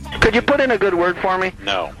Could you put in a good word for me?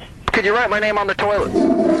 No. Could you write my name on the toilet?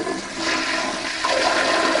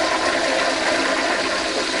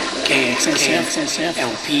 KXSF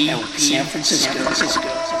LP San Francisco.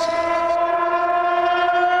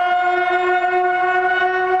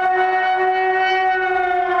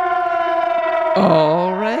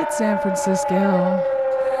 All right, San Francisco.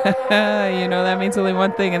 You know that means only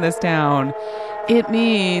one thing in this town. It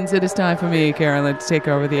means it is time for me, Carolyn, to take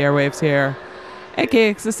over the airwaves here at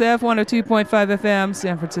KXSF 102.5 FM,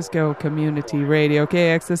 San Francisco Community Radio,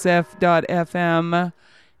 KXSF.FM.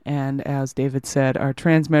 And as David said, our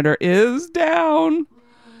transmitter is down.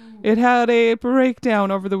 It had a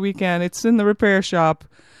breakdown over the weekend. It's in the repair shop.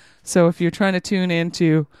 So if you're trying to tune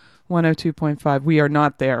into 102.5, we are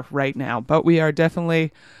not there right now, but we are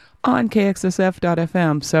definitely on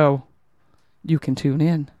KXSF.FM, so you can tune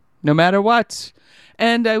in no matter what.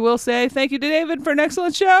 And I will say thank you to David for an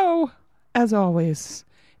excellent show. As always,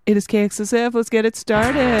 it is KXSF. Let's get it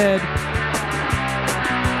started.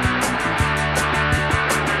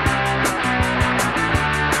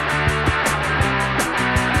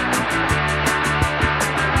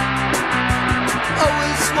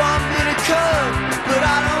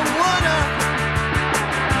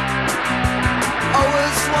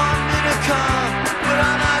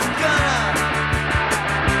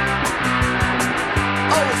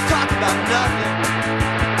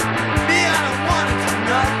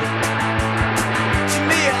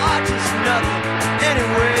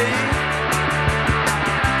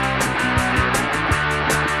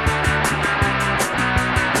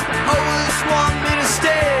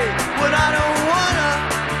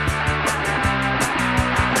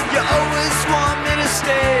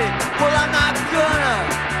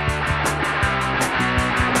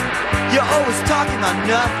 Talking about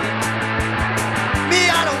nothing. Me,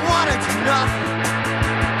 I don't wanna do nothing.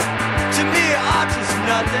 To me, art is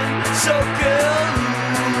nothing. So girl,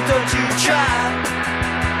 ooh, don't you try.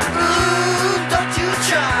 Ooh, don't you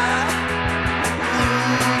try.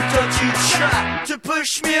 Ooh, don't you try to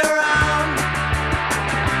push me around.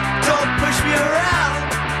 Don't push me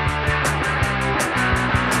around.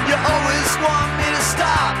 You always want me to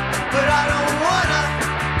stop, but I don't wanna.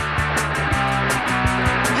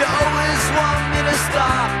 You always want me to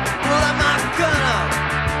stop, well I'm not gonna.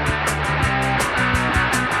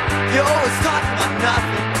 You're always talking about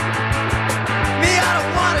nothing. Me, I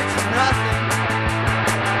don't wanna do nothing.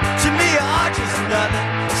 To me, art is nothing.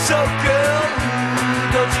 So girl, ooh,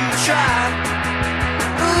 don't you try.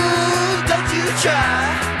 Ooh, don't you try.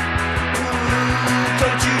 Ooh,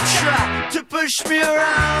 don't you try to push me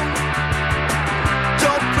around.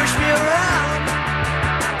 Don't push me around.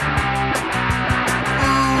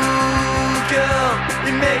 Girl,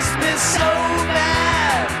 it makes me so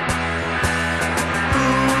mad.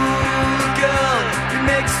 Ooh, girl, it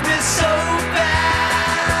makes me so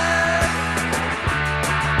bad.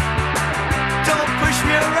 Don't push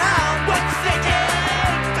me around. What you thinking?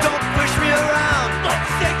 Don't push me around. What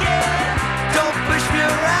you thinking? Don't push me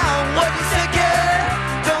around. What you thinking?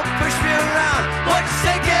 Don't push me around. What you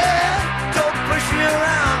thinking? Don't push me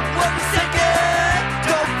around. What you thinking?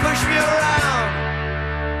 Don't push me around.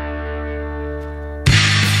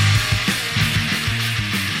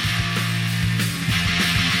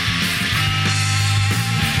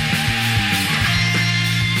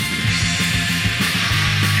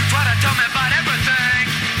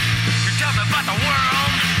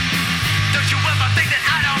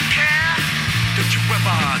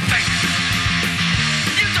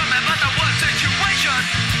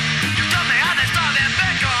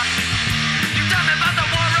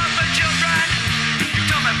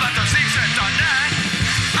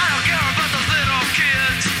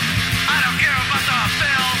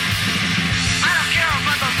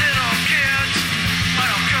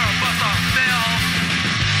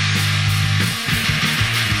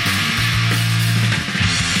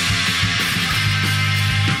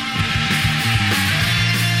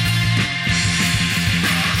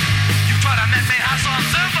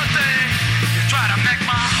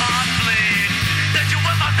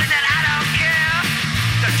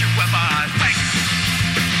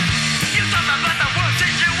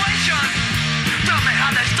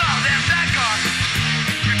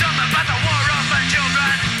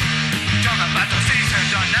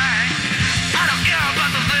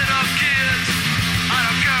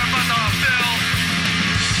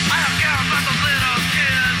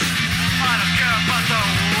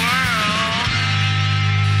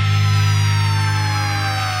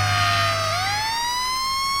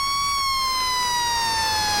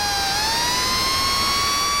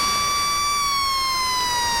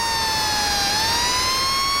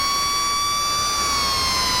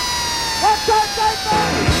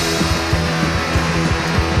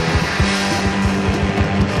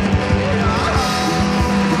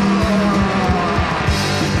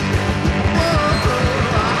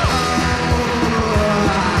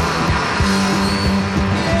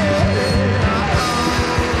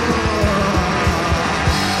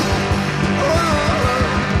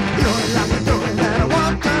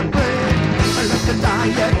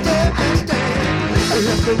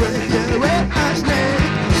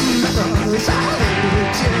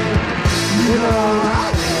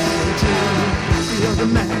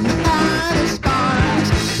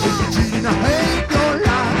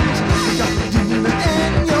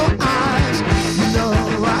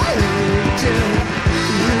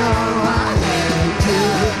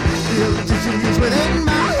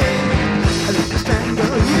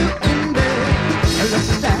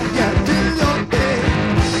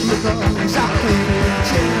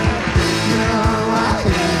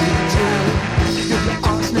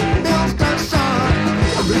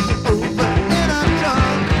 Over in a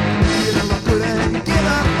trunk.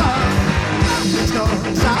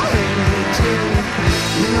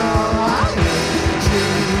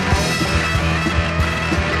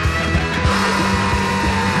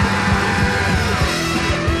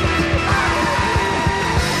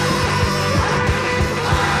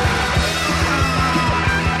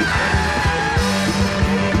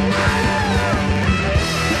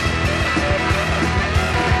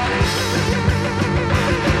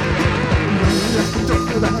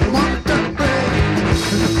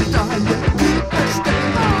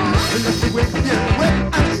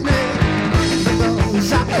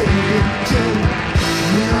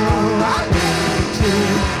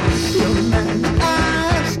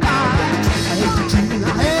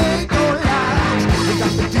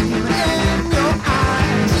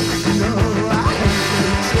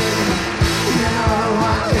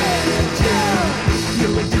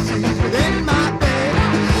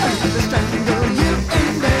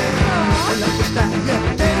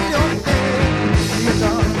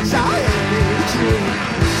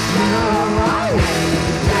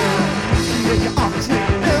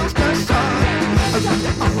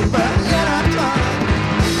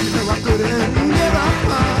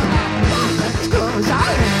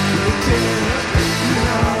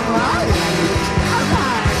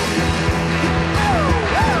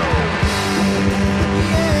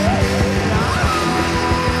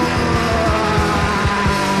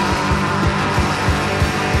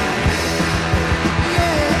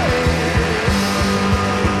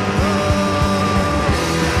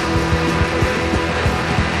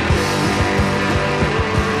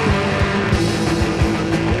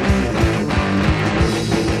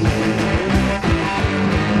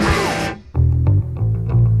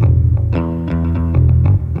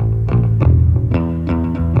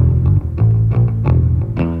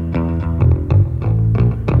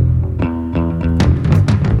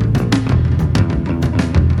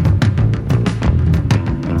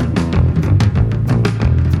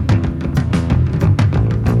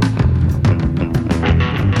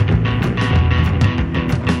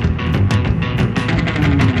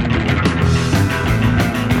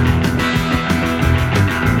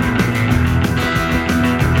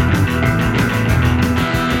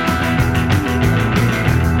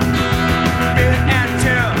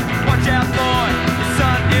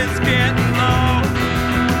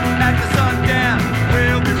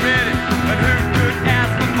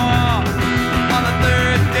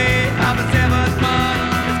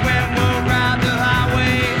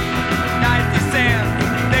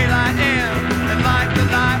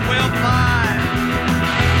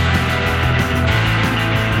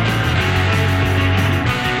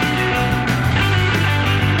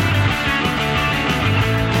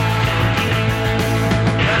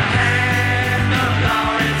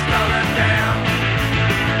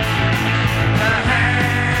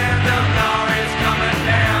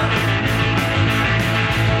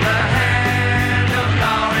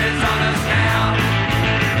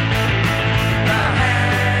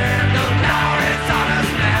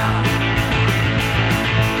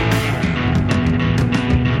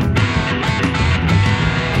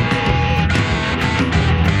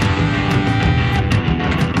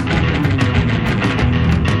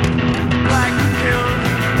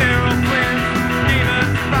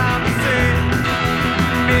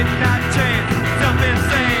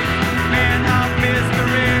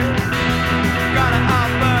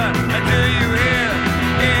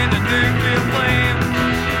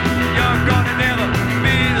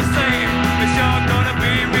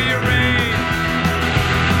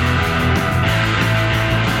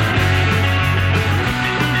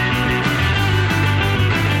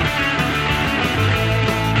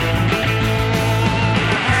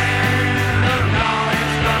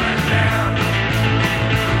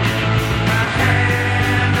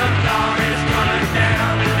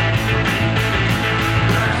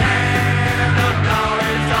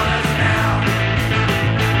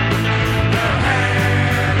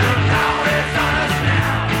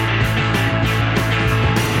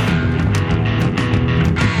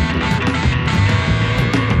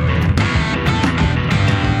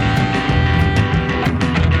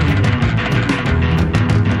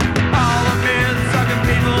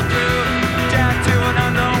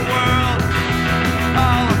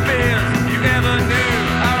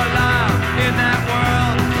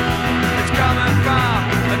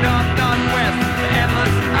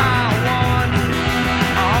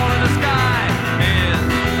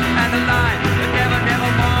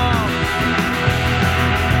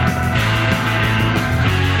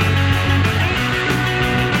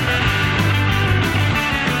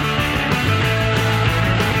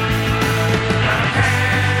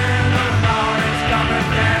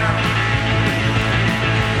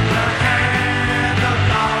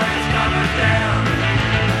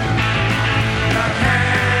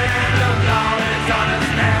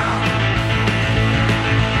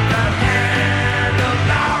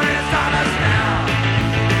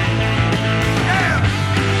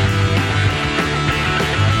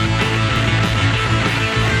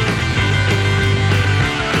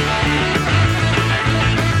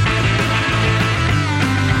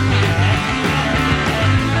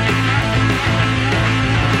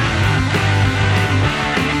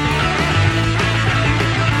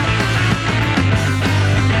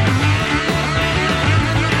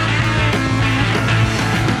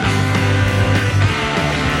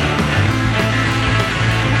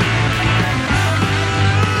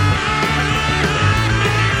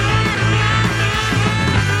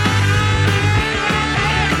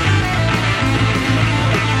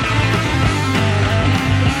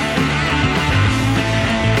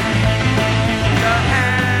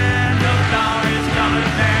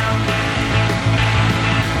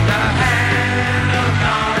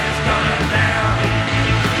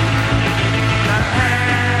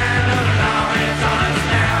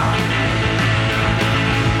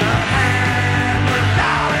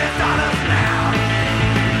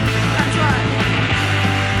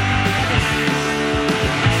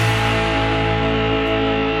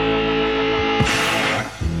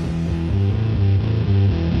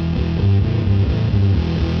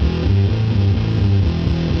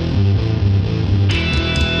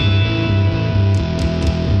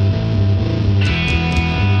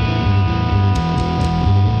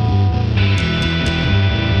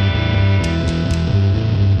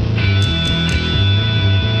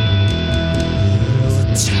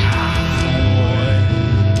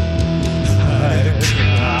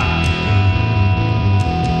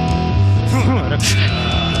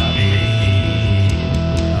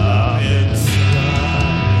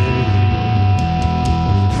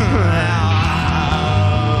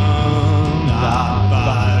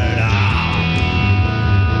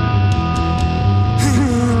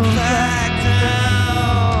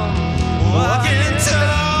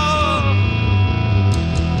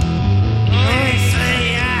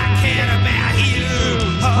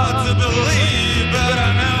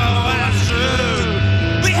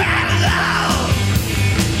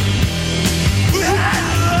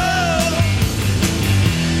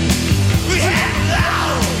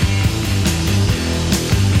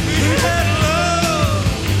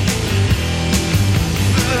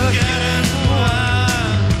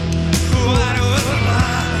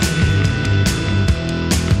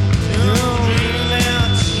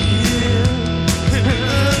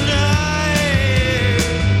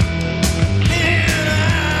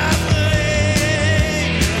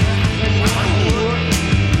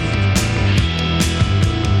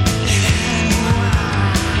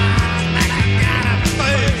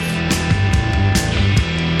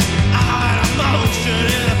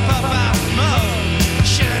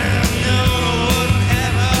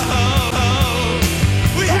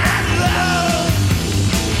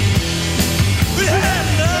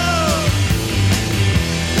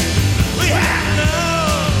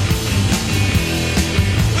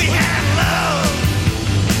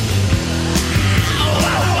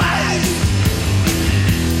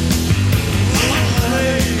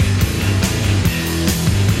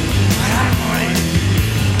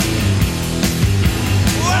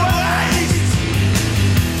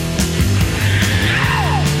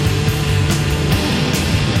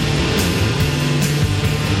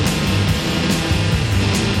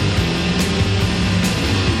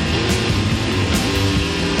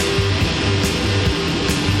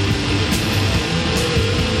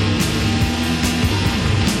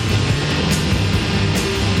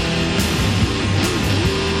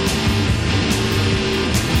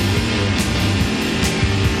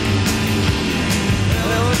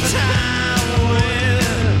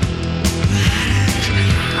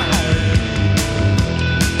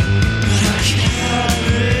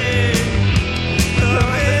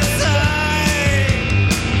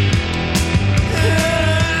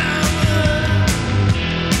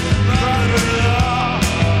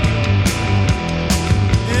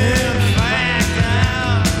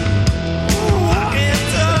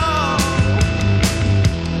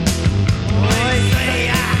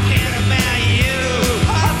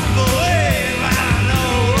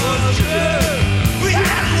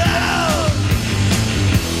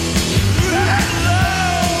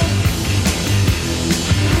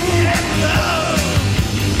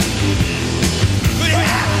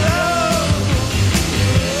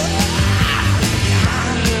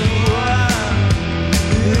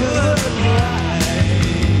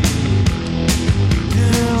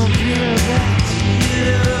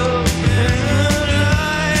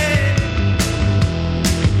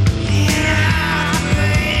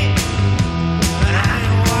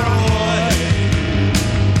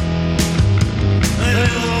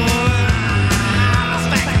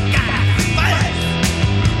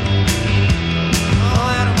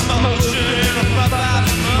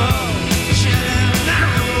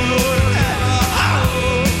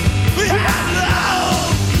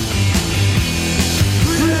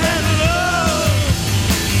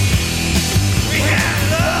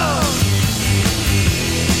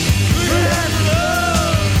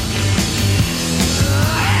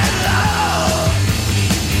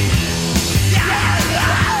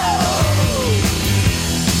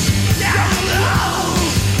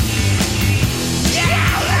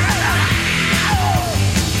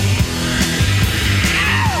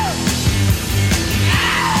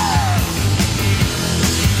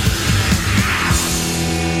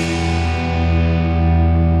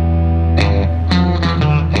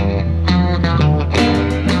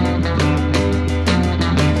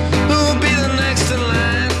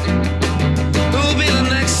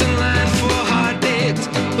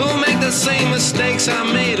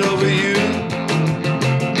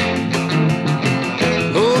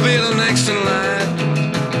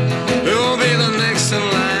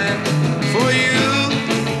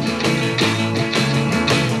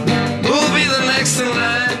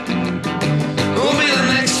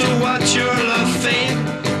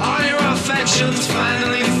 emotions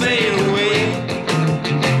finally fade away.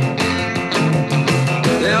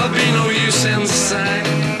 There'll be no use inside.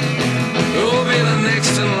 Who'll be the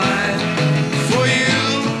next in line for you?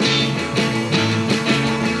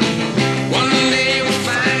 One day we'll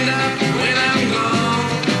find out when I'm gone.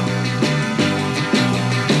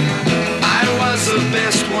 I was the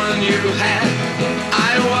best one you had.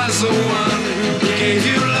 I was the one who gave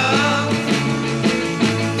you love.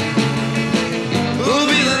 Who'll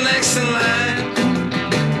be the next in line?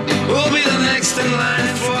 Who'll be the next in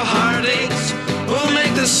line for heartaches? Who'll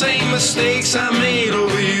make the same mistakes I made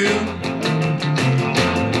over you?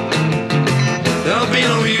 There'll be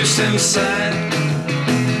no use inside.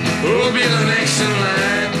 Who'll be the next in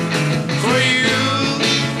line for you?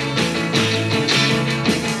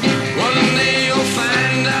 One day you'll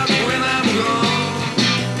find out when I'm gone.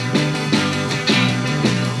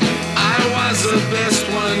 I was the best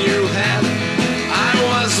one you had. I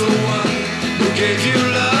was the one who gave you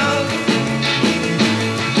love.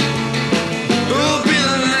 Who'll be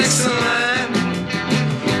the next in line?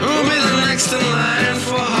 Who'll be the next in line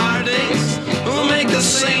for heartaches? Who'll make the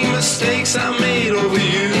same mistakes I made over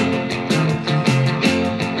you?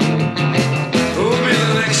 Who'll be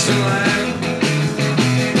the next in line?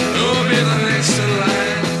 Who'll be the next in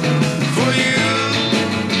line for you?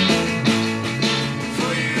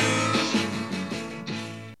 For you.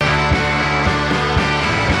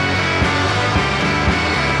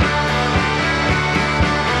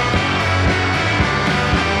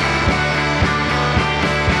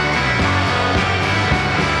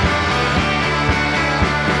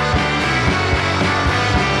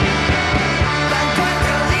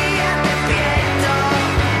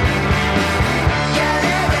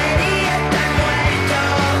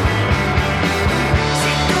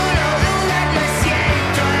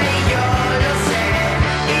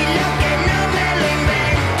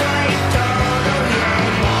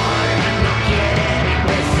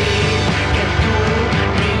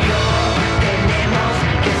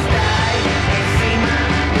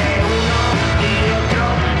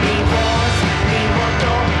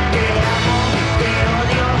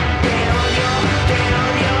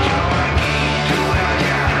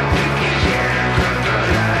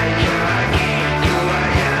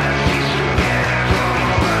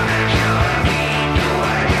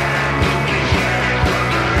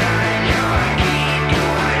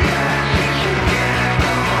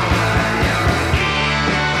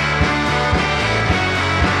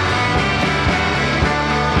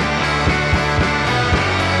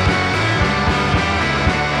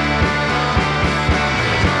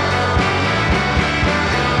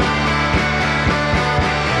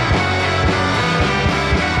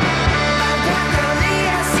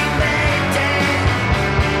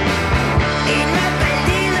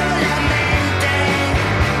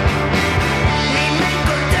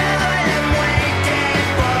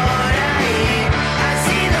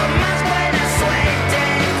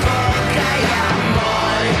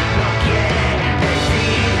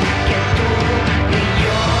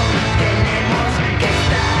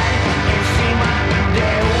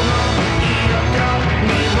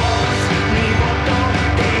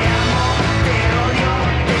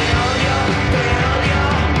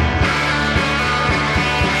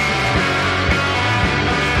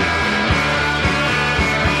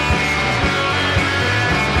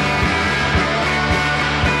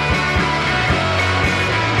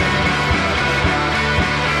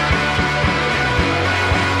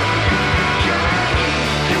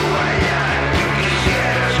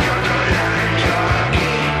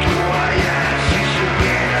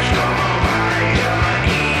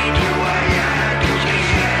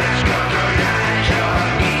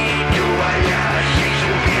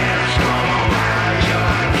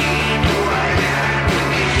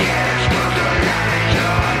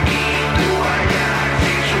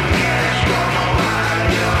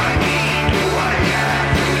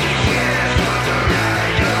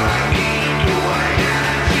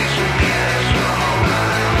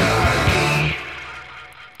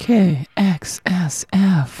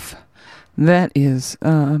 KXSF. That is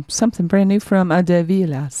something brand new from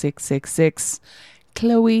Dávila 666.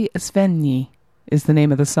 Chloe Sniffany is the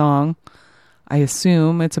name of the song. I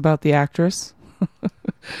assume it's about the actress.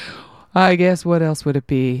 I guess what else would it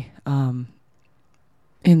be? In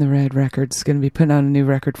the Red Records going to be putting out a new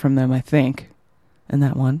record from them, I think. And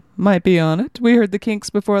that one might be on it. We heard the Kinks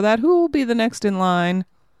before that. Who will be the next in line?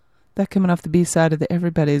 That coming off the B-side of the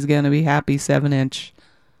Everybody's Gonna Be Happy 7-inch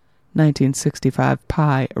 1965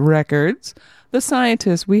 Pie Records. The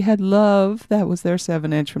Scientists, We Had Love. That was their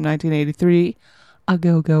 7-inch from 1983. A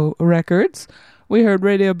Go-Go Records. We heard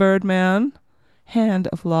Radio Birdman, Hand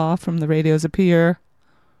of Law from the Radio's Appear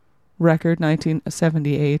record,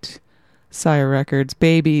 1978. Sire Records.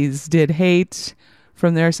 Babeez did Hate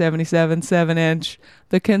from their 77 7-inch.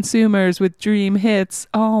 The Consumers with Dream Hits.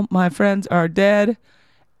 All My Friends Are Dead.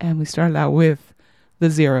 And we started out with the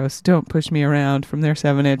Zeros, Don't Push Me Around from their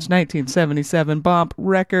 7-inch, 1977 Bomp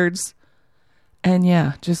Records. And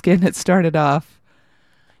yeah, just getting it started off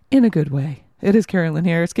in a good way. It is Carolyn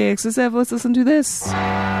here. It's KXSF. Let's listen to this.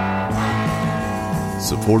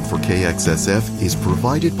 Support for KXSF is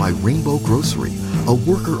provided by Rainbow Grocery, a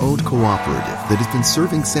worker-owned cooperative that has been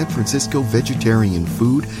serving San Francisco vegetarian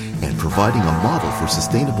food and providing a model for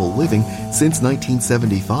sustainable living since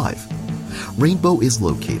 1975. Rainbow is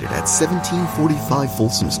located at 1745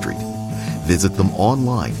 Folsom Street. Visit them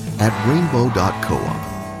online at rainbow.coop.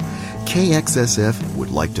 KXSF would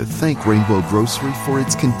like to thank Rainbow Grocery for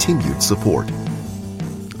its continued support.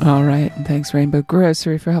 All right. And thanks, Rainbow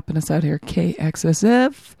Grocery, for helping us out here.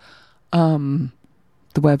 KXSF. The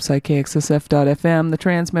website, kxsf.fm. The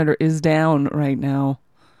transmitter is down right now.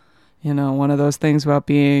 You know, one of those things about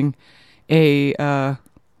being a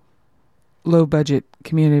low-budget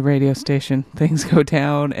community radio station. Things go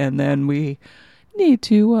down, and then we need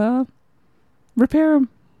to repair them.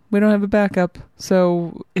 We don't have a backup,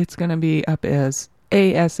 so it's going to be up as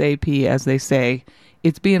ASAP, as they say.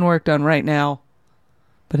 It's being worked on right now.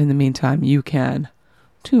 But in the meantime, you can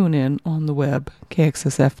tune in on the web,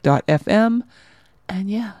 kxsf.fm. And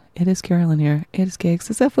yeah, it is Carolyn here. It is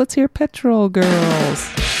KXSF. Let's hear Petrol Girls.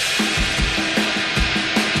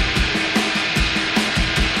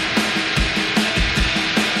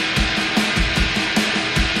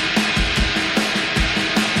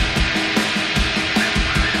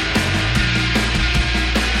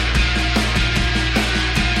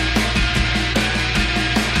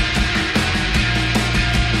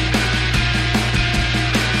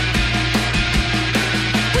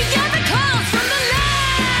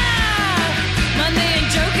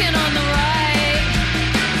 Joking on the right.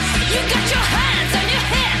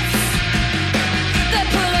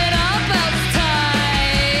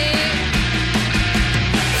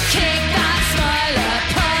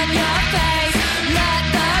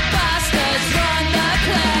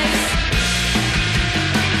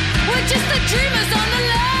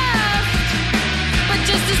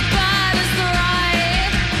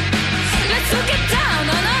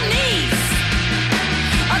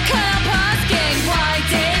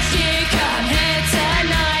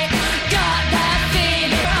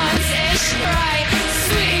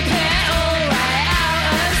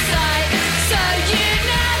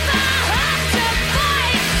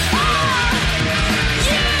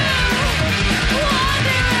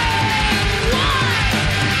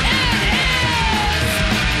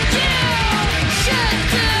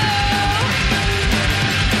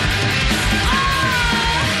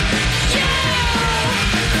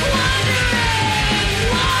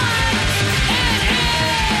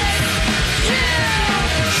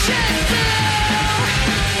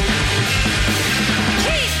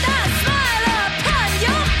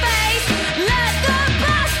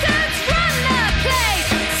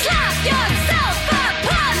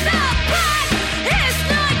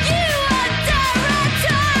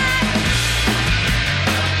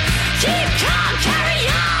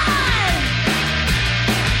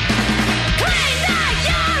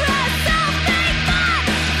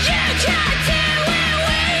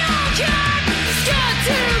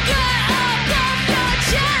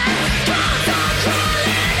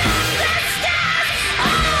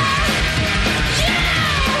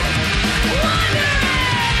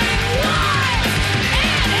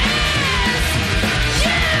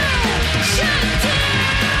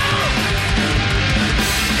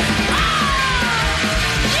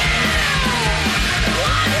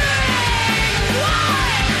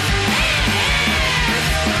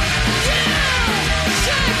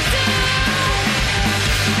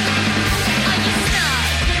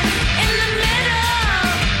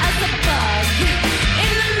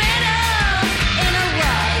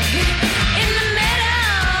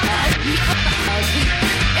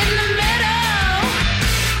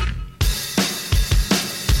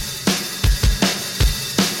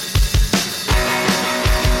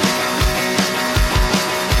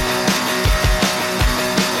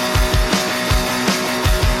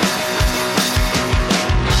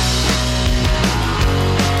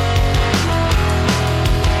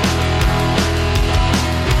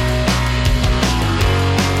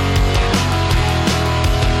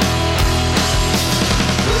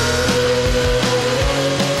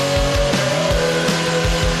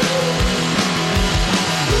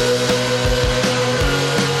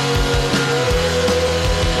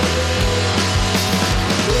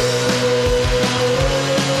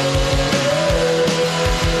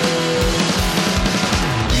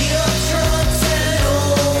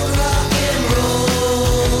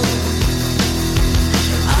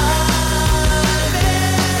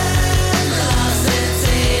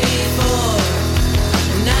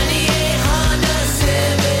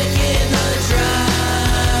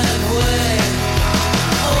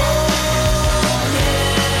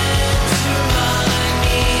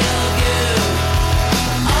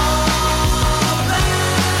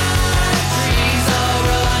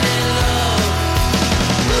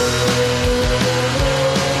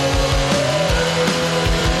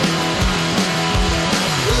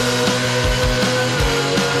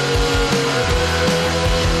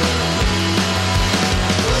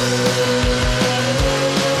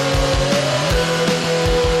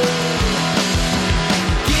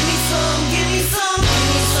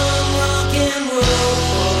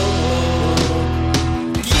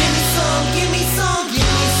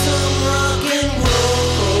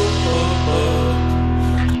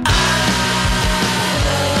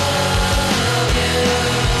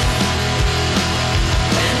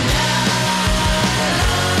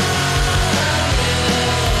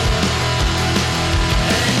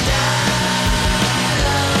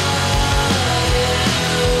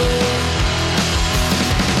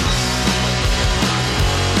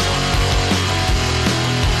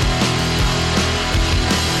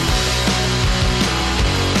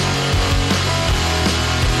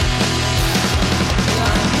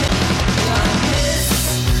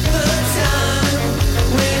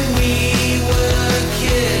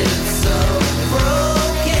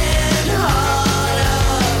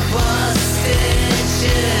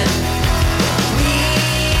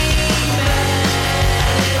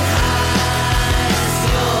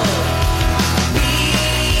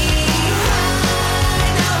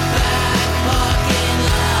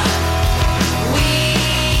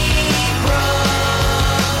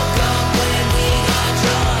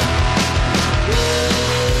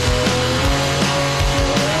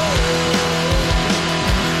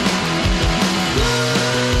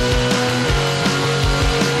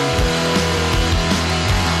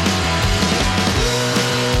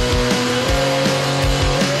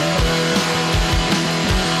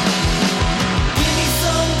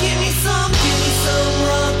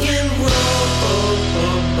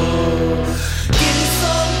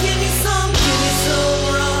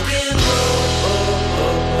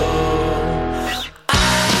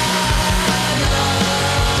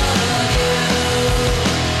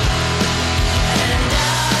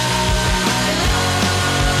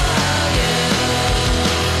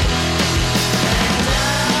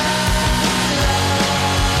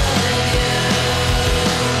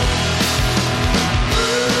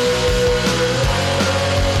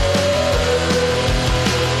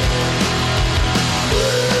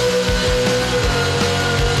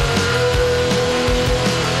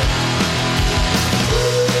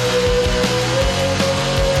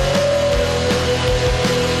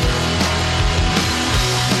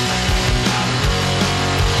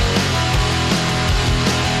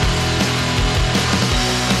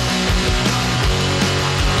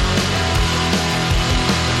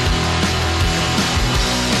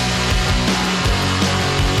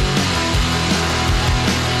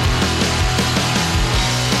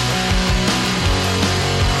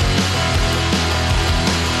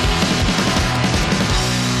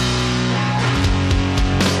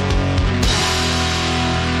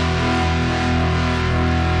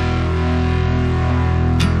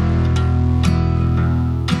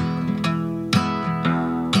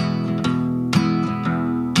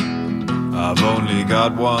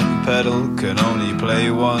 got one pedal, can only play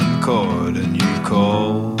one chord, and you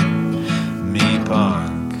call me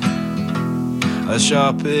punk. A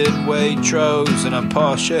sharp-hit Waitrose and a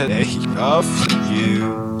posh off.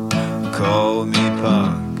 You call me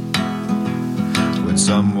punk. When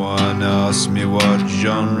someone asks me what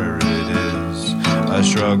genre it is, I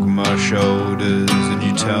shrug my shoulders and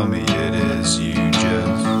you tell me it is. You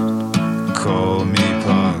just call me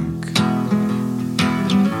punk.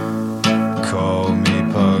 Call me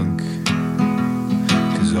punk,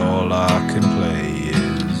 'cause all I can play is.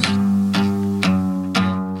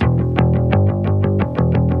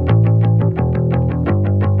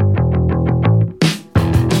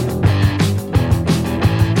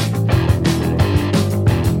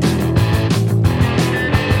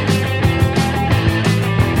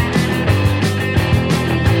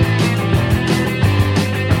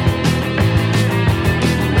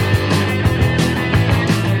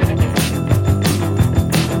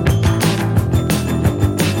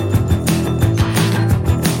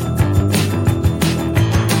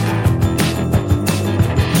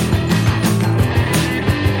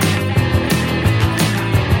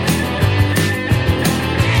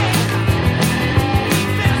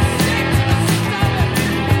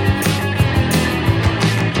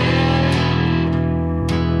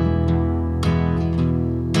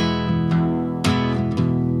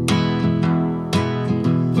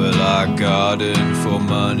 Garden for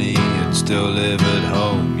money and still live at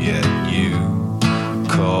home, yet you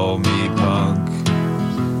call me punk.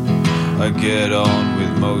 I get on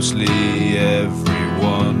with mostly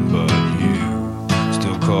everyone, but you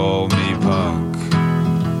still call me punk.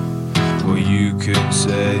 Well, you can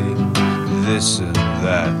say this and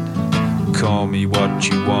that, call me what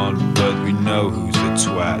you want, but we know who's the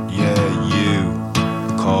twat. Yeah, you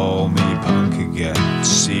call me punk again,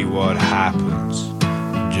 see what happens.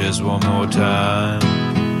 Just one more time,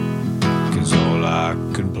 'cause all I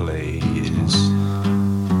can play is.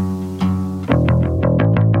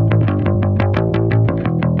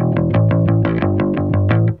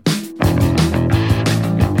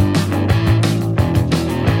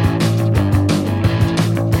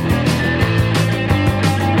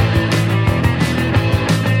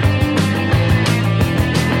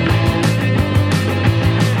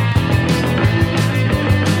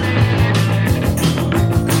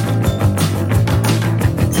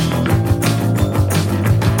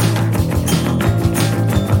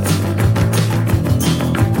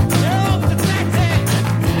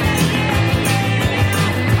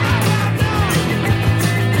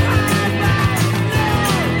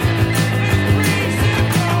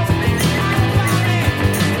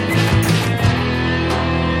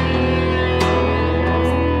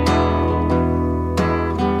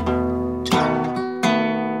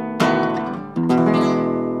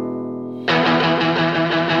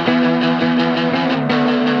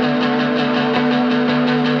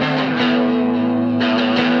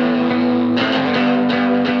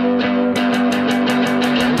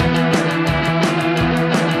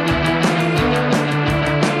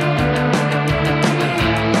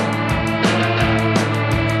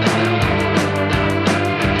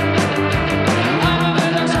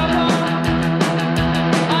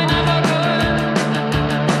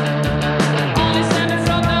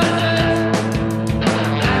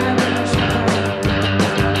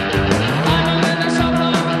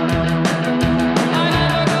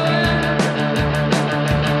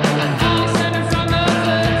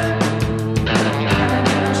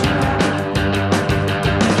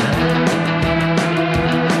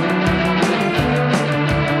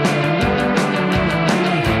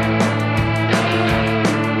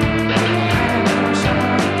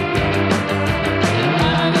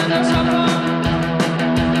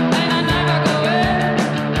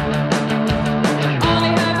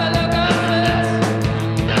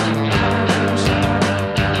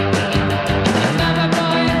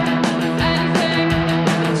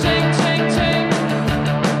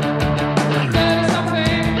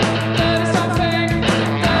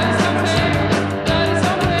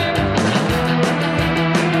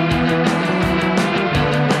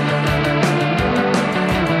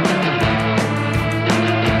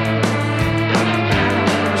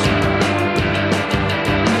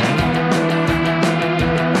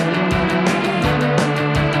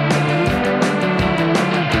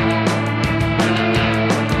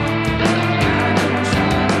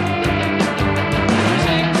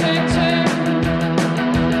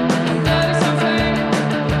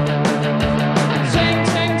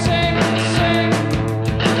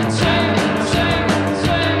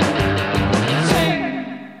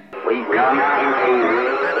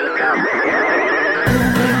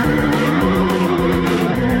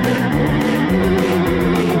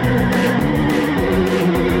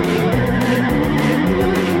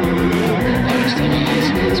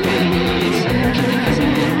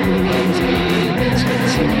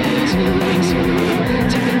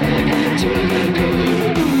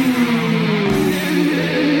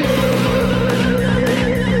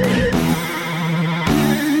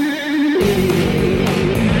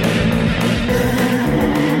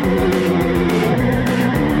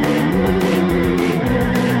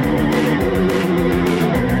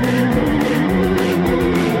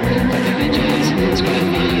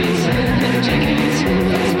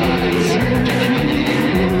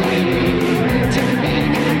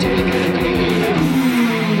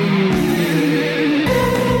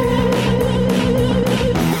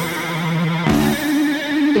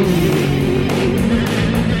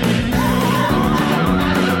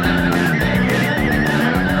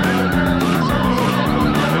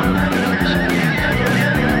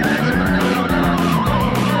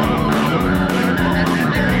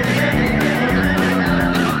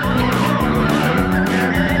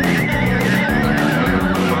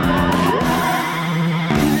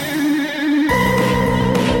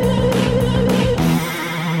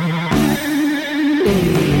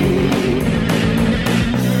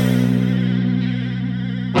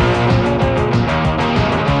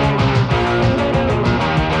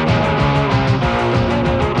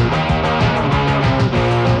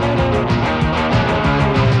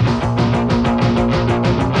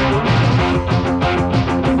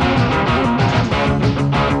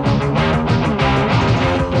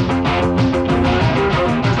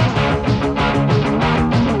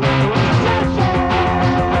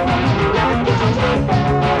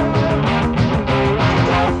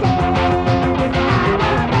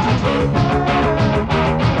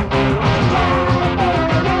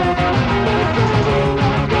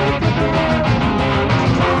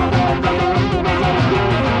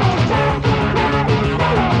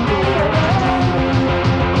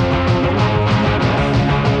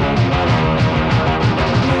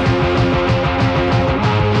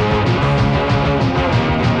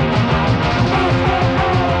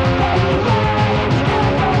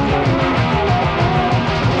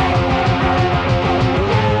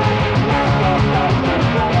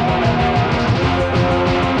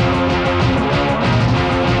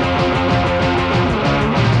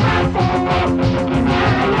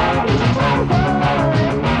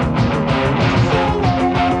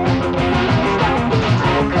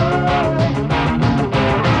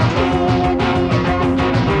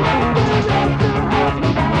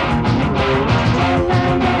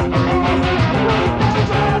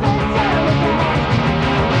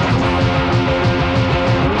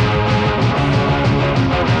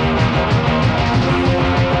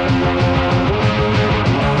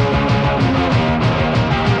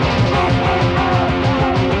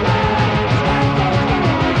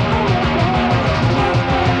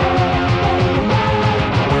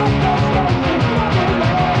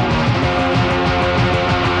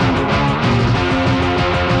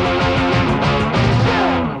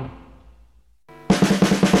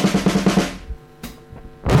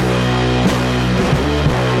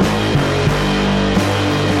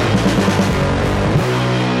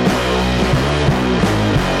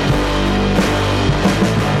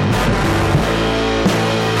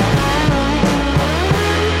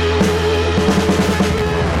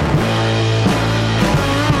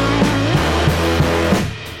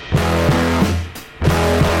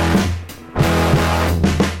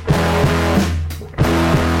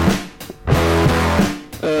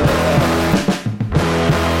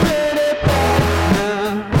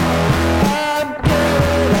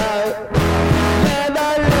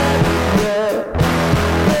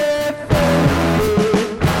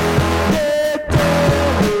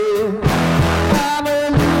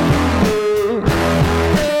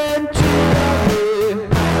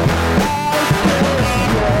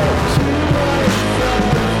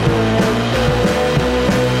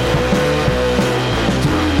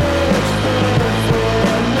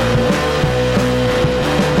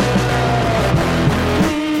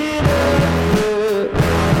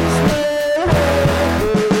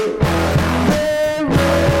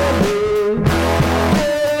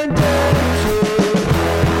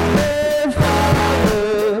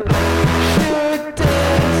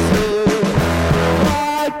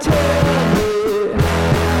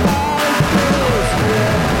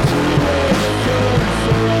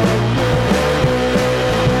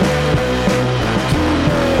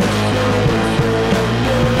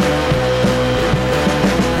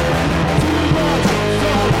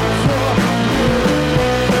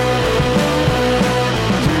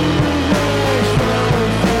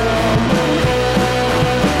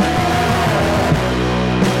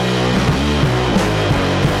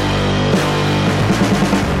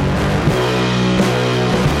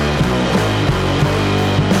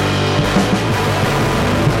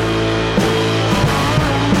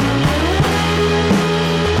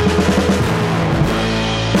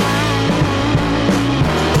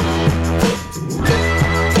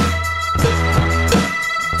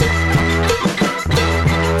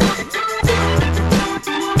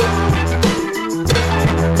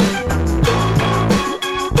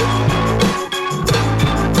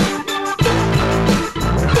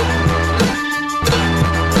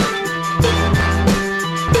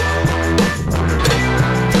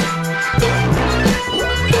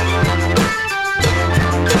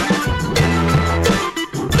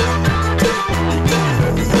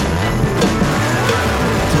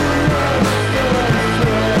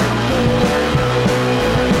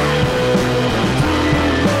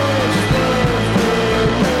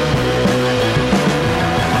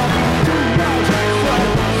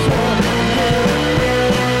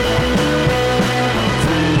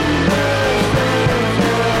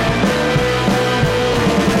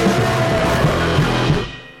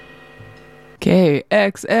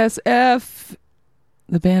 KXSF.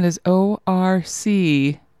 The band is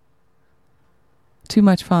O.R.C. Too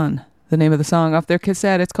Much Fun. The name of the song off their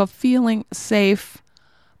cassette. It's called Feeling Safe.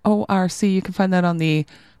 O.R.C. You can find that on the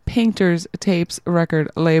Painters Tapes record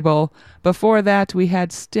label. Before that, we had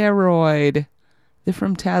STERÖID. They're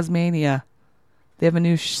from Tasmania. They have a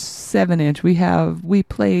new 7-inch.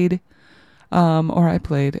 I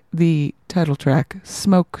played the title track,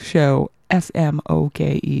 Smoke Show,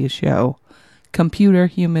 SMOKE Show. Computer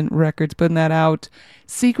Human Records putting that out.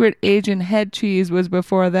 Secret Agent Headcheese was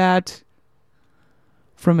before that.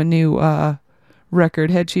 From a new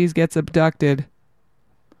record, Headcheese Gets Abducted.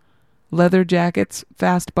 Leather Jackets,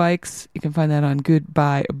 Fast Bikes. You can find that on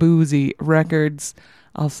Goodbye Boozy Records.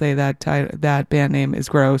 I'll say that band name is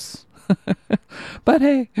gross. But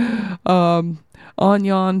hey,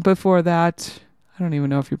 Onyon before that. I don't even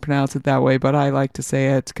know if you pronounce it that way, but I like to say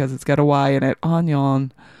it because it's got a Y in it.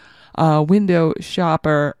 Onyon. Window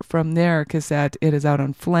Shopper from their cassette. It is out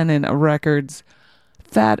on Flennon Records.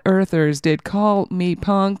 Fat Earthers did Call Me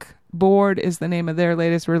Punk. Bored is the name of their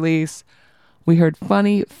latest release. We heard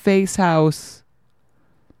Funny Face House.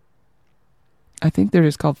 I think they're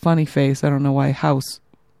just called Funny Face. I don't know why house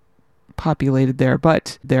populated there,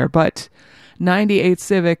 but 98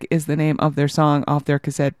 Civic is the name of their song off their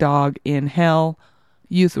cassette Dog in Hell.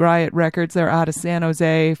 Youth Riot Records, they're out of San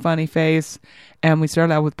Jose, Funny Face. And we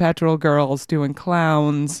started out with Petrol Girls doing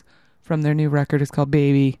Clowns from their new record. It's called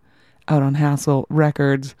Baby, out on Hassle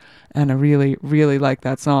Records. And I really, really like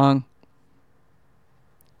that song.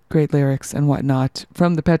 Great lyrics and whatnot.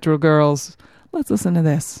 From the Petrol Girls, let's listen to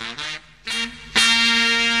this.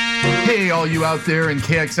 Hey, all you out there in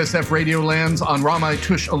KXSF radio lands on Ramai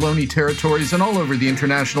Tush Ohlone territories and all over the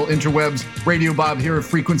international interwebs. Radio Bob here of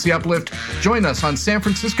Frequency Uplift. Join us on San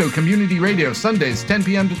Francisco Community Radio, Sundays, 10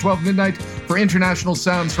 p.m. to 12 midnight, for international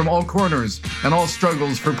sounds from all corners and all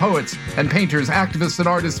struggles for poets and painters, activists and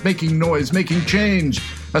artists making noise, making change.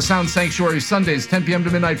 A sound sanctuary, Sundays, 10 p.m.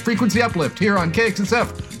 to midnight. Frequency Uplift here on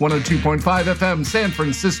KXSF 102.5 FM, San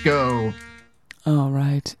Francisco. All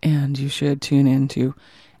right, and you should tune in to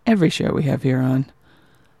every show we have here on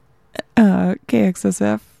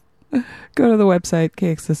KXSF. Go to the website,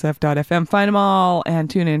 kxsf.fm. Find them all and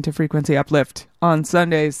tune in to Frequency Uplift on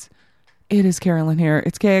Sundays. It is Carolyn here.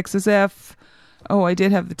 It's KXSF. Oh, I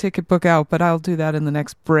did have the ticket book out, but I'll do that in the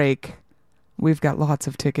next break. We've got lots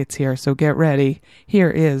of tickets here, so get ready. Here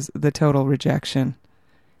is the Total Rejection.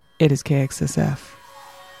 It is KXSF.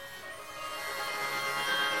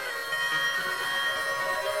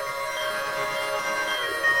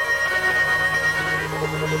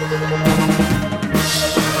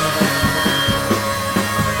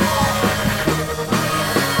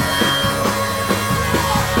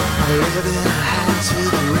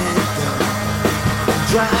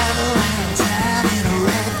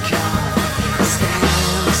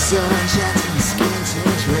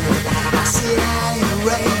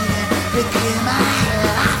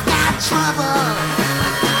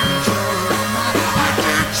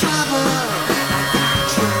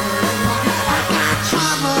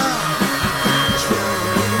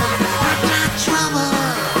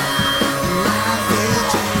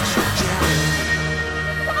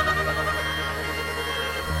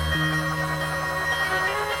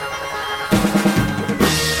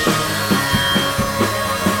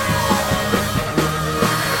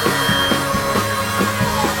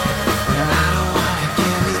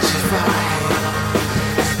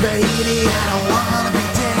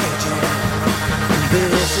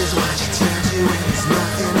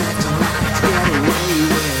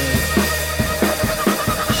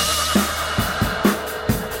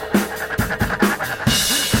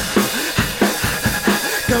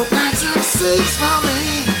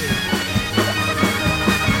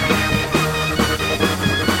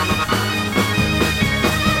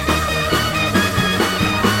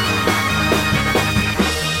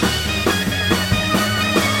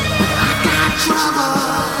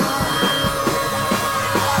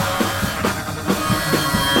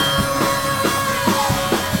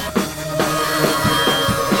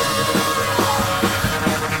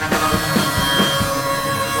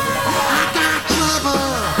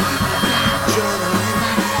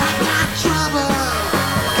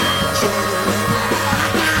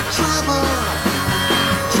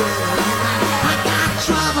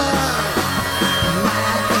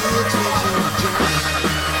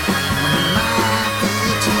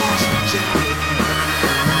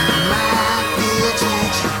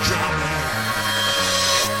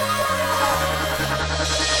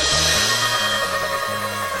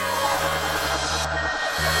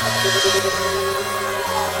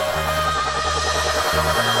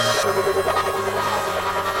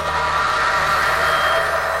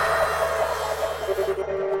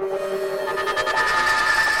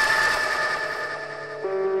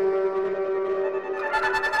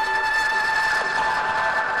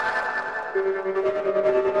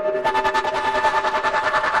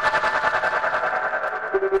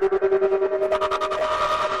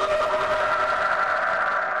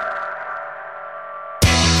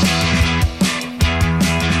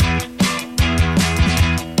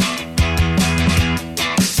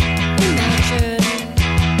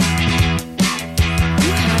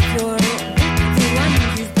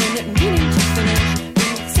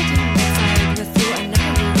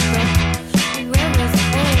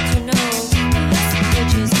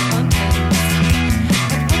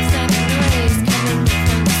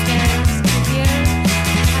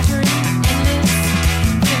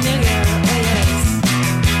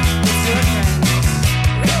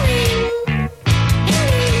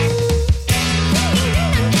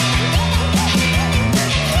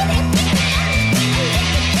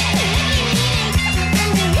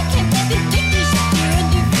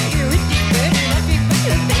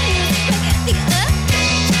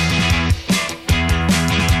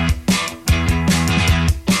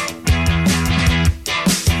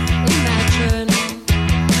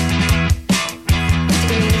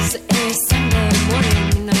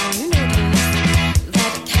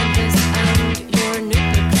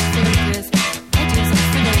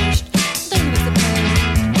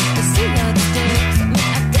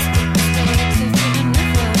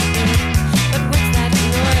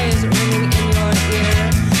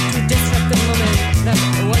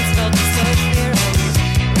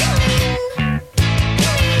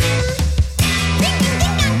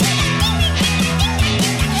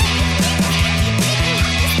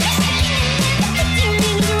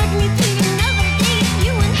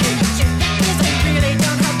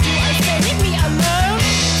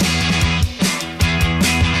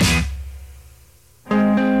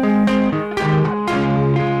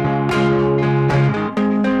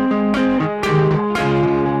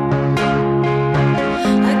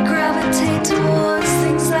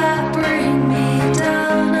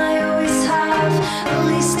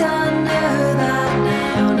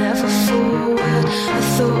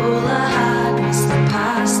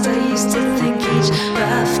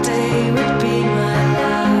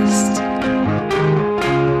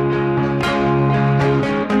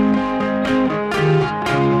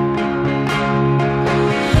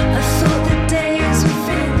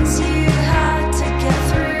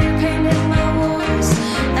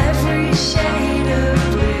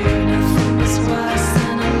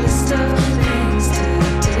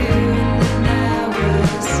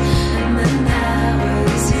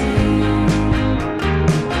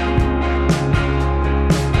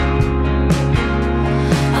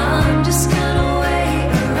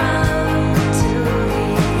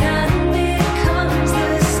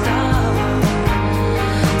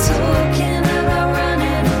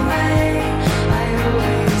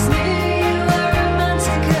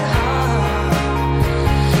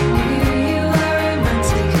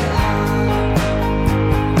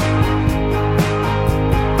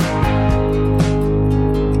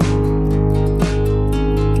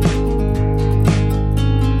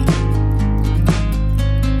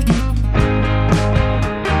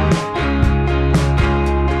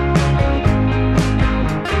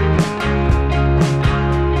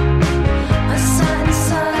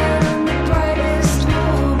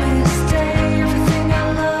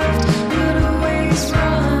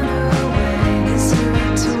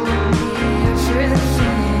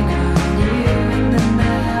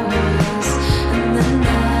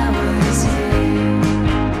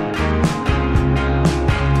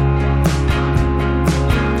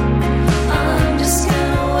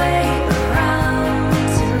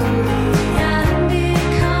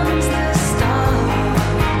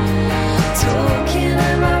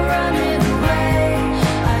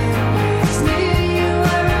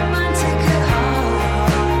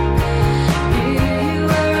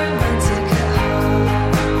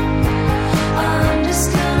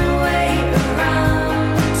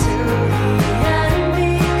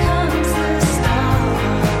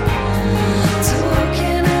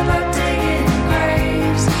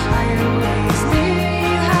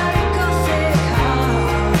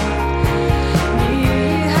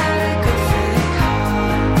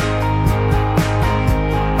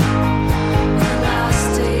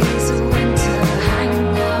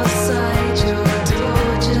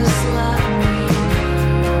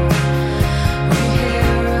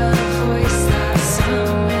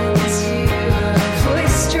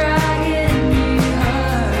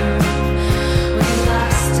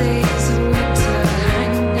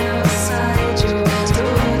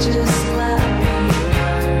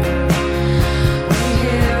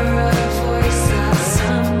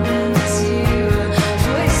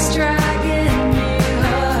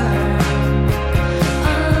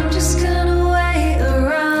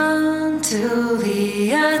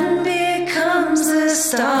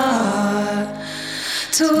 start.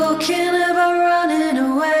 Talking about running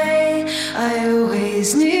away, I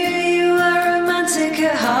always knew you were romantic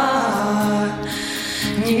at heart.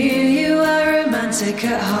 Knew you were romantic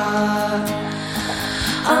at heart.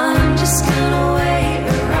 I'm just gonna wait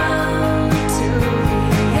around till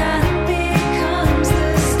the end becomes the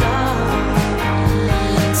start.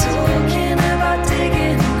 Talking about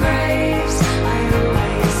digging graves, I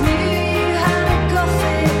always knew you had a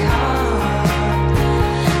gothic heart.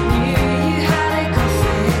 Knew you had a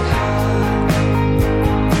gothic heart.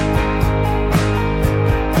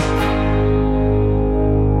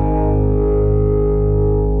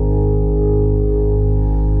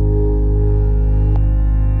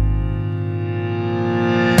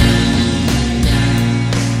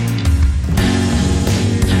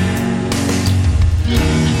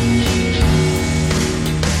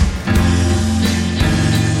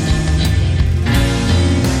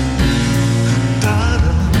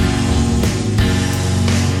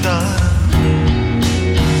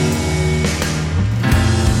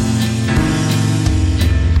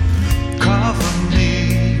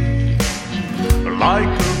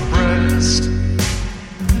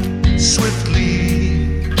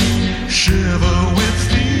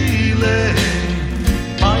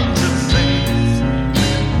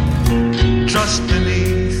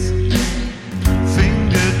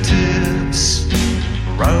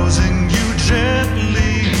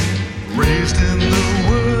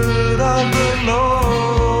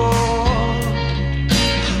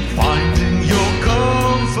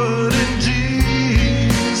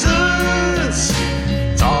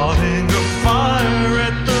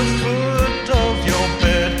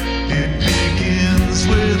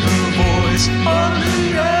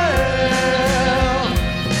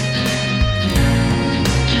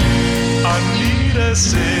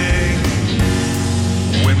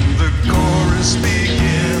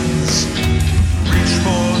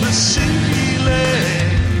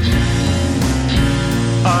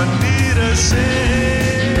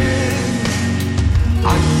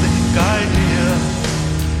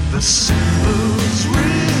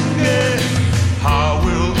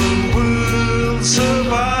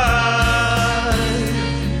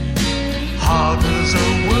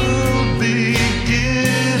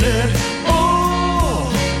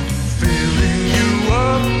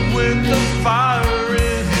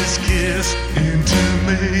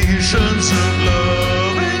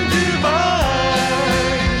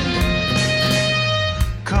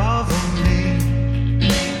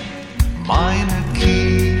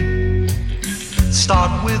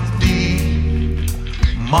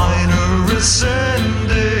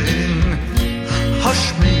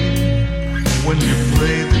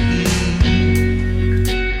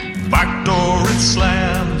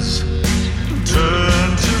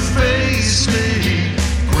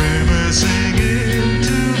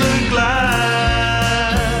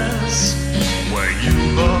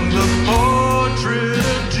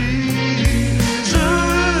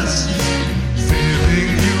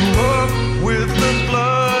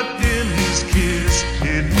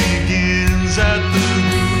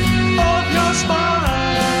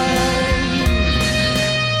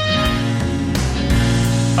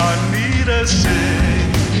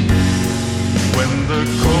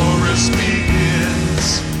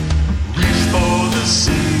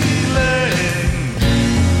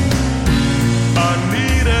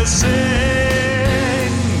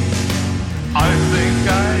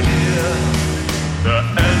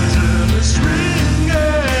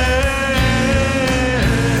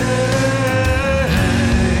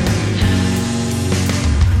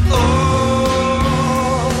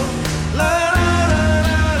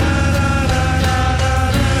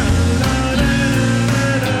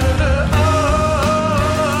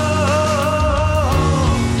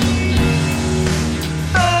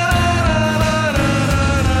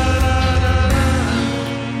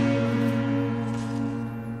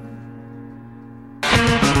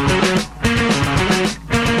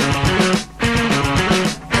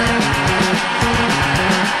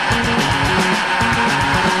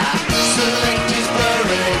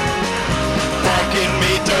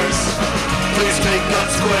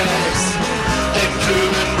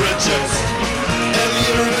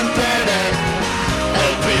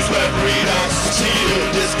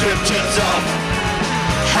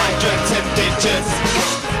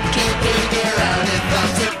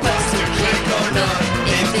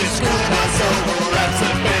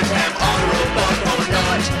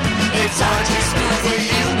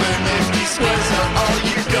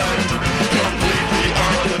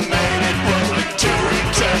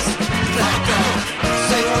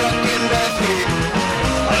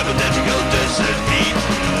 Hypothetical desert heat.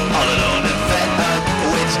 All alone in fat hut,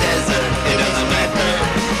 which desert, it doesn't matter.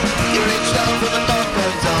 You reached out for the thought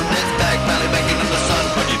burns on its back, belly baking in the sun,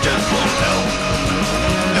 but you just won't tell.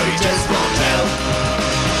 No, you just won't tell.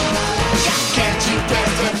 Can't you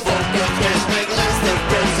press the focus, make less the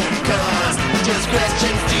pros and cons? Just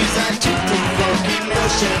questions designed to provoke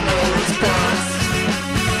emotional response.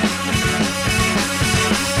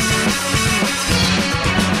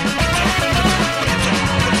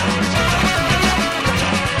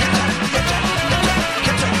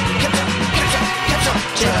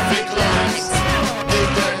 Traffic lights, if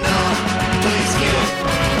they're not, please give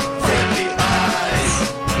friendly eyes.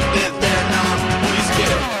 If they're not, please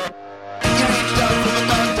give. You reached out for the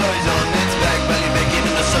thought toys on its back, belly making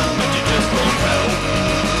in the sun, but you just won't tell.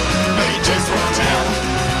 No, you just won't tell.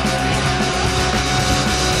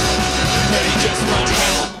 No, you just won't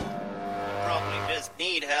tell. Probably just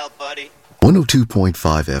need help, buddy. 102.5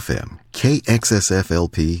 FM, KXSF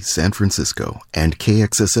LP San Francisco, and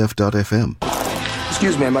KXSF.FM.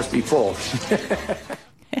 Excuse me, I must be full.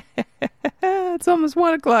 It's almost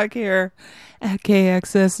 1 o'clock here at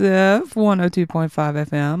KXSF 102.5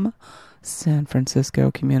 FM, San Francisco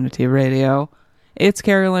Community Radio. It's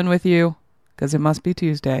Carolyn with you, because it must be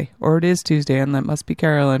Tuesday, or it is Tuesday, and that must be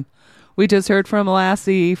Carolyn. We just heard from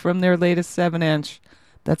Lassie from their latest 7-inch.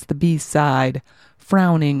 That's the B-side,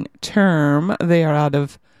 Frowning Term. They are out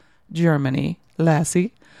of Germany,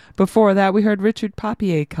 Lassie. Before that, we heard Richard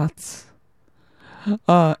Papiercuts.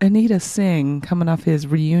 Anita Singh coming off his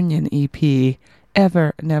reunion EP,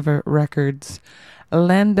 Ever Never Records.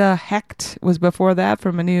 Lande Hekt was before that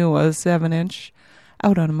from a new 7-inch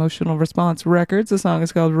out on Emotional Response Records. The song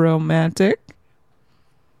is called Romantic.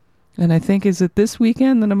 And I think, is it this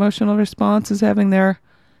weekend that Emotional Response is having their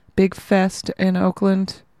big fest in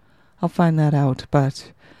Oakland? I'll find that out,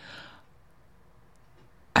 but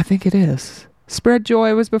I think it is. Spread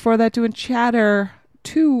Joy was before that, doing Chatter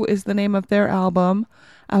 2 is the name of their album,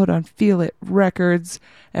 out on Feel It Records.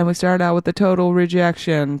 And we started out with the Total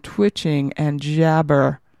Rejection, Twitching and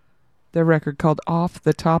Jabber. Their record called Off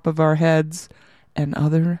the Top of Our Heads and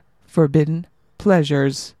Other Forbidden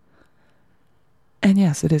Pleasures. And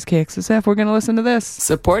yes, it is KXSF. We're going to listen to this.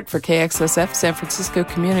 Support for KXSF San Francisco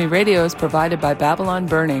Community Radio is provided by Babylon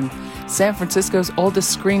Burning, San Francisco's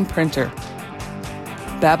oldest screen printer.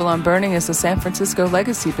 Babylon Burning is a San Francisco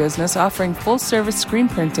legacy business offering full-service screen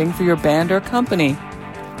printing for your band or company.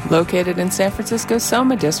 Located in San Francisco's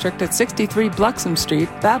Soma District at 63 Bluxom Street,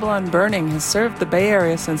 Babylon Burning has served the Bay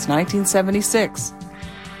Area since 1976.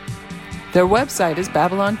 Their website is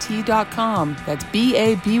BabylonTee.com. That's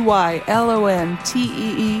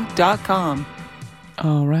BABYLONTEE.com.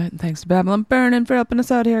 All right, thanks to Babylon Burning for helping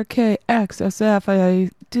us out here at KXSF.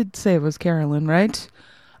 I did say it was Carolyn, right?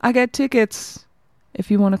 I got tickets. If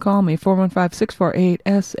you want to call me,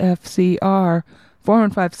 415-648-SFCR,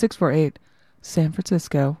 415-648 San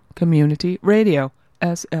Francisco Community Radio,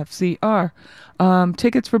 SFCR.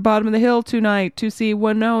 Tickets for Bottom of the Hill tonight to see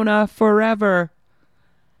Winona Forever.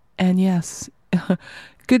 And yes,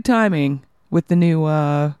 good timing with the new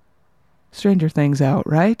Stranger Things out,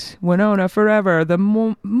 right? Winona Forever, the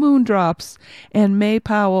Moondrops, and May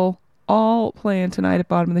Powell all playing tonight at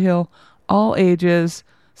Bottom of the Hill, all ages.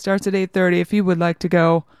 Starts at 8:30. If you would like to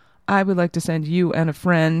go, I would like to send you and a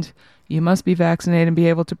friend. You must be vaccinated and be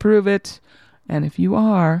able to prove it. And if you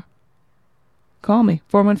are, call me.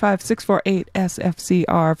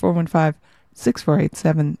 415-648-SFCR,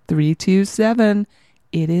 415-648-7327.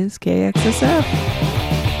 It is KXSF.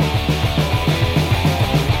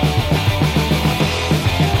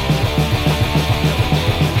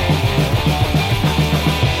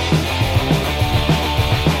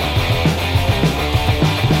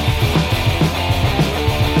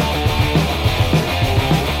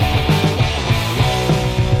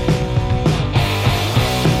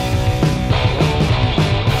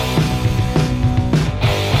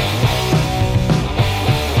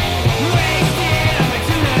 Wasted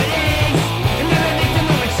opportunities, and never make the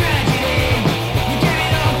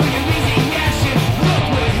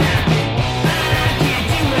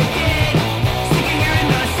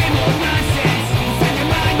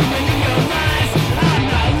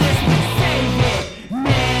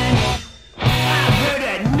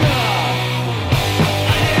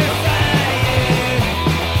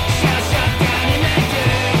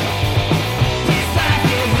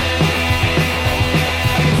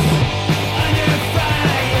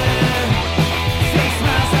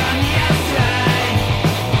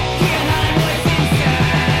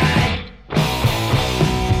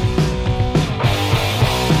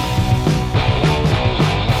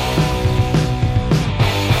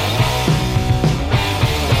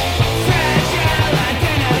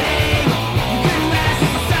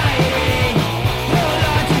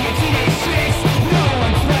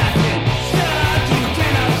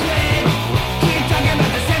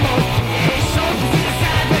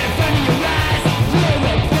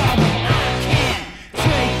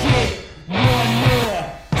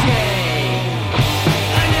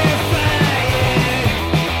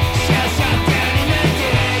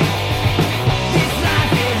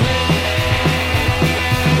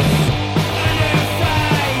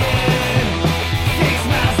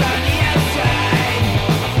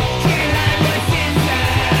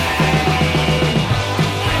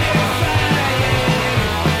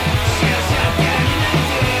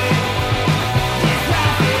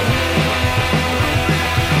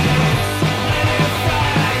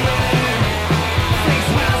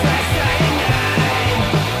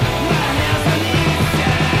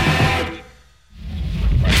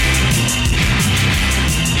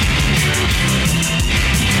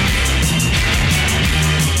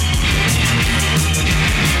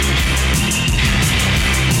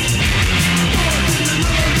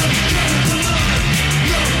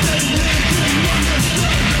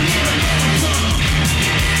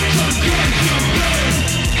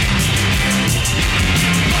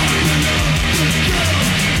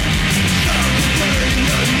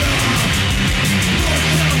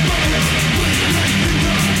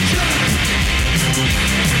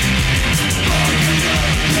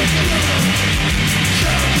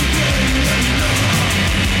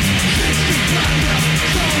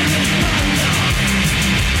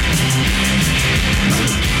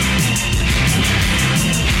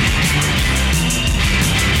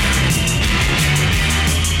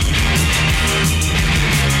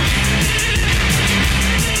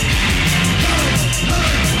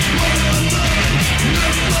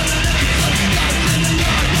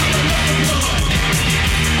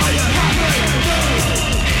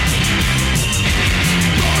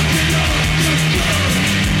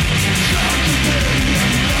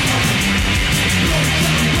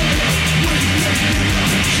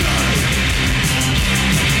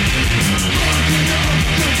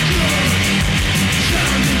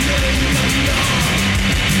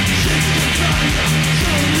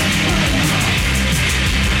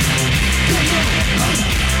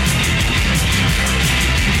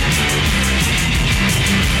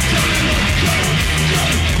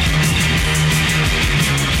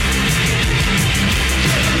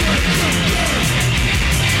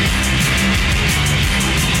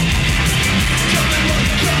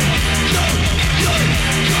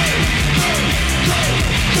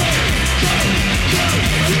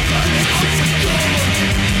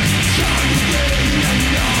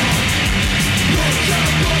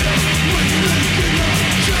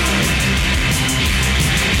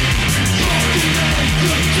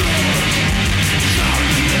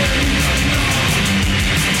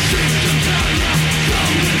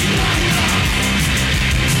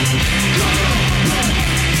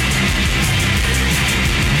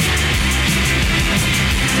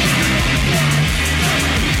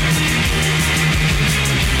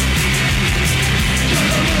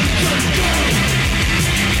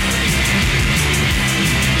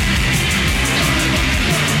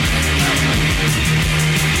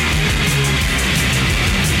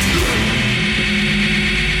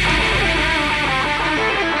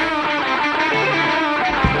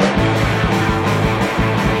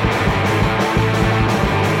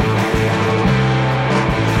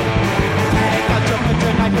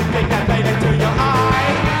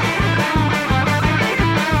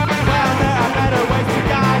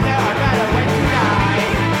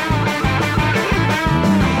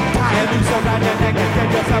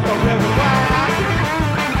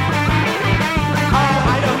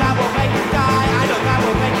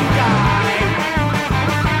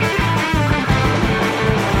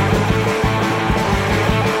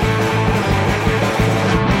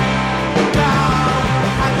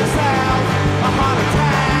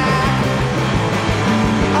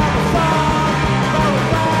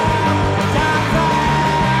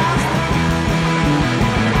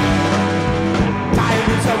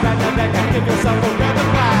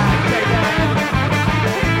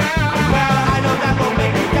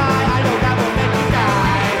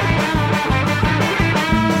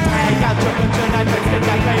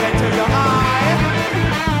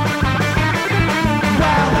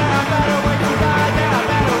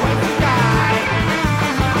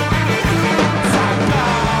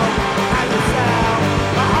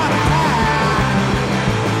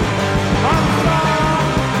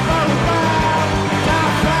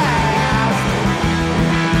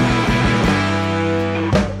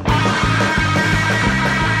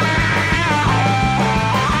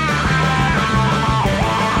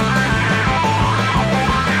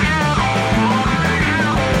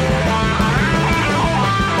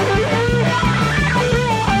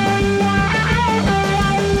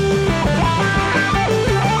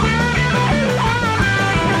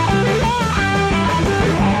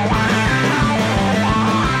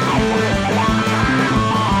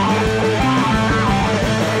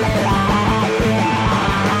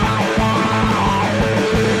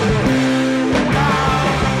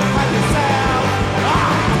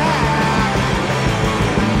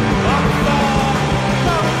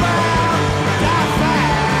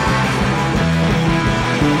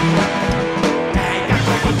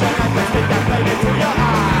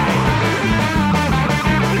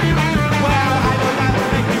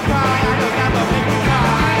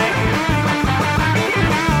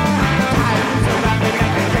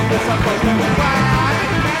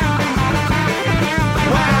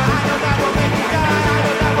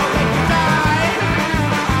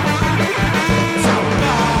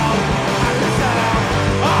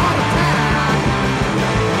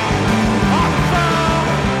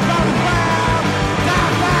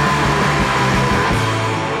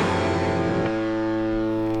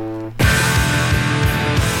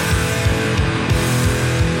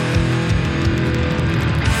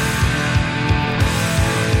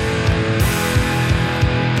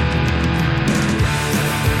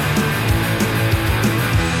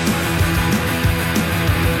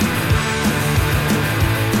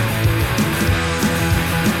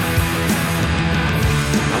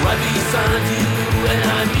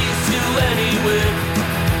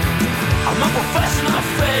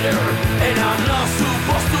and I'm not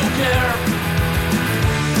supposed to care.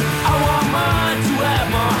 I want mine to have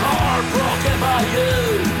my heart broken by you,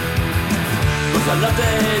 'cause I love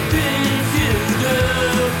the things you do.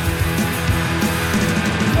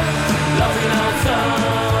 Loving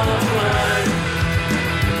outside,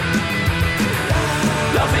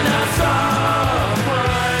 loving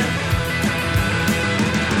outside.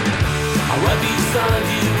 I'm right beside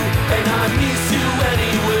you and I miss you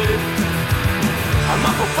anyway. I'm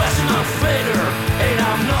a professional fader and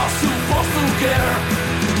I'm not supposed to care.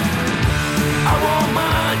 I want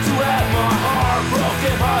mine to have my heart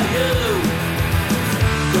broken by you,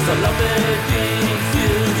 'cause I love the things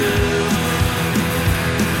you do.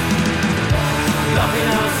 Loving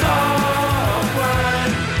outside,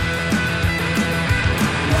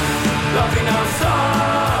 loving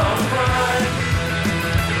outside,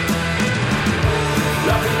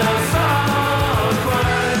 loving outside,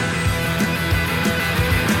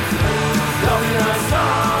 loving outside.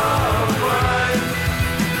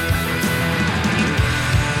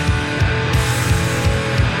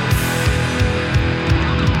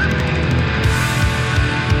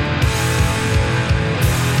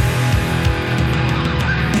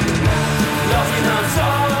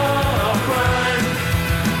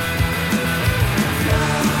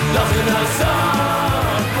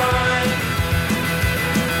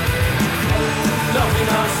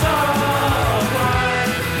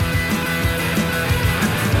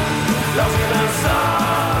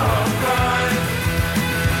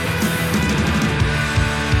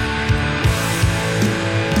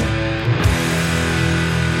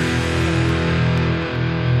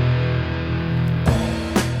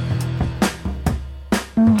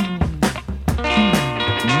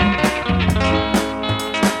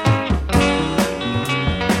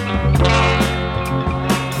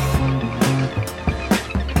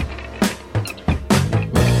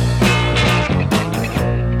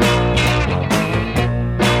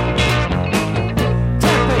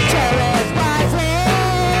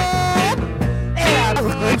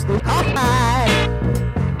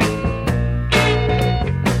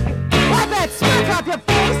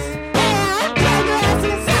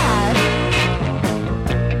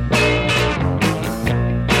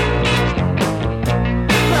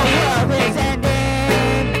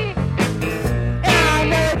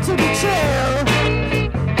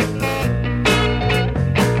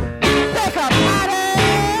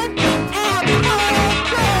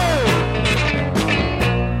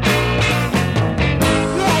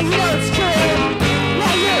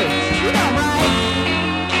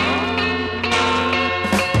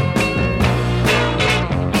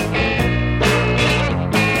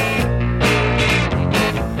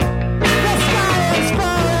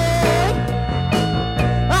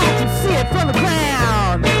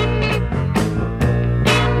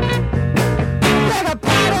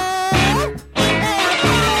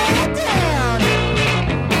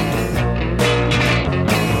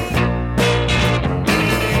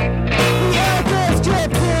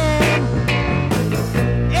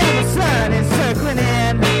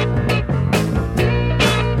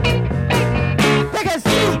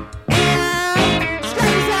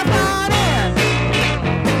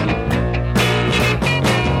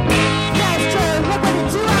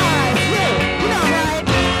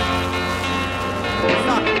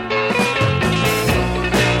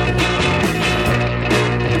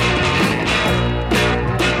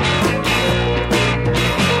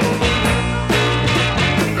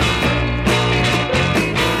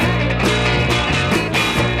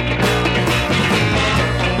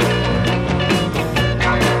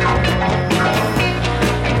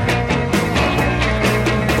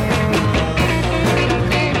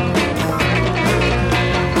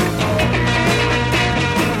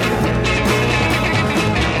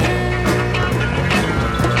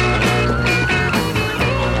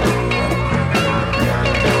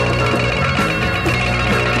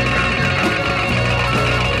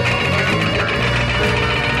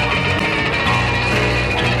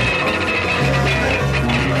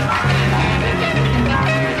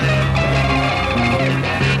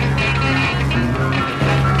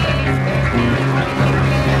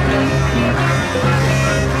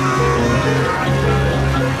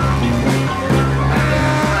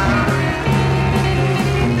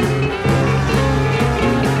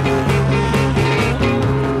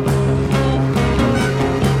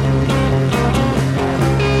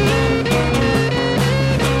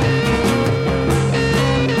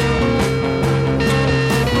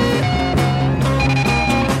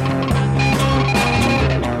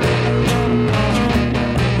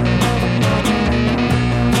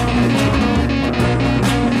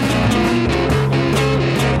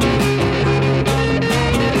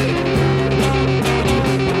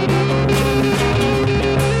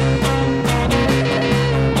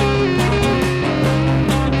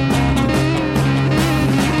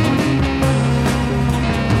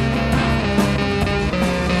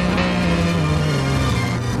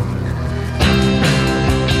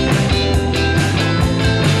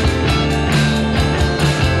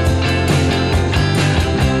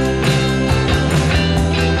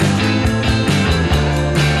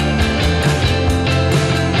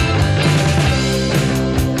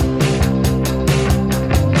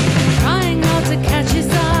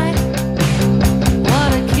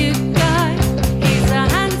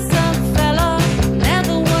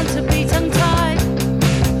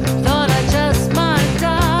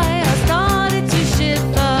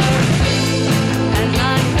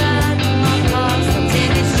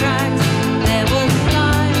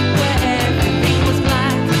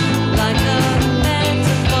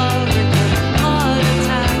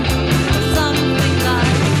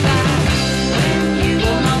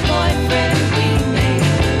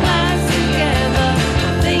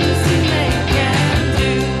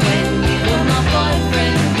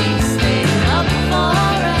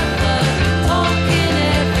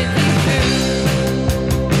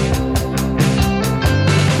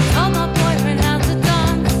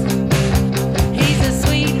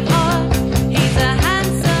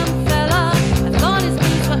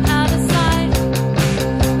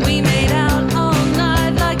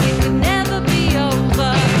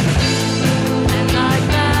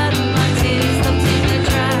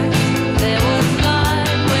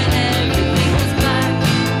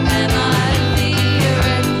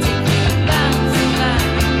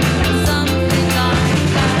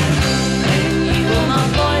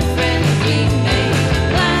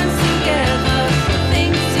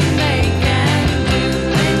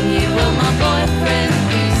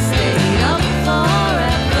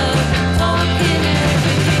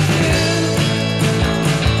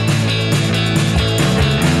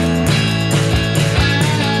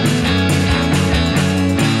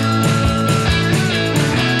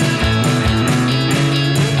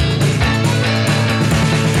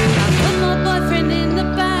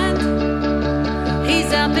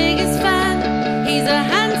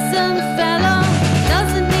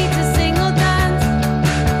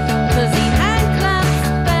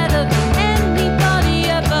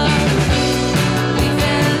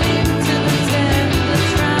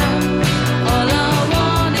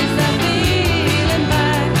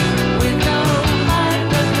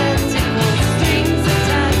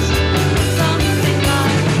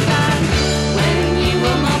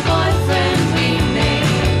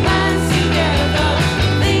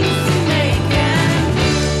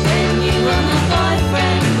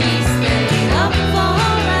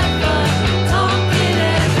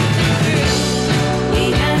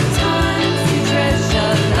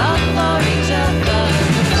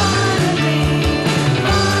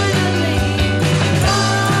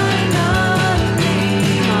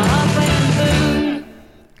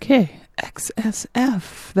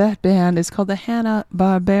 KXSF. That band is called the Hannah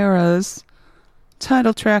Barberas.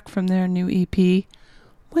 Title track from their new EP,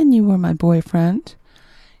 When You Were My Boyfriend.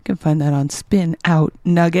 You can find that on Spin Out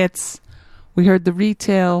Nuggets. We heard the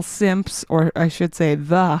Retail Simps, or I should say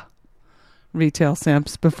the Retail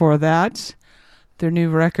Simps before that. Their new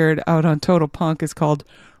record out on Total Punk is called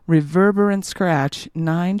Reverberant Scratch,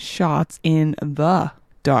 9 Shots in the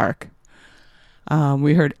Dark.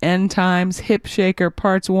 We heard End Times, Hip Shaker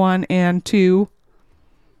Parts 1 and 2.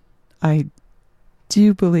 I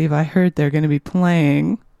do believe I heard they're going to be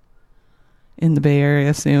playing in the Bay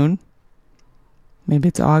Area soon. Maybe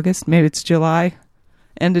it's August, maybe it's July.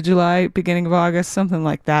 End of July, beginning of August, something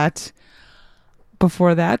like that.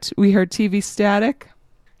 Before that, we heard TV Static,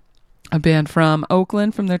 a band from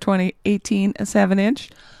Oakland from their 2018 7-inch.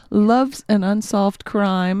 Love's an Unsolved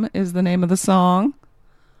Crime is the name of the song.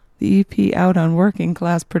 The EP out on Working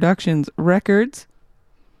Class Productions Records.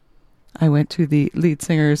 I went to the lead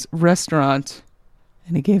singer's restaurant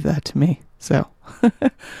and he gave that to me. So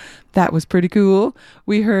that was pretty cool.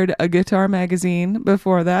 We heard a Guitar Magazine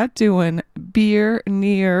before that doing Beer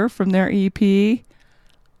Near from their EP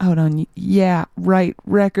out on Yeah Right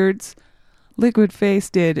Records. Liquid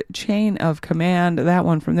Face did Chain of Command, that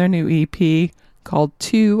one from their new EP called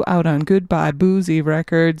 2 out on Goodbye Boozy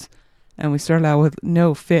Records. And we started out with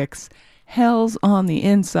No Fix. Hell's on the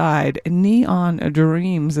Inside. Neon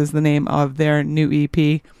Dreams is the name of their new EP.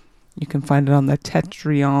 You can find it on the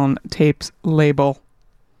Tetrion Tapes label.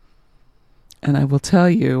 And I will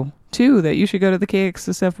tell you, too, that you should go to the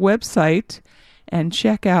KXSF website and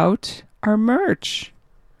check out our merch.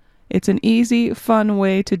 It's an easy, fun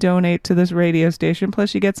way to donate to this radio station.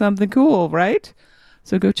 Plus, you get something cool, right?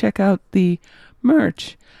 So go check out the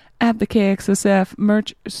merch at the KXSF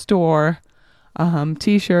merch store.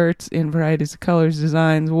 T-shirts in varieties of colors,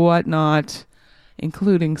 designs, whatnot,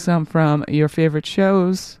 including some from your favorite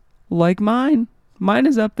shows, like mine. Mine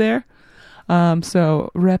is up there.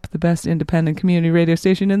 So rep the best independent community radio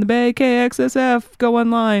station in the Bay, KXSF. Go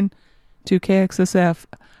online to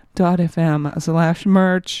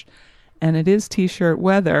kxsf.fm/merch, and it is T-shirt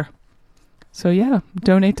weather. So yeah,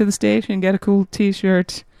 donate to the station, get a cool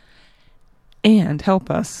T-shirt, and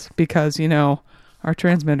help us because, you know, our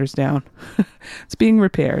transmitter's down. It's being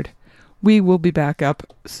repaired. We will be back up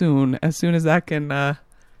soon as that can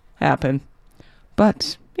happen.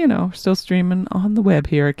 But, you know, still streaming on the web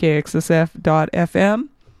here at kxsf.fm.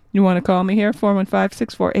 You want to call me here?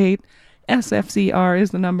 415-648-SFCR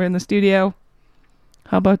is the number in the studio.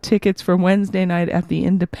 How about tickets for Wednesday night at the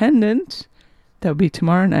Independent? That would be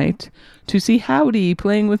tomorrow night. To see Howdy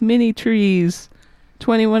playing with Mini Trees.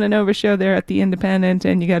 21 and over show there at the Independent,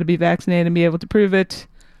 and you got to be vaccinated and be able to prove it.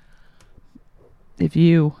 If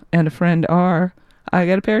you and a friend are, I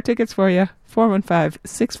got a pair of tickets for you.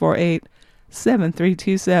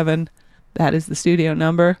 415-648-7327. That is the studio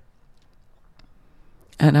number.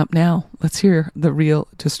 And up now, let's hear The Real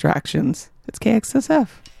Distractions. It's KXSF.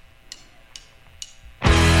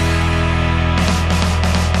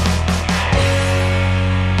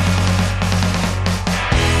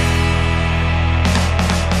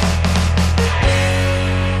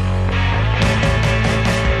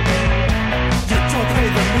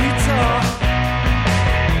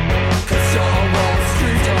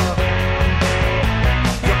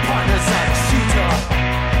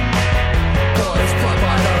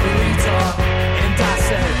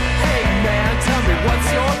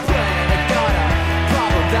 What's your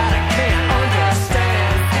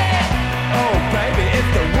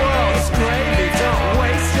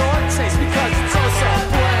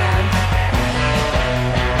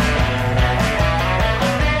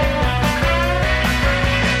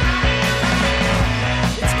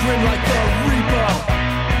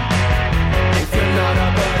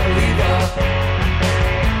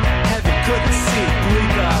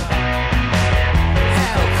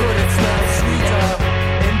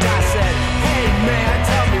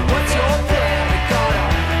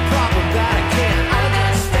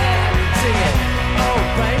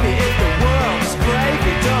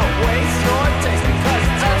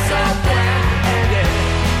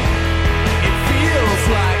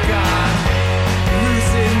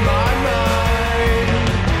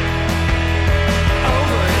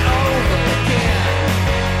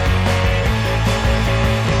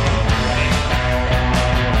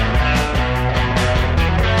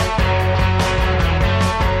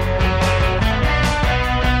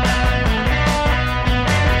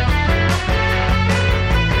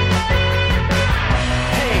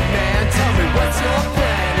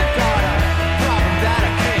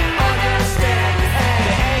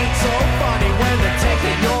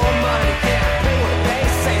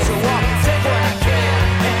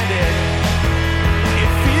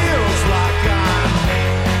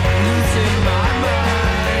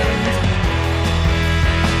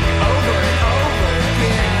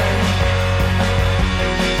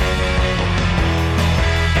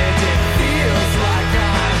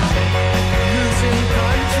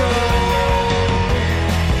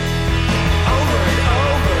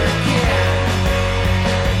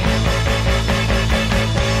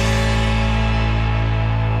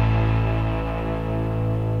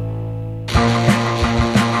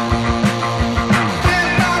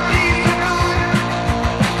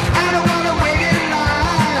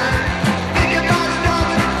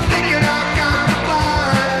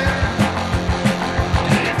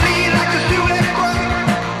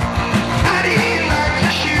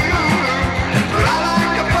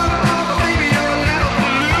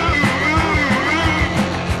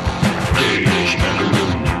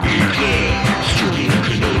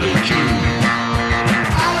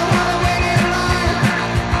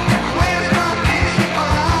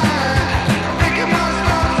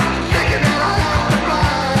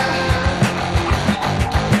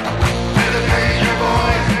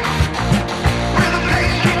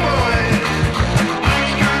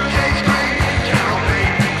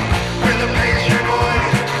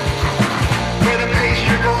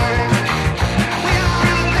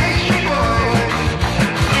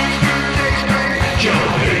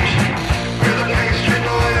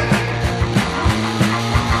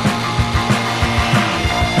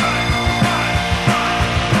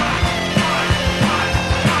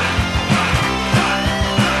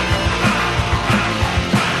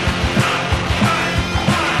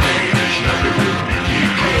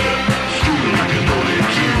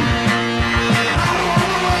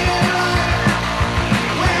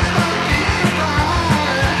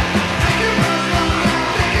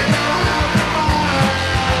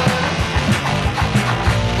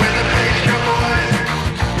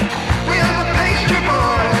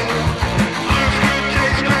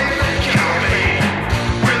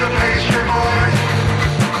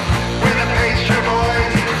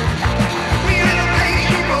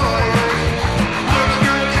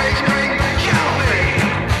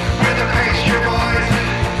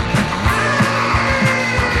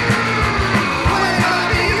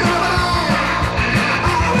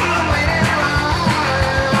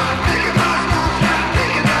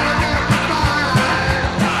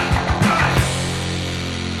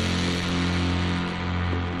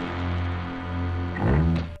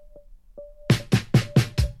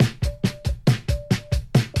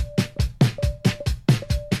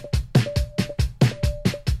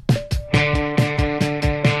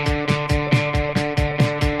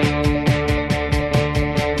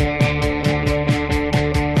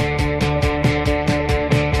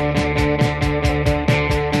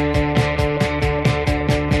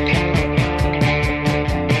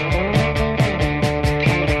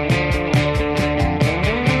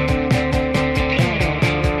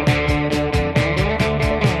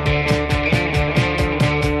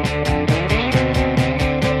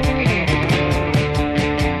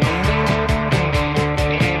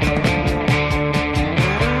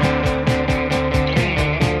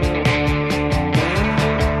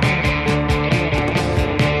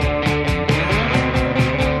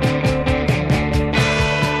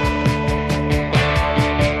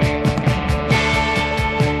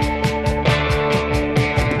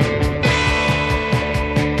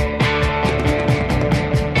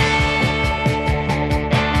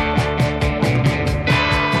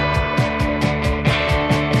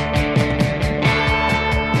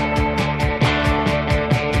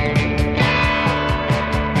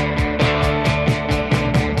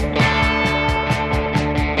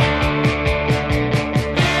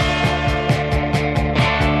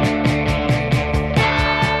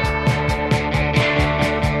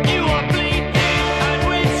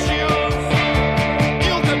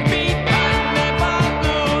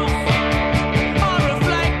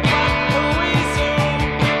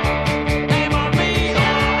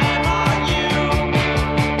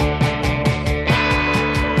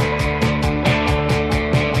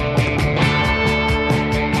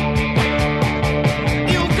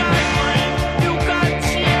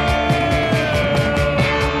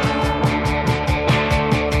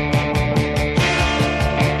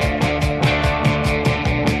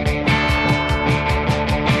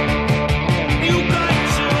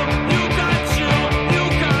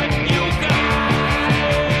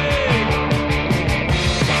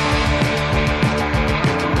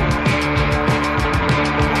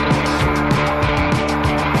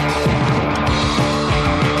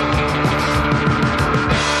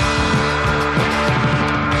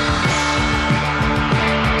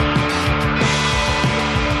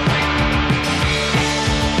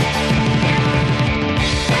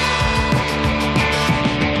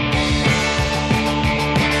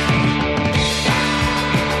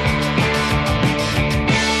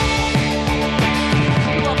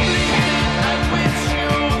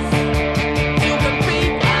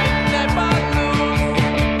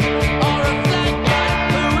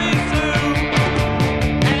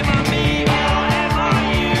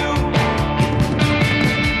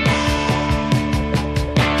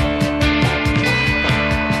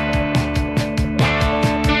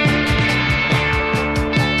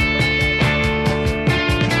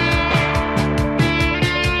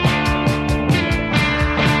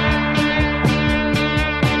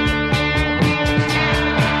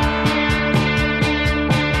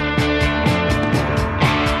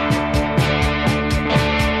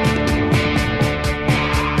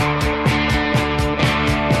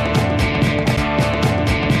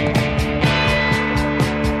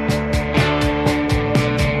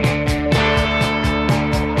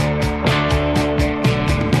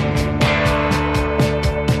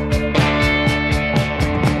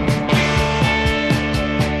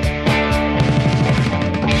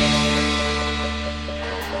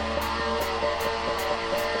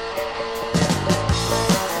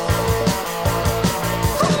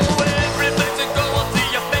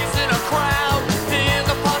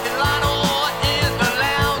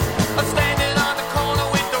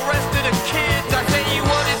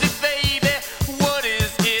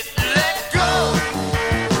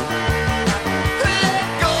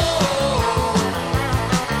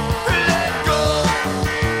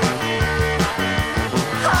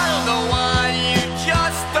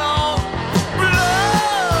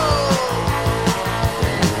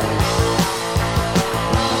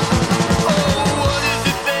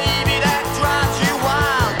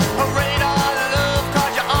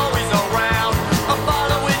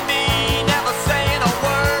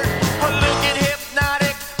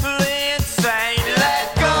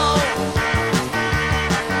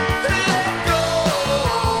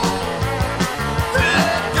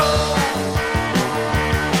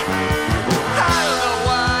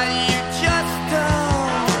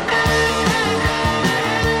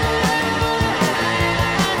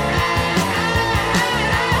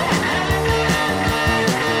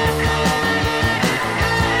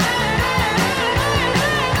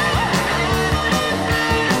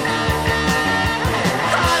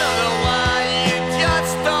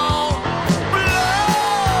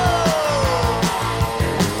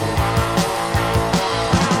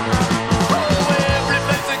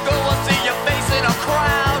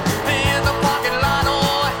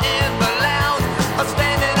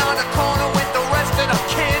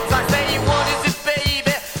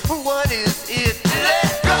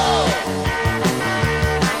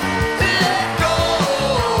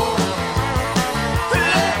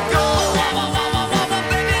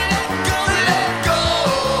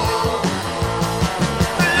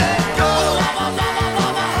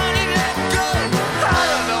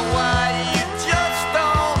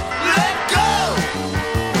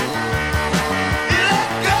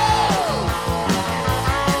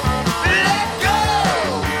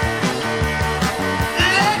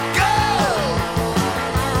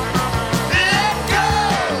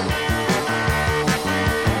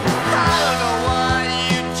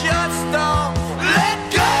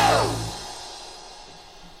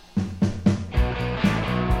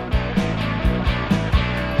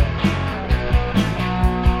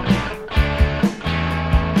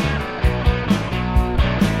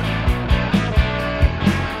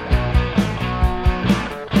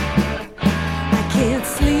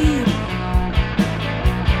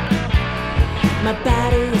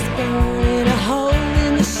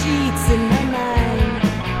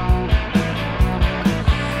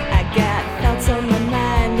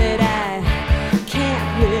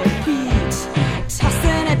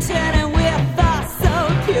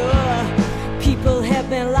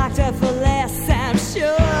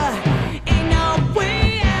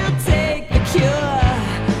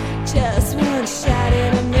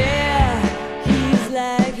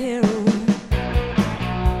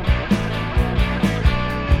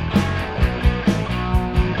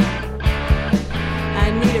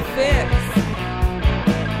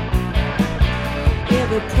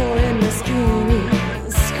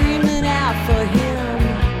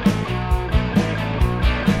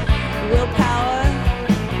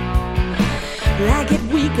I get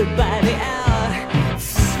weaker by the hour.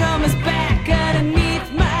 Summer's back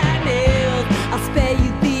underneath my nails. I'll spare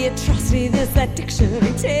you the atrocity this addiction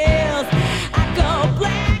entails. I go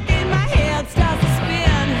black and my head starts to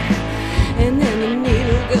spin, and then the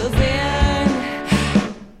needle goes in.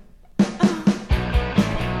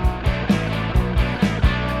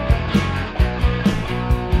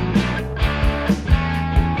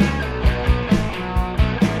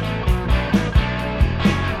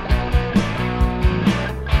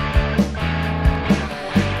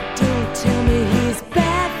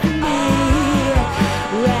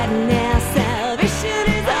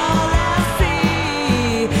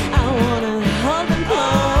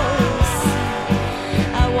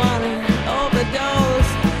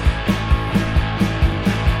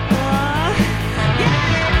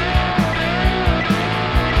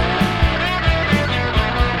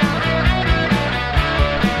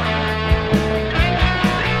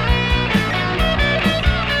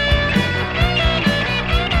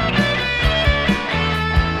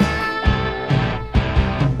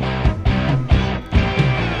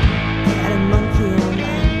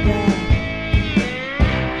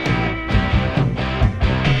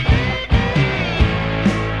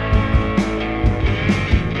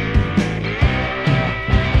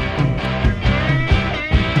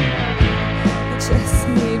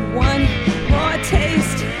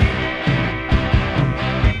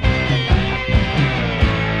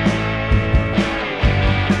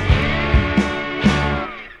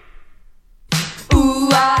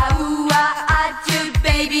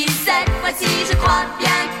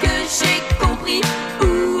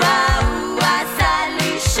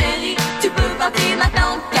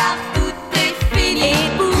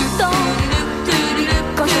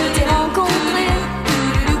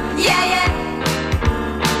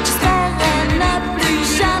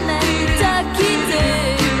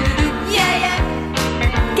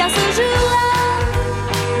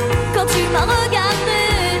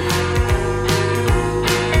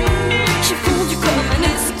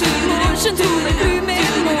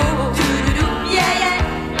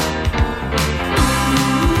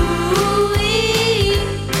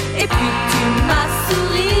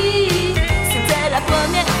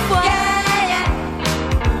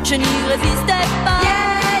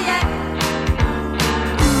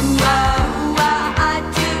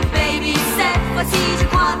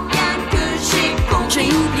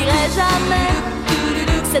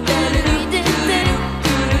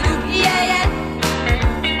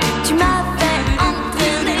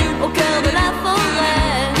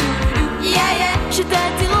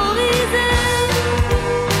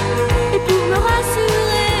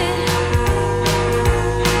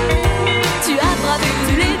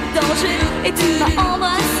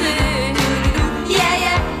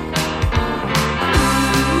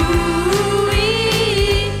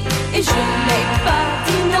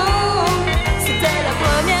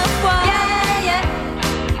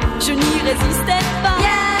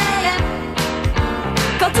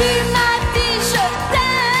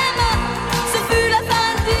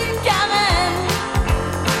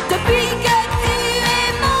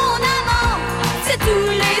 Tous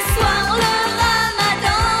les soirs le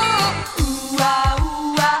ramadan. Ouah, ouah.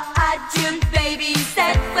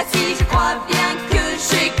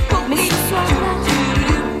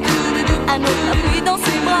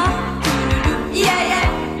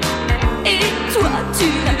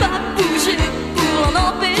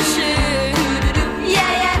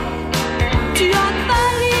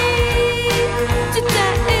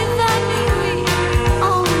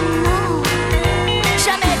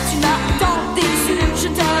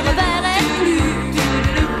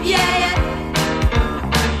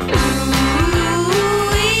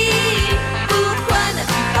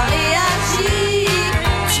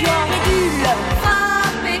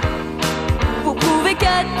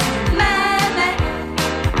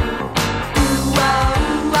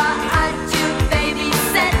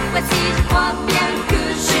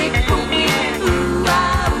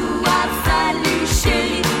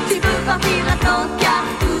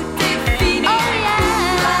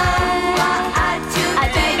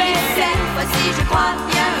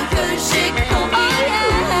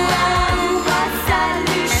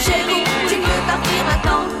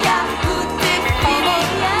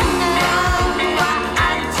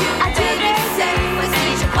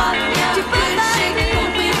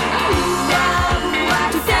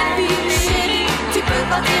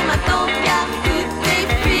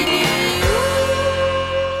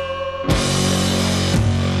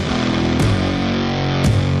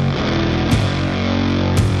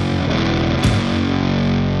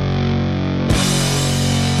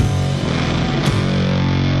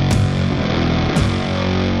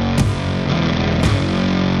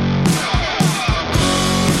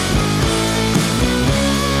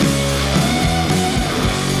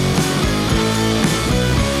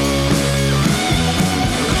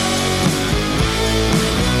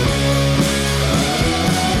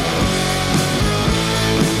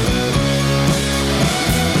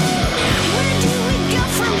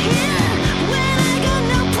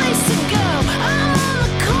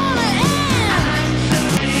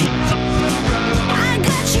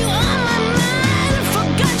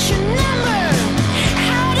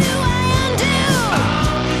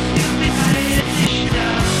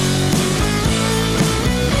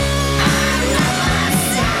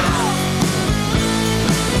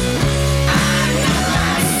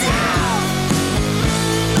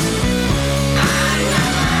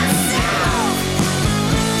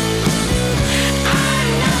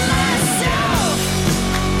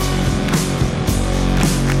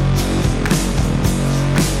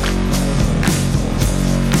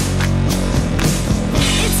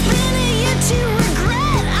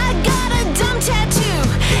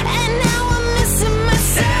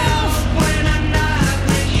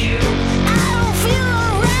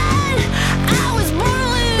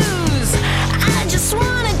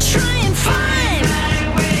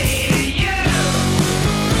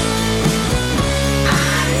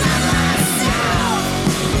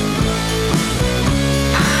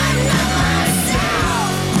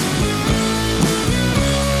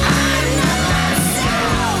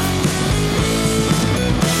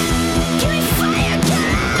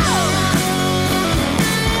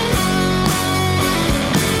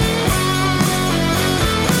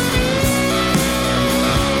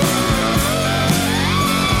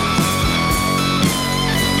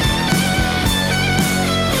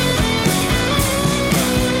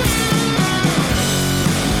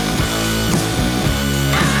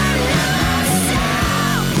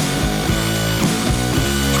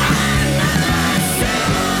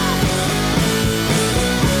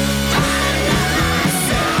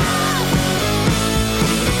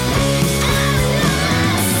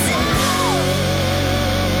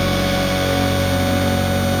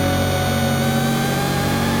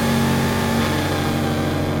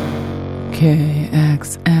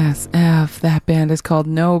 KXSF. That band is called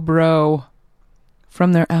NOBRO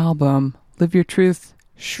from their album Live Your Truth,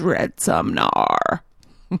 Shred Some Gnar.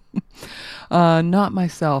 Not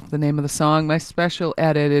Myself, the name of the song. My special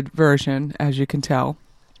edited version, as you can tell.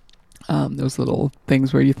 Those little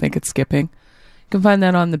things where you think it's skipping. You can find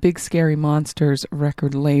that on the Big Scary Monsters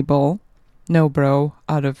record label. NOBRO,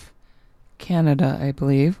 out of Canada, I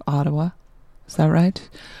believe. Ottawa. Is that right?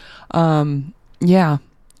 Yeah.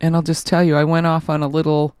 And I'll just tell you, I went off on a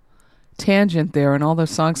little tangent there, and all those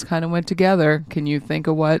songs kind of went together. Can you think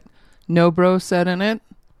of what NOBRO said in it?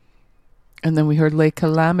 And then we heard Les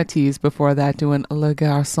Calamites before that doing Le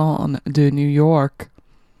Garçon de New York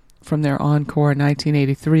from their Encore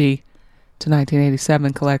 1983 to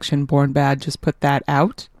 1987 collection. Born Bad just put that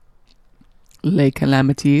out. Les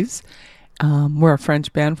Calamites. We're a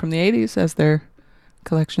French band from the 80s, as their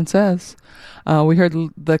collection says. We heard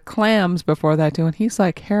the Clams before that doing He's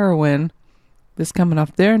Like Heroin. This coming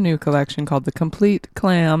off their new collection called The Complete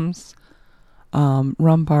Clams.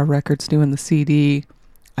 Rumbar Records doing the CD.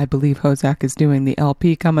 I believe Hozak is doing the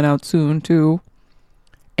LP coming out soon too.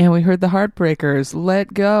 And we heard the Heartbreakers,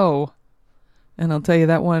 Let Go. And I'll tell you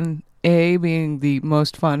that one, A, being the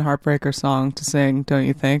most fun Heartbreaker song to sing, don't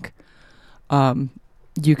you think?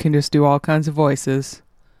 You can just do all kinds of voices.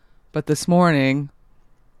 But this morning,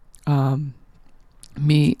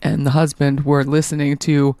 me and the husband were listening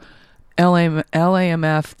to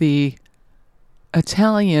LAMF, the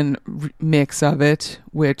Italian mix of it,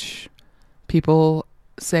 which people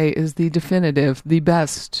say is the definitive, the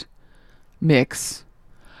best mix.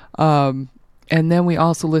 And then we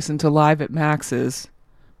also listened to Live at Max's,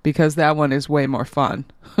 because that one is way more fun.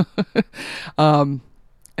 And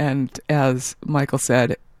as Michael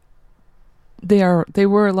said, they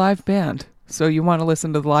were a live band. So you want to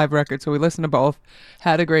listen to the live record. So we listened to both,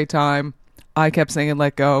 had a great time. I kept singing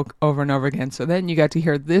Let Go over and over again. So then you got to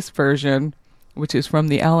hear this version, which is from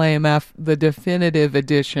the LAMF, the definitive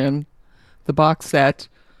edition, the box set,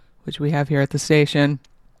 which we have here at the station.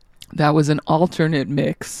 That was an alternate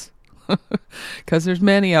mix, because there's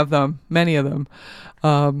many of them.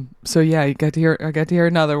 So yeah, I got to hear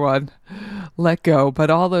another one, Let Go. But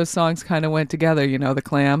all those songs kind of went together. You know, the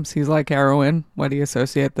Clams, He's Like Heroin. What do you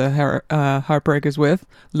associate the Heartbreakers with?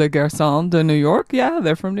 Le Garçon de New York. Yeah,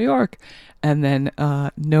 they're from New York. And then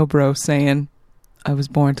NOBRO saying, I was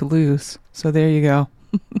born to lose. So there you go.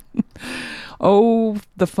 Oh,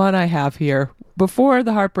 the fun I have here. Before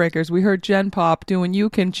the Heartbreakers, we heard Gen Pop doing You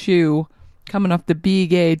Can Chew, coming off the Be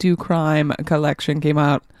Gay Do Crime collection, came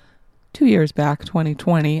out 2 years back,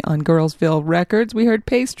 2020, on Girlsville Records. We heard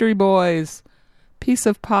Pastry Boys, Piece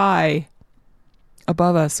of Pie.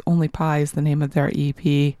 Above Us, Only Pie is the name of their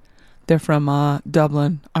EP. They're from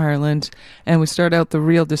Dublin, Ireland. And we start out The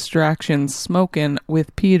Real Distractions, Smokin'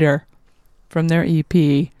 with Peter, from their EP,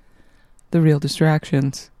 The Real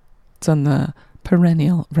Distractions. It's on the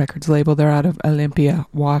Perennial Records label. They're out of Olympia,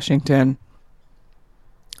 Washington.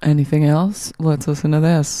 Anything else? Let's listen to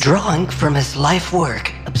this. Drawing from his life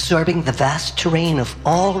work, absorbing the vast terrain of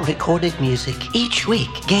all recorded music, each week,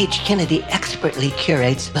 Gage Kennedy expertly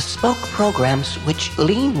curates bespoke programs which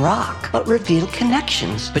lean rock, but reveal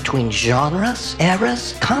connections between genres,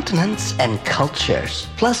 eras, continents, and cultures.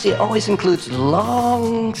 Plus, he always includes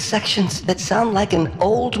long sections that sound like an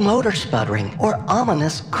old motor sputtering or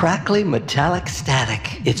ominous, crackly, metallic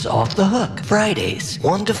static. It's Off the Hook, Fridays,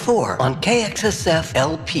 1 to 4 on KXSF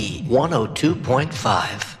LP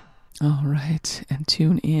 102.5. All right, and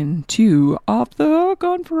tune in to Off the Hook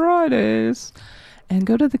on Fridays. And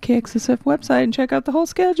go to the KXSF website and check out the whole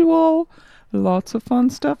schedule. Lots of fun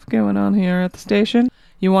stuff going on here at the station.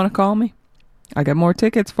 You want to call me? I got more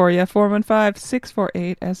tickets for you.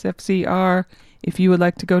 415-648-SFCR. If you would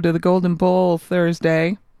like to go to the Golden Bowl this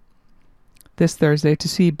Thursday, to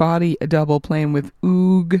see Body Double playing with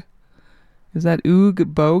Oog. Is that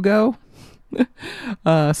Oog Bogo?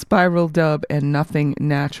 Spiral Dub and Nothing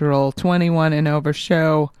Natural. 21 and over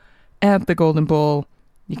show at the Golden Bowl.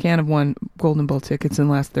 You can't have won Golden Bowl tickets in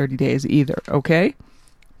the last 30 days either, okay?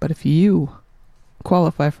 But if you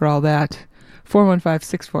qualify for all that,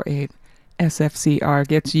 415-648-SFCR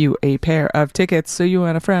gets you a pair of tickets so you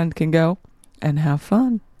and a friend can go and have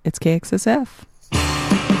fun. It's KXSF.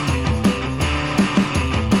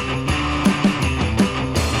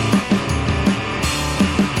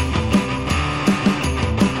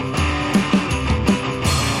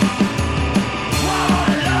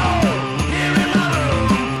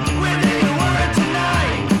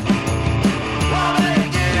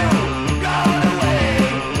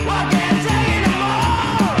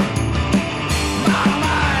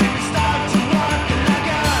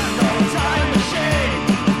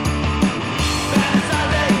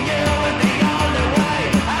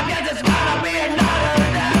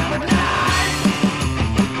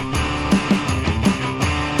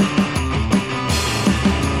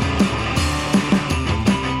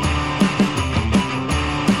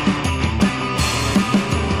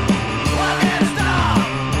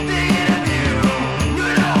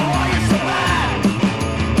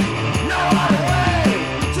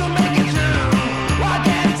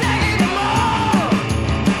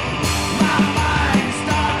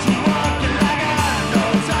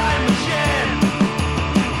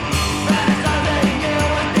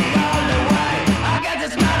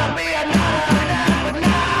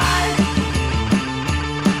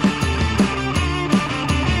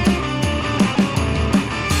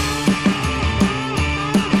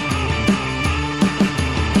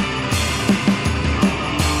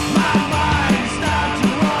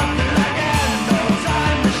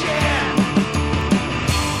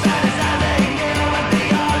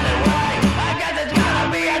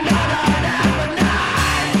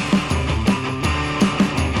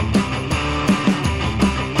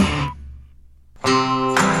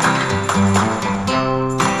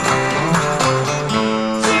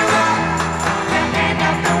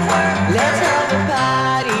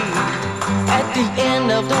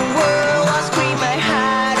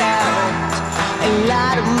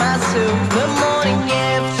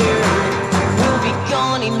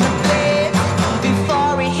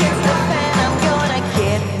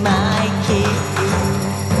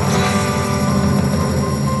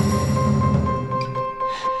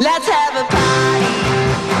 Let's have a party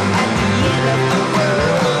at the end of the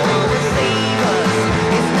world. Save us.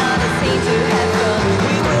 It's not a scene to have fun.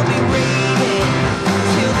 We will be waiting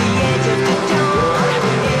till the edge of the dawn.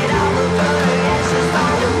 It all will burn to ashes by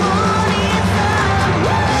the morning sun.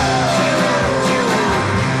 Cheer up, cheer up.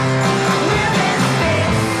 We're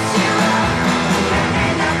misfits. Cheer up. The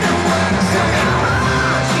end of the world. So come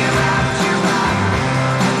on, cheer up, cheer up.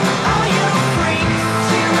 All you freaks,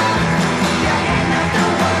 cheer up. The end of the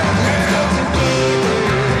world. Let's go.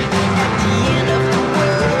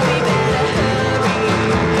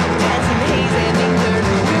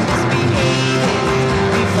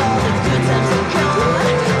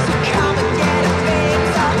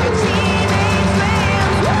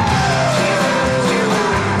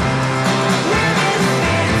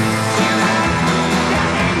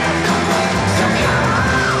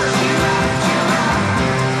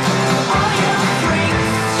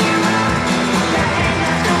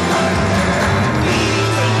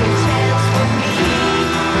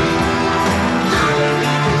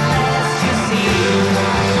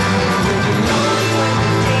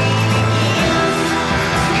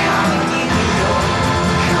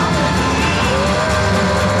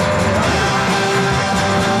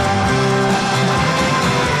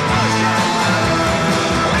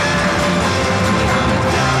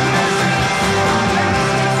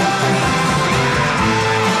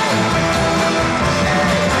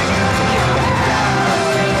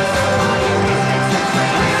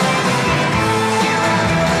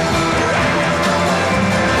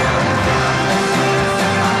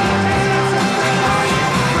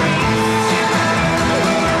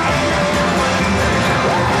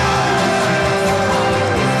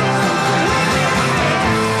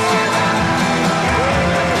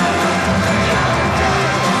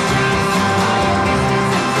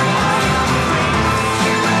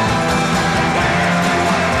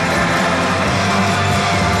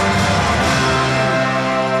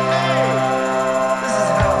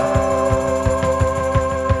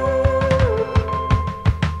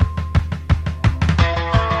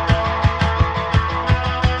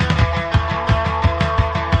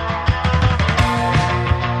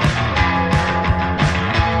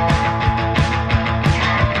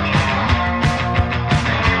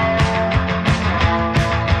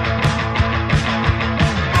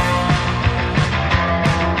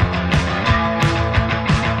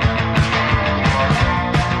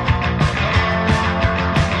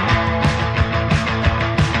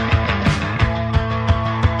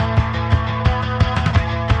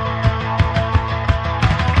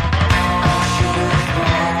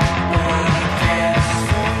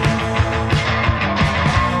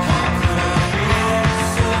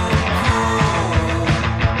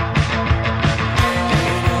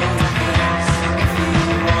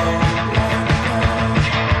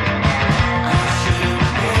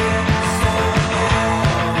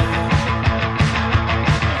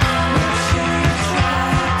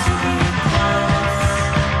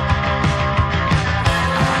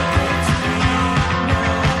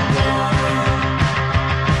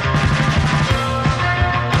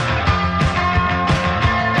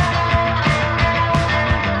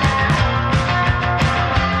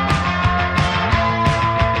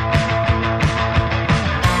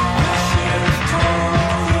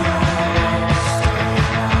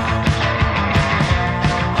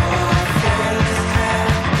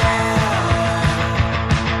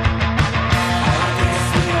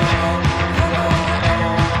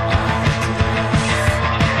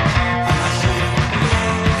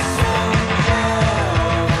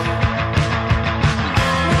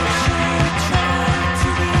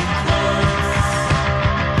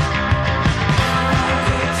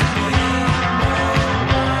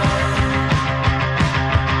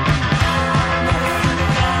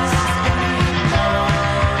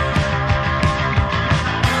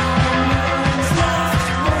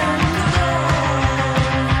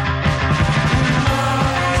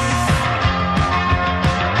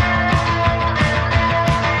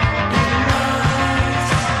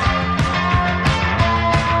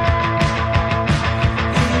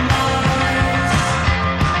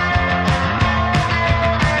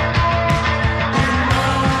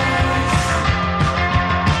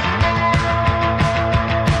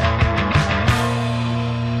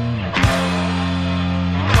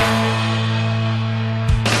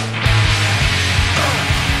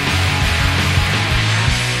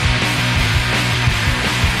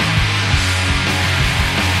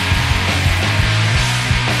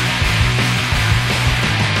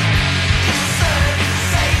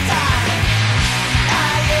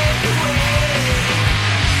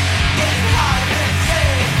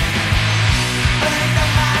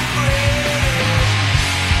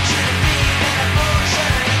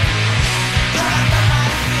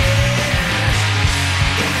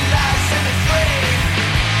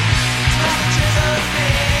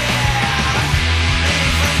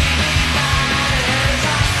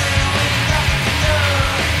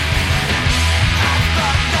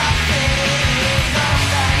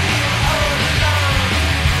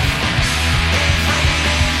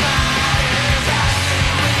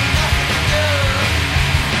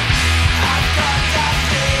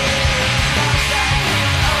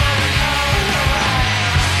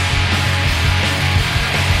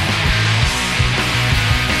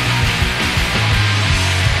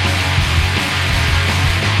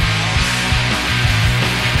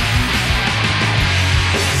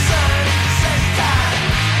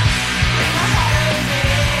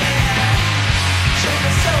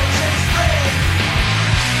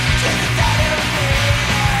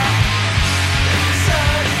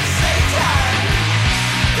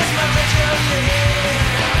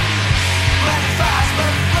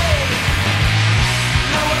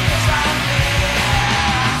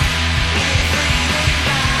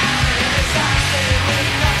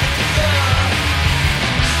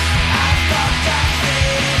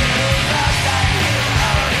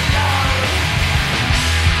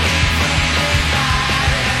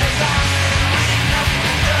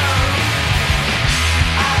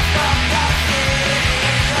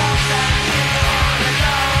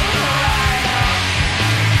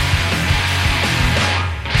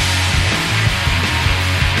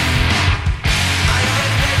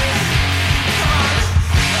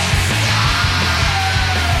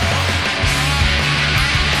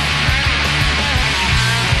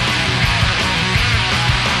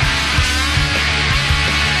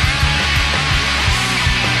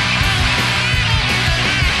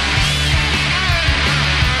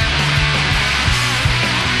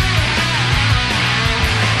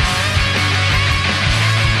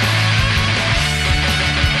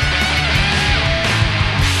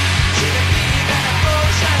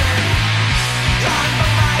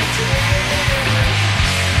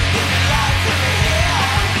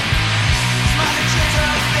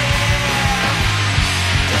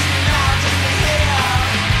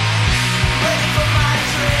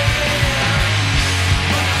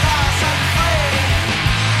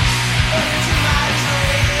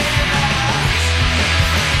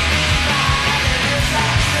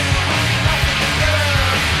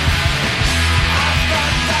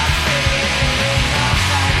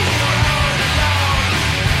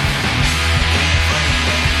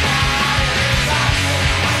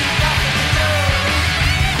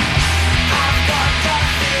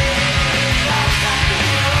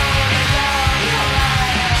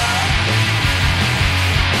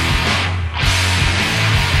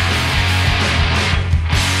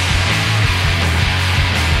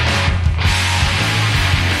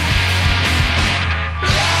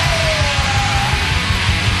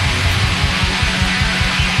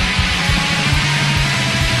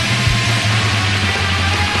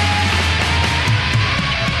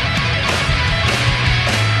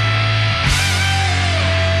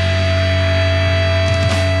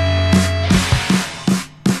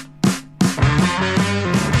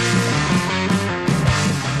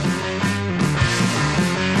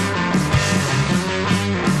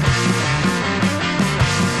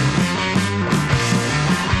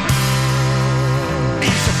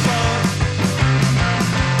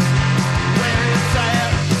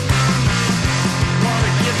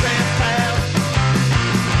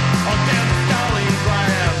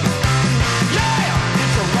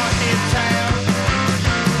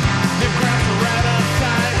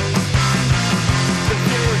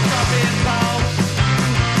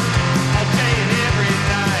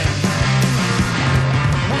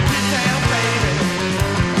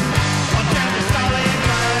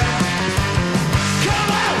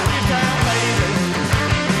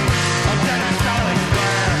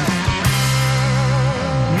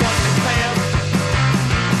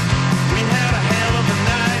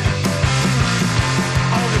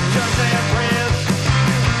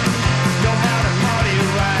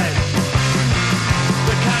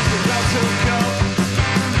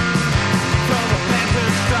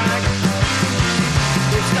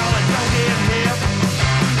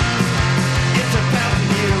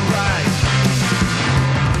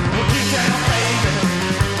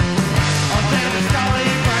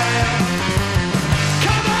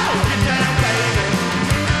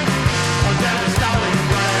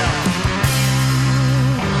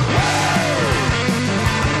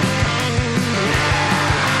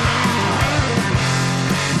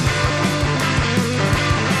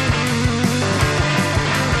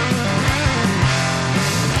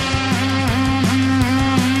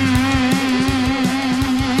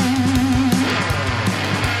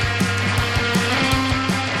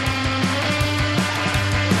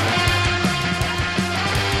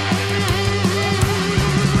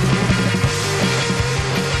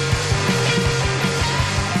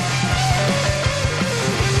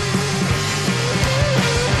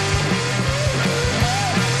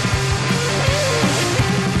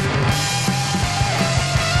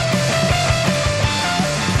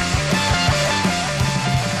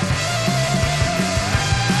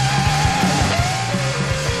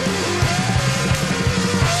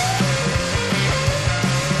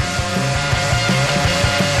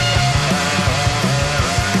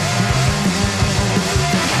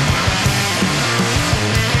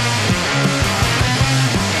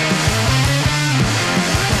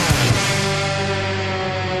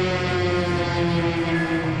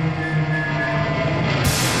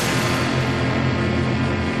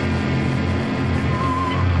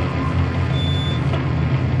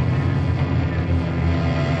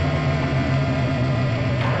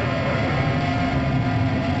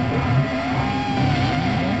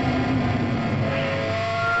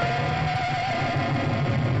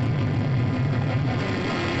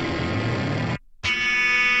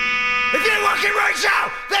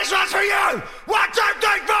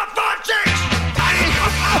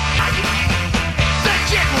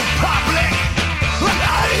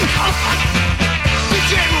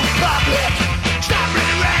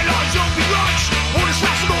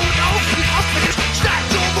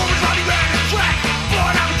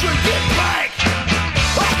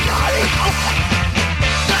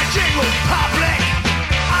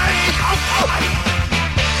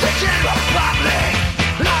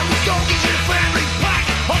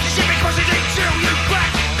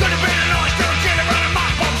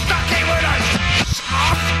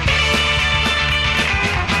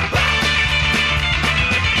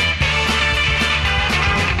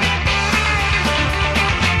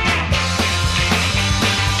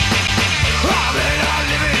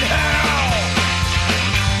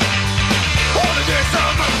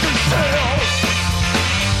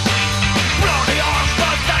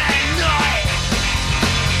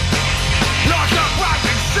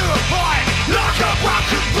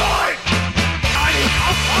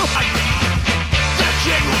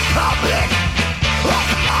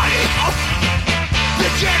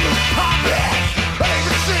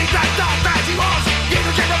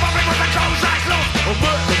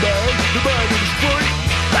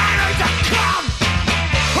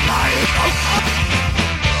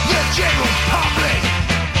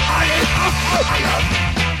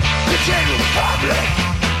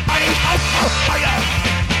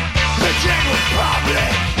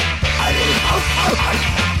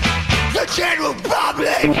 The general public!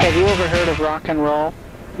 Have you ever heard of rock and roll?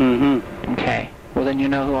 Mm-hmm. Okay. Well, then you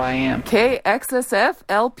know who I am. KXSF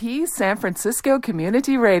LP San Francisco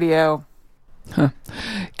Community Radio.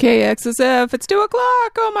 KXSF, it's 2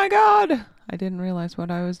 o'clock. Oh my God. I didn't realize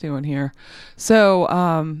what I was doing here.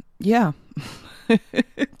 So, yeah.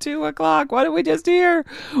 2 o'clock. What did we just hear?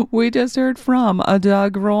 We just heard from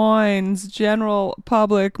Doug Royne's General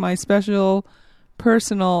Public, my special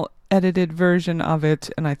personal edited version of it,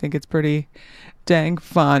 and I think it's pretty dang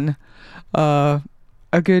fun. A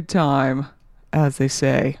good time, as they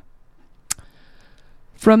say.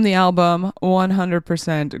 From the album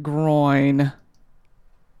 100% Groin,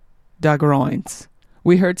 Doug Royne's.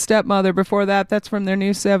 We heard Stepmother before that. That's from their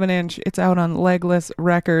new 7-inch. It's out on Legless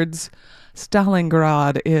Records.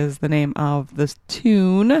 Stalingrad is the name of the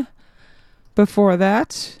tune. Before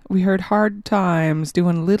that, we heard Hard Times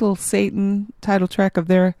doing Little Satan, title track of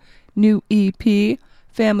their new EP,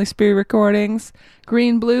 Family Spree Recordings.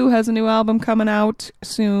 Green Blue has a new album coming out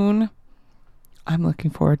soon. I'm looking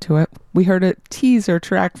forward to it. We heard a teaser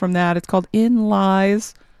track from that. It's called In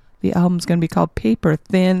Lies. The album's going to be called Paper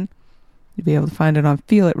Thin. You'll be able to find it on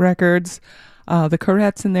Feel It Records. The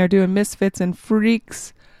Corettes in there doing Misfits and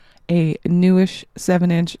Freaks. A newish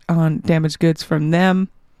 7-inch on Damaged Goods from them.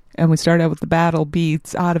 And we start out with the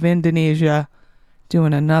Battlebeats out of Indonesia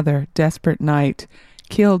doing another Desperate Night.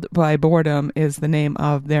 Killed by Boredom is the name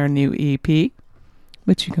of their new EP,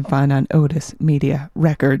 which you can find on Otis Media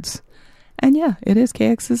Records. And yeah, it is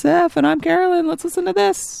KXSF, and I'm Carolyn. Let's listen to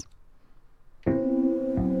this.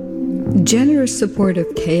 Generous support of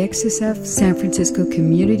KXSF San Francisco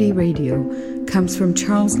Community Radio comes from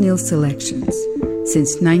Charles Neal Selections.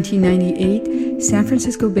 Since 1998, San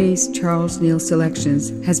Francisco-based Charles Neal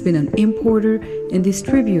Selections has been an importer and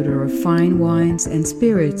distributor of fine wines and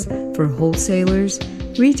spirits for wholesalers,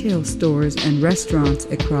 retail stores, and restaurants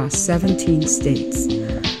across 17 states.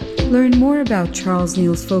 Learn more about Charles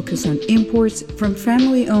Neal's focus on imports from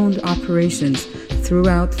family-owned operations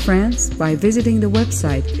throughout France by visiting the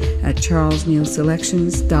website at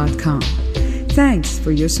charlesnealselections.com. Thanks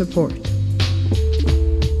for your support.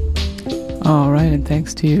 All right, and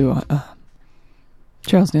thanks to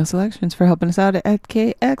Charles Neal Selections for helping us out at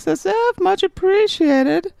KXSF. Much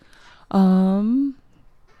appreciated.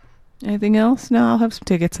 Anything else? No, I'll have some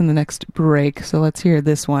tickets in the next break. So let's hear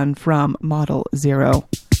this one from Model Zero.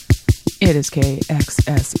 It is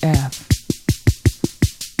KXSF.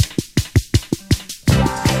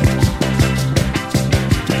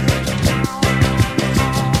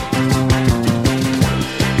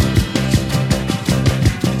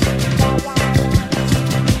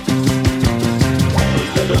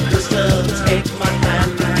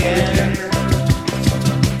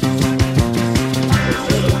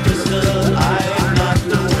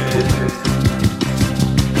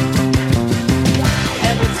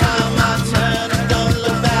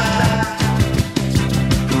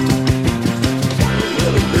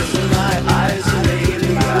 Listen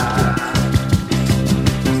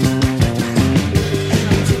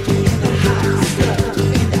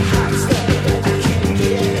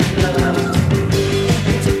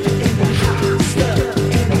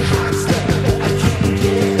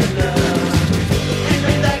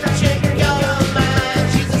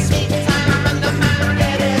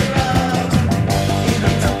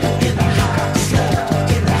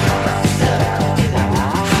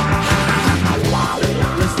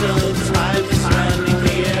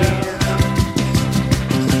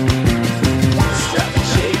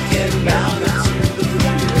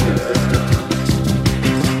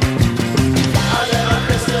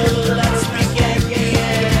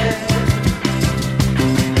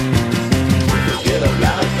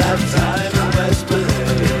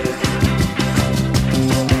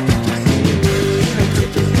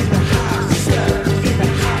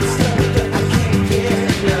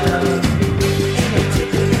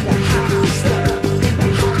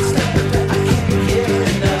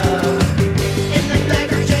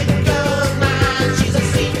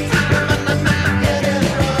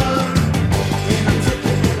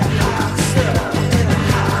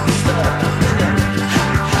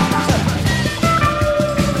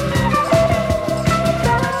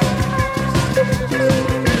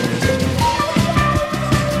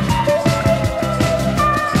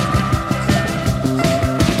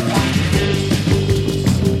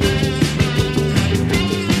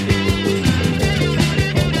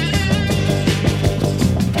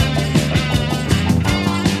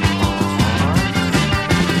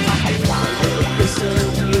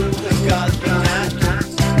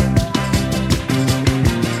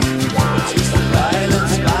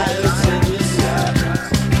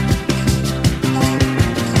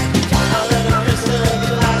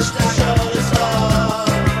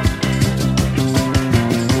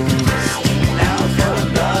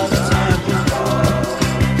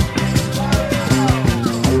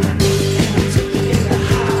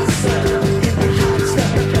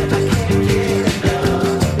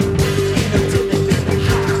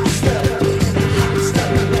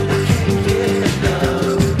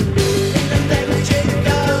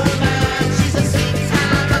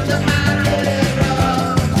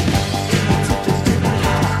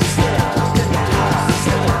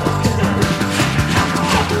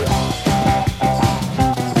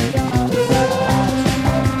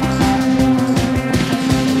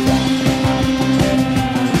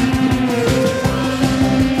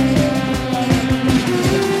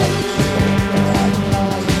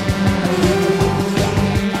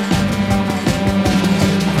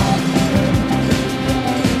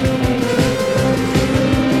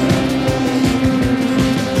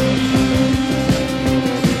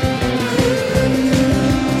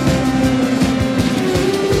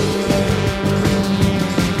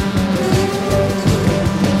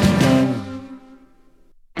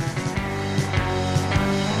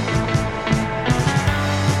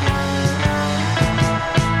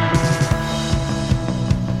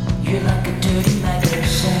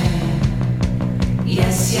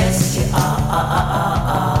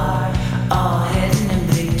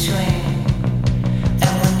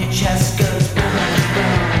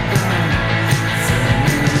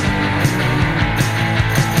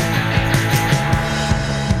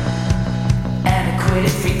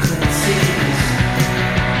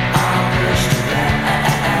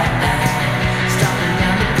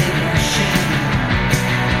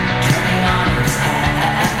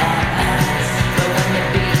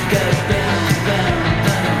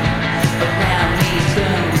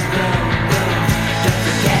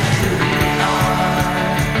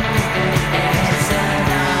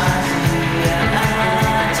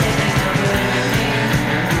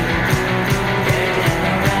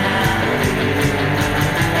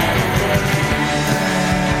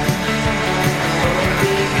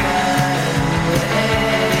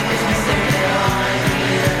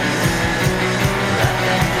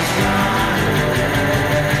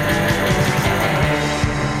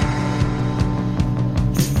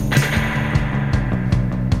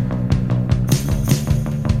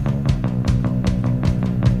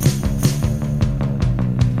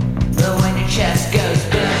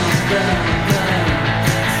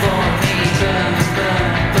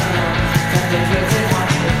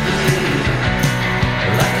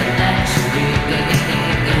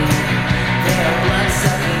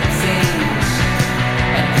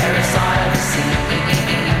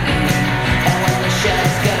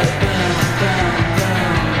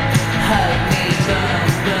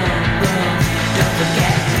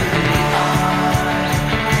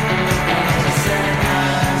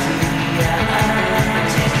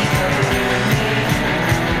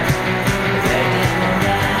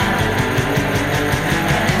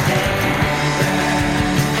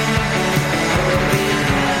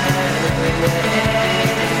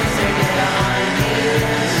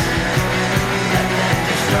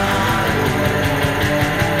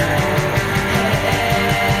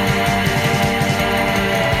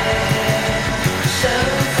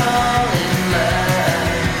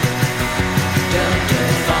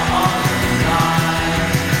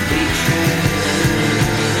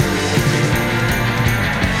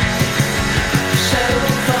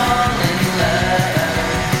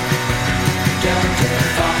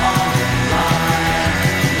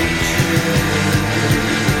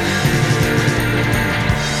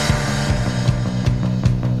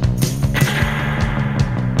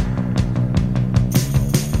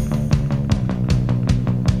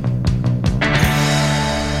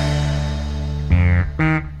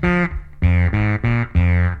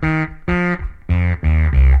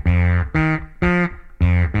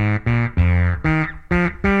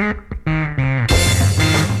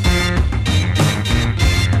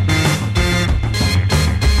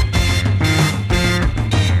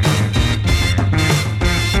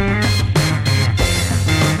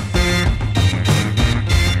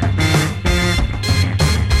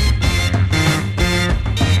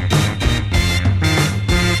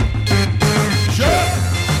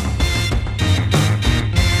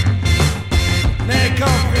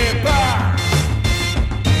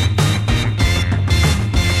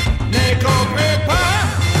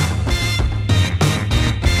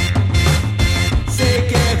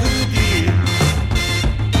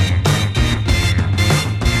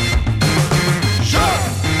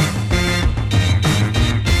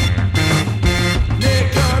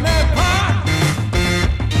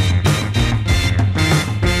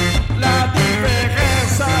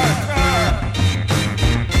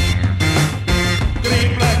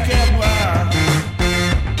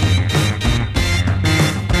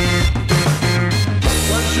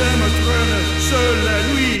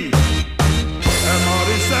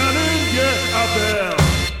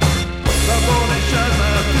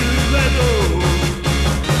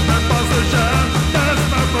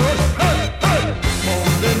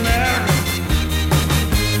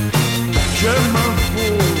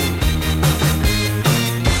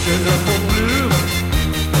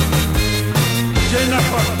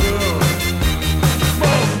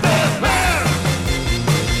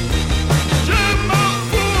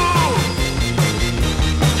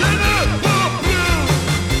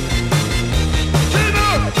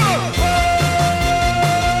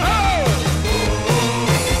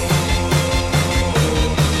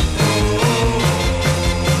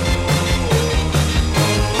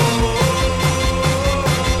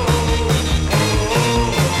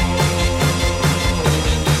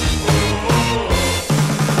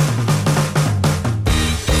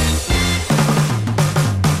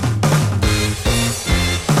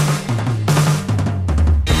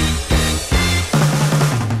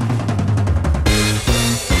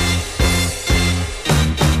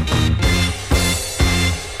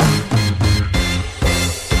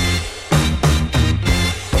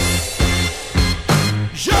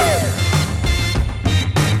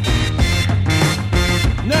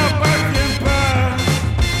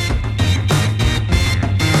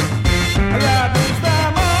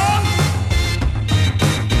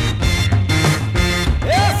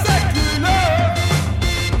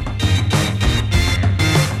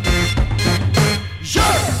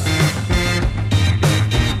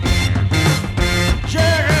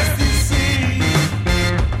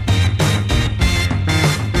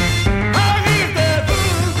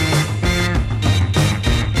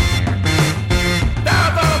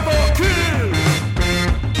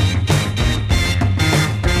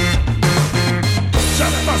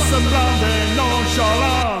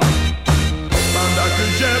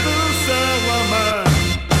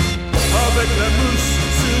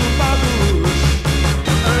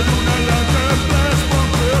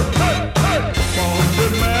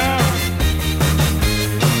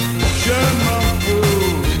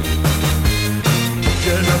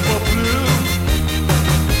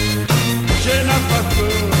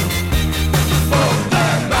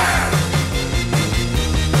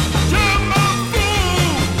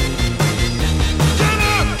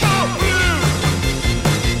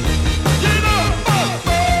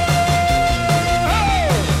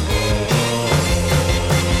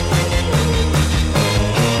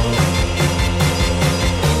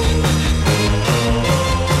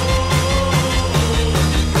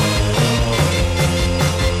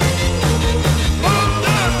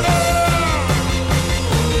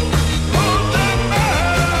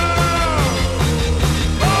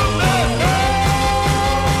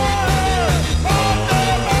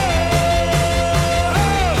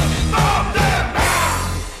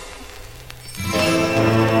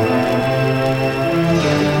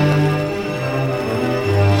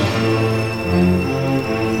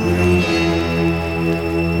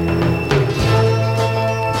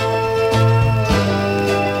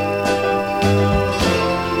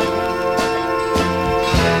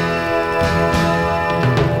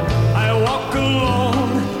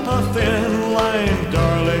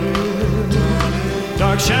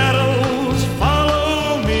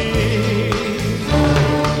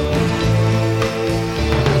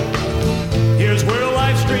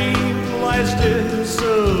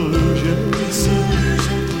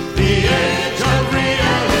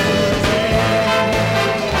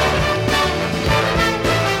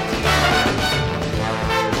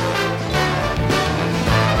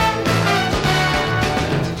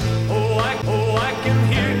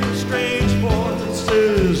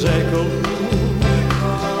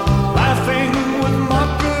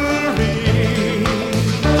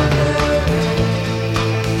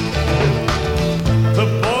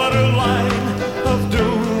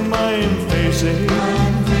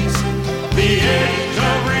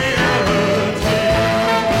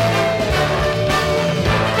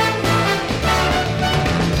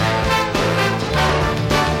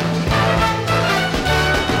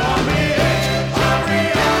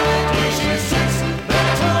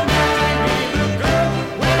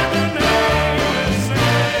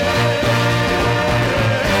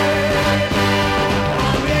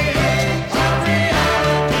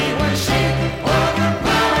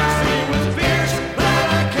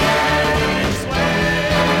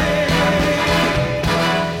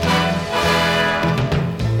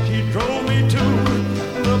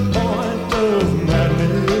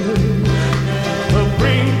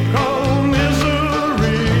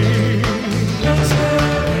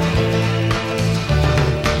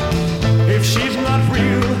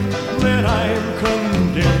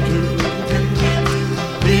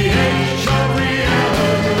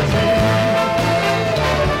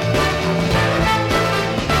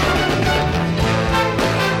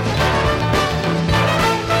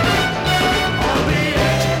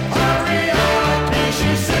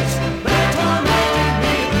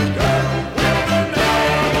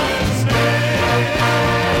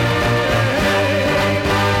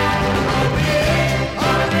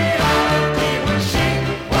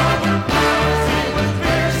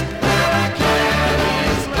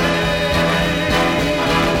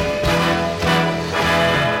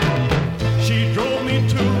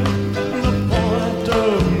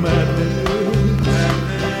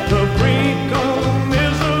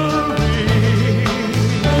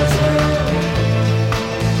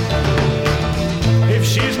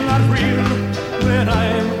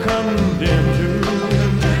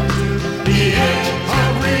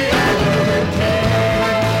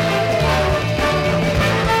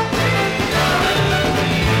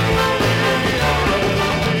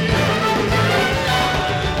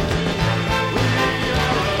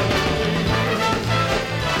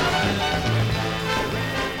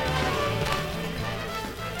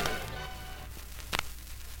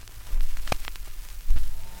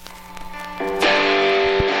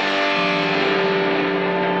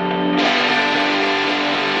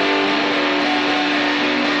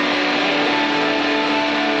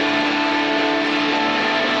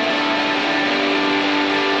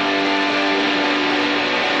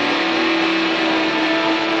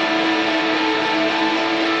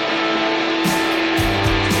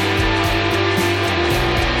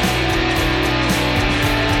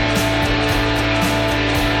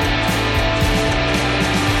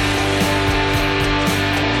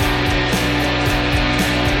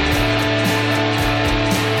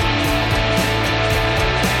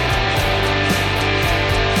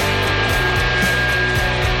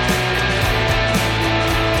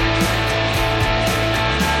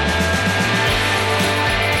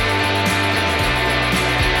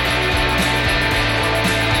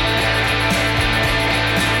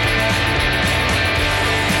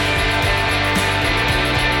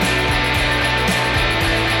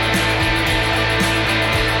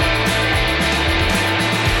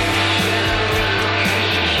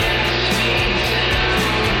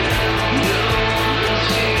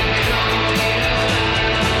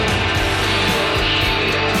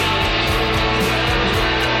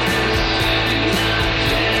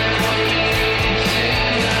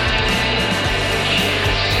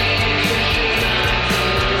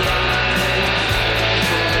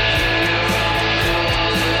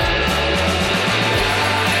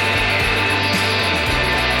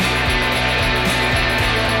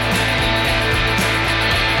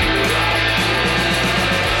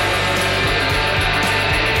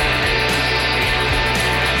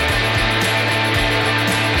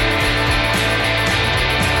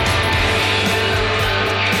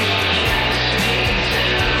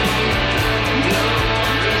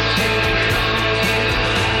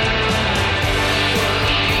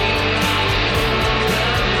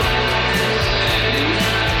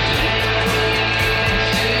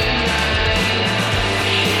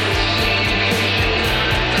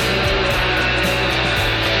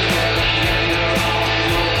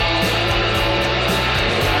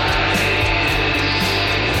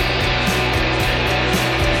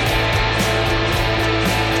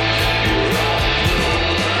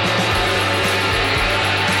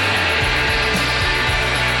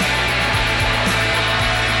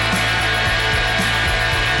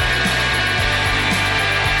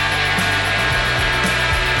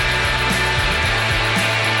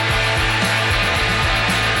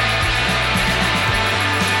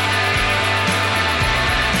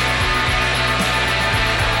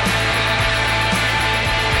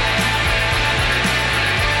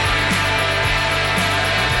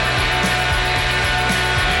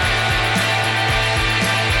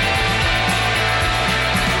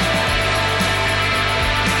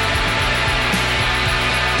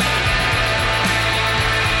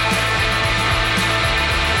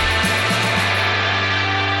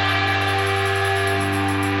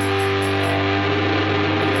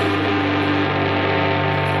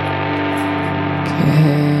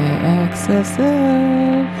KXSF.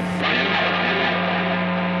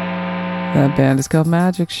 That band is called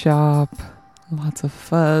Magic Shoppe. Lots of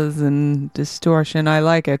fuzz and distortion. I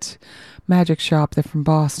like it. Magic Shoppe, they're from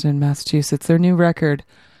Boston, Massachusetts. Their new record,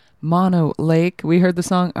 Mono Lake. We heard the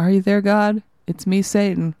song, Are You There, God? It's Me,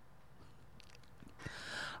 Satan.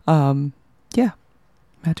 Yeah,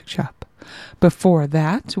 Magic Shoppe. Before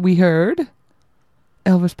that, we heard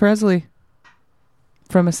Elvis Presley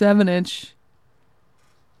from a 7-inch.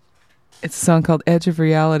 It's a song called Edge of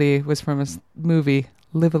Reality. It was from a movie,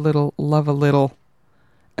 Live a Little, Love a Little.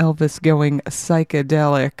 Elvis going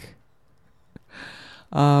psychedelic.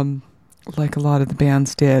 Like a lot of the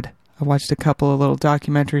bands did. I watched a couple of little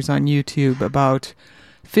documentaries on YouTube about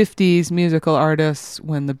 50s musical artists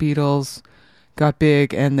when the Beatles got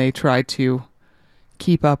big and they tried to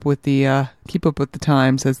keep up with the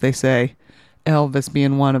times, as they say. Elvis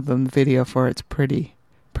being one of them. The video for it's pretty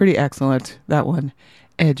excellent. That one,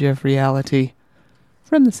 Edge of Reality.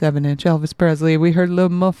 From the 7-inch, Elvis Presley. We heard Le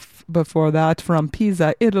Muff before that from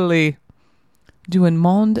Pisa, Italy. Doing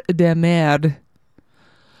Monde de Merde.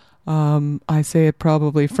 I say it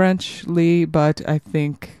probably Frenchly, but I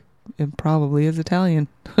think it probably is Italian.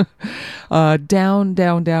 Down,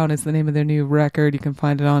 Down, Down is the name of their new record. You can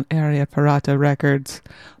find it on Area Pirata Records.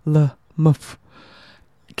 Le Muff.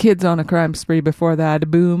 Kids on a Crime Spree before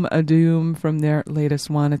that. Boom a Doom from their latest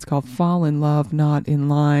one. It's called Fall in Love, Not in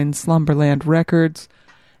Line. Slumberland Records.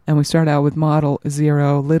 And we start out with Model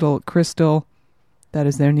Zero, Little Crystal. That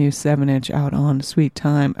is their new 7-inch out on Sweet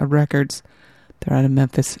Time Records. They're out of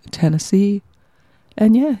Memphis, Tennessee.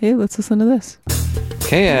 And yeah, hey, let's listen to this.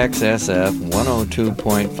 KXSF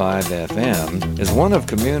 102.5 FM is one of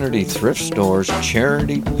Community Thrift Store's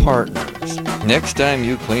charity partners. Next time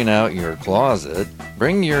you clean out your closet,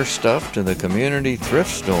 bring your stuff to the Community Thrift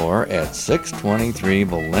Store at 623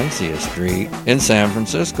 Valencia Street in San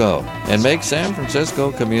Francisco and make San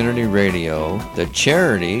Francisco Community Radio the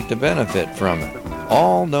charity to benefit from it.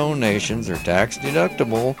 All donations are tax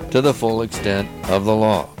deductible to the full extent of the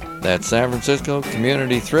law. That's San Francisco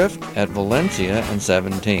Community Thrift at Valencia and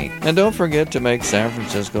 17. And don't forget to make San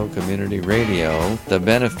Francisco Community Radio the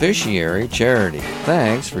beneficiary charity.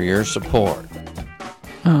 Thanks for your support.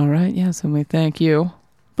 All right, yes, and we thank you.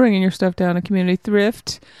 Bringing your stuff down to Community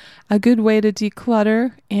Thrift. A good way to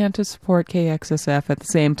declutter and to support KXSF at the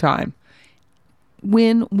same time.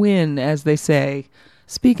 Win-win, as they say.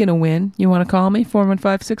 Speaking of win, you want to call me?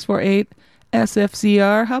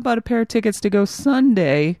 415-648-SFCR. How about a pair of tickets to go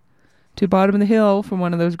Sunday to Bottom of the Hill for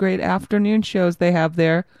one of those great afternoon shows they have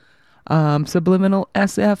there? Subliminal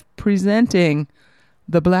SF presenting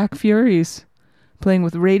the Black Furies, playing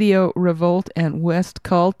with Radio Revolt and West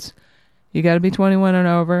Cult. You got to be 21 and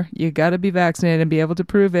over. You got to be vaccinated and be able to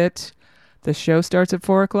prove it. The show starts at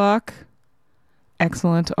 4 o'clock.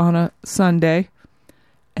 Excellent on a Sunday.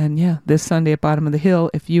 And yeah, this Sunday at Bottom of the Hill,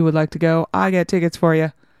 if you would like to go, I got tickets for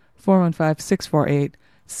you.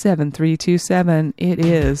 415-648-7327. It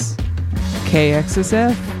is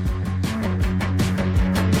KXSF.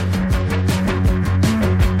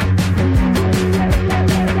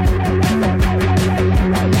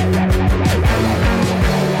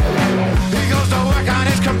 He goes to work on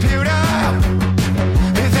his computer.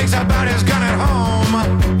 He thinks about his gun at home.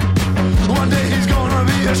 One day he's gonna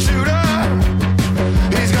be a shooter.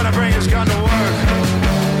 He's gonna bring his gun to work.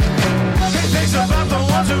 He thinks about the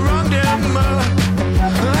ones who wronged him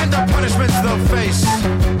and the punishments they'll face.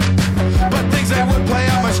 But things they would play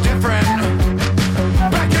out much different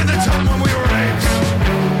back in the time when we were apes.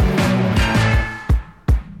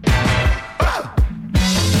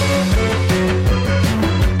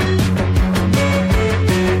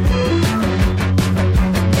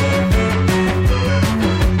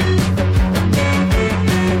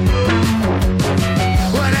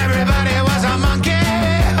 When everybody was a monkey,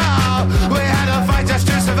 we had to fight just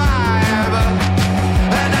to survive.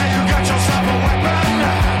 And now you got yourself a weapon.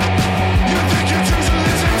 You think you're choosing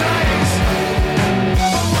this in days.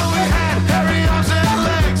 But when we had hairy arms and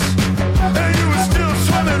legs, and you were still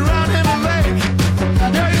swimming around in the lake.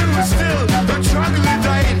 Yeah, you were still a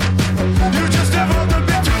troglodyte. You just evolved a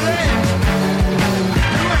bit too late.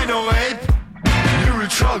 You ain't no ape, you're a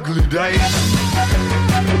troglodyte.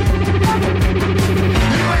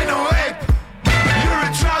 You ain't no ape, you're a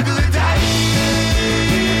troglodyte.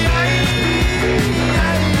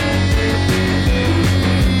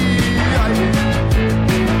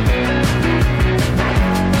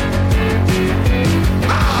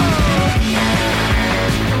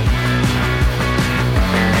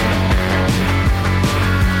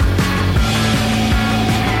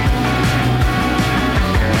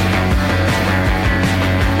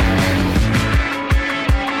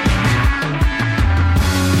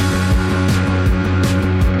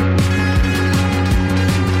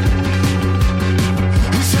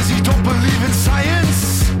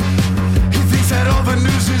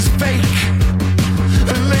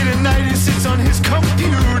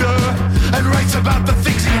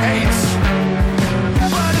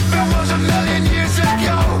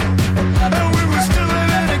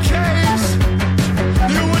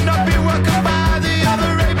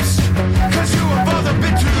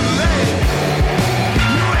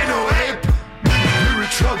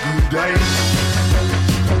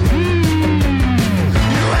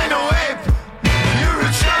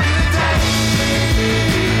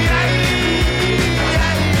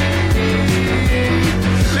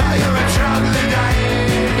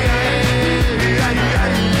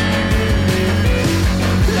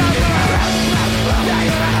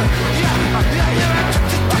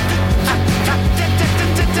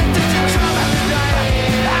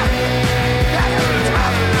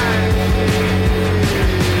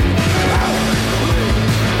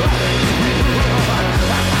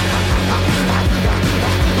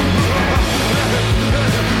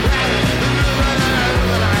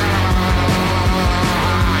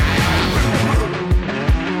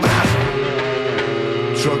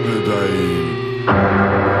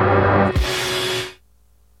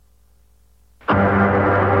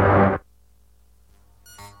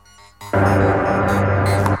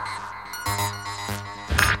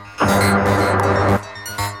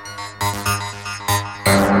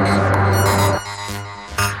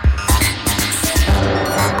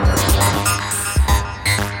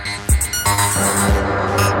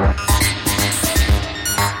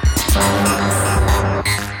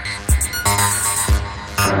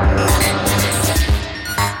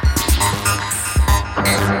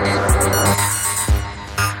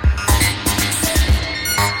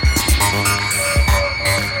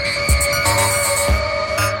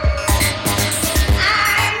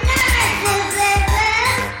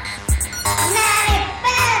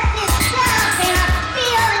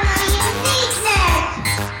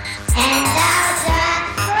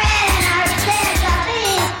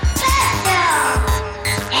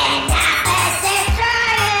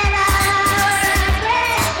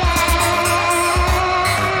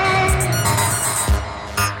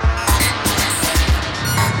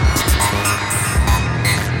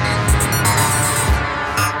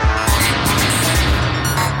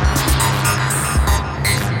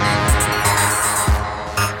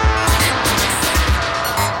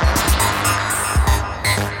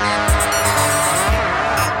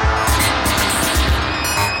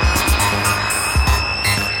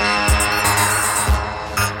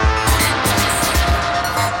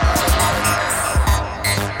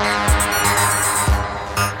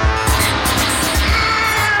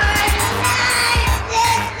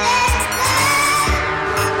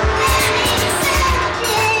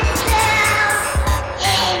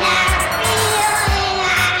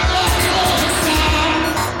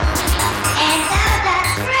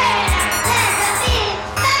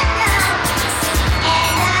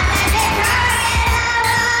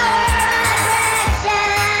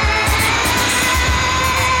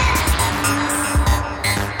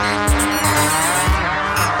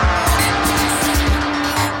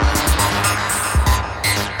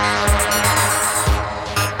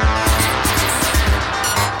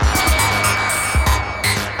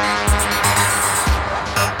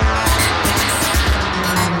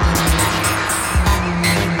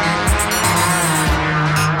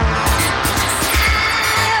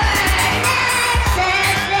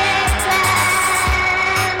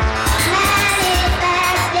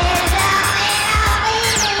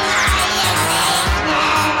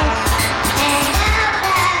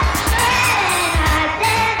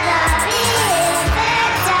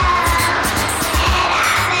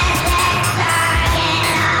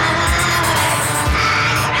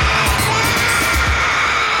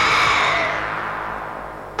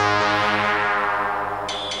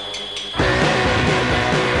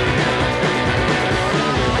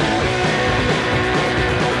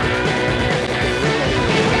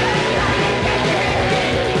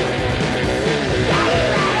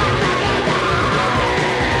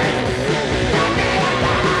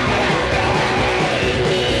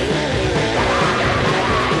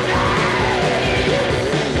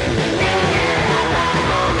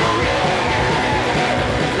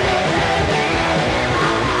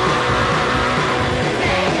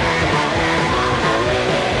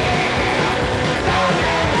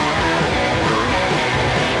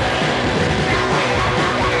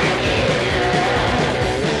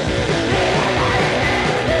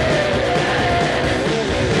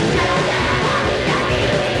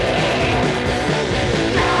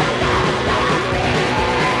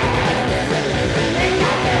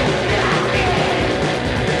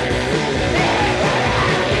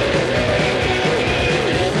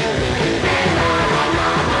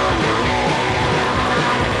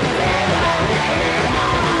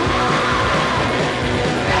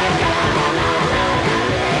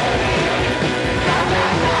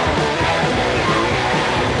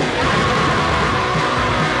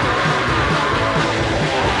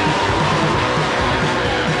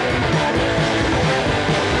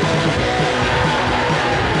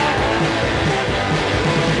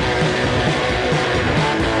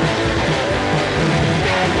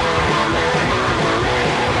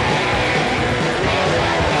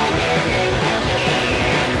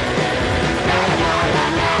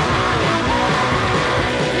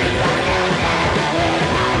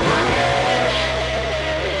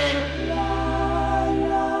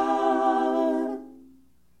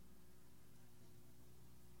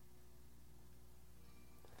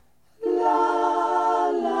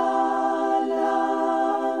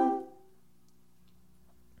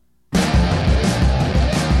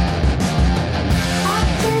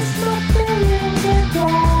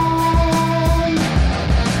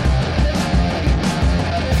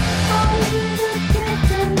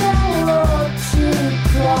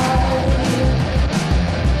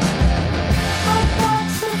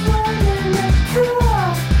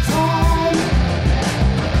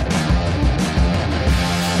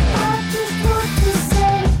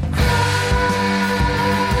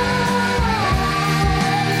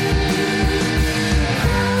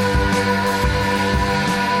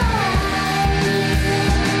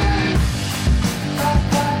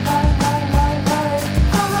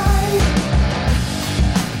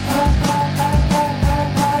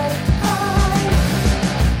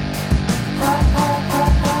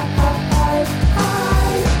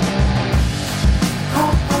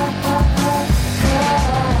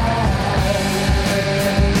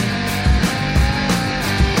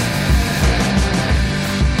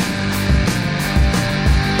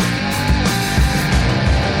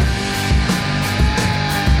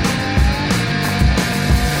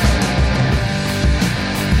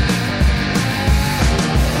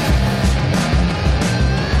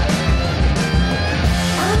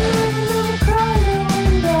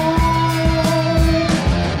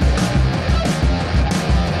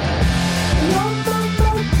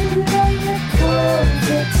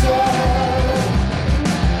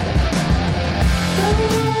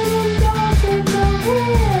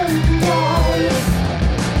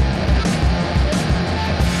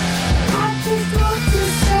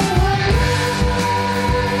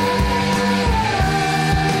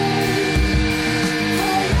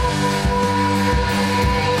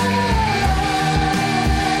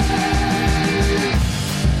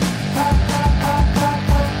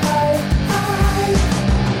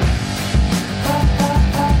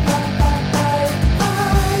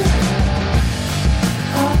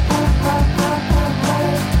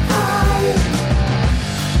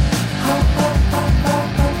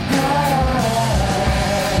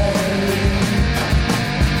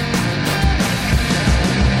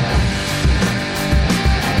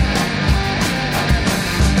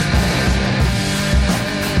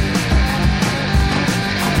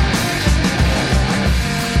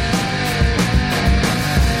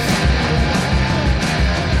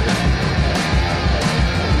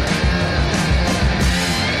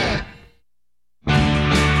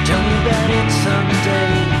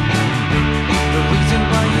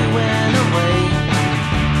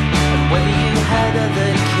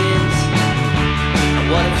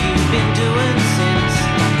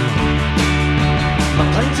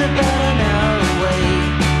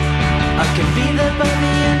 could be there by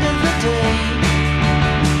the end of the day.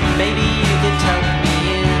 Maybe you could tuck me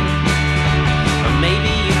in, or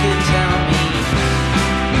maybe you could tell me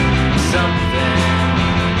something.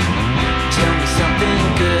 Tell me something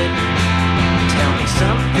good. Tell me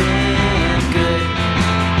something good.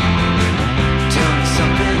 Tell me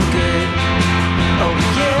something good. Oh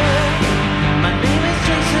yeah, my name is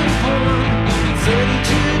Jason Bourne,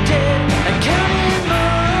 32 dead and counting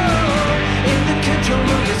more. In the control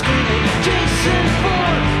room you're screaming Jason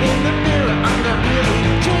Bourne. In the mirror I'm not really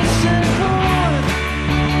Jason Bourne.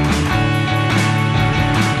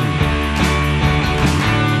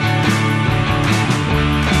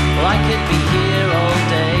 Well, I could be here all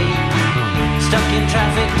day, stuck in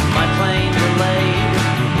traffic, my plane delayed.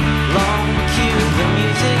 Long queue, the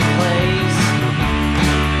music plays.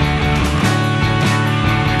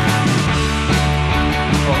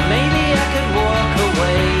 Or maybe I could walk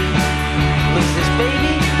away, lose this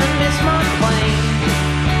baby and miss my plane.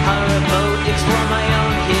 Hire a boat, explore my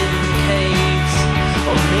own hidden caves.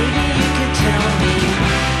 Or maybe you could tell me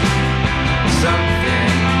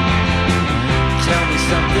something. Tell me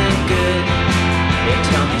something good. Yeah,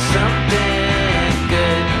 tell me something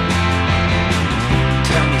good.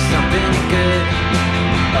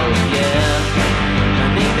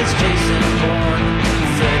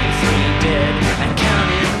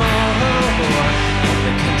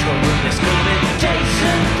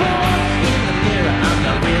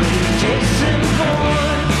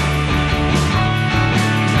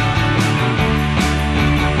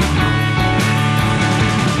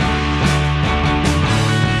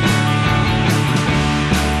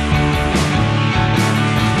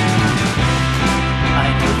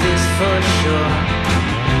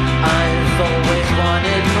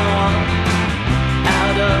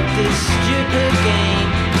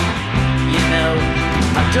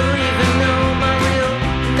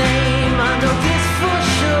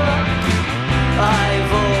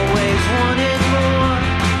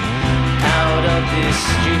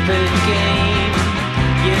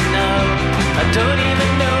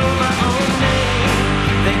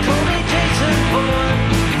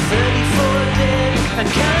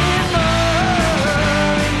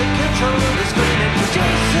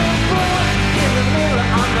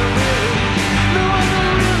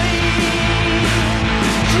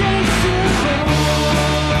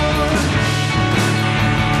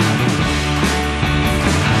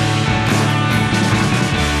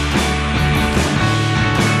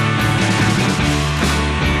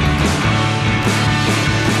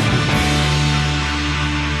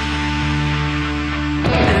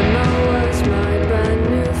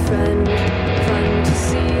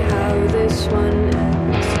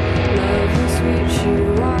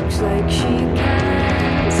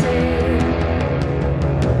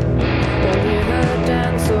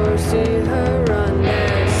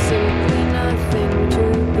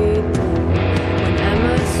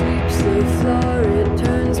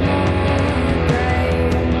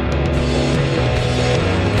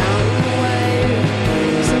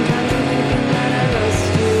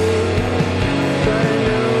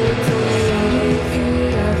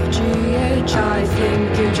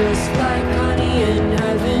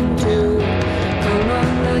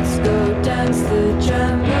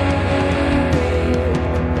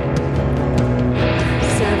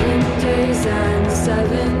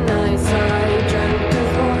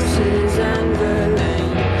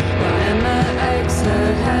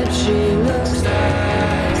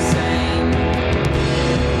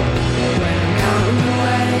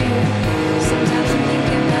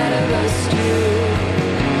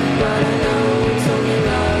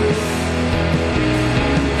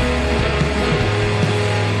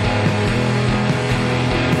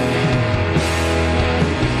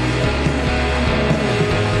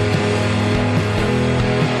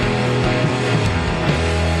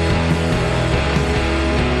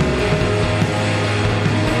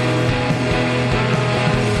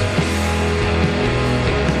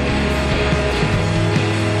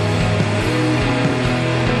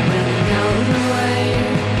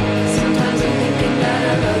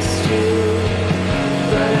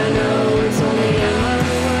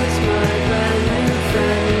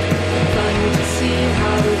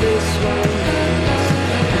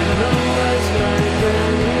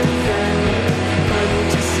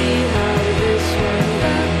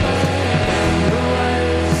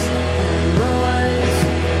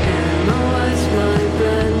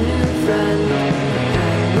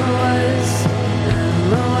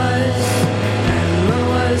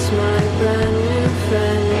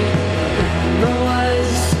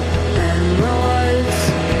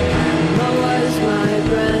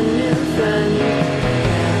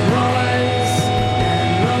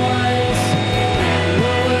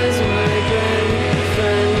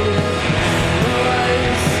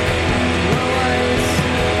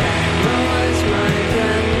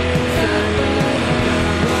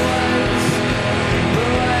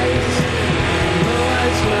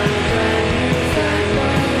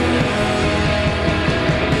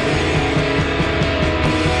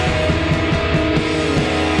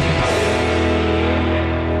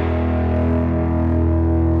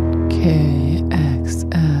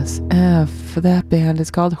 KXSF. That band is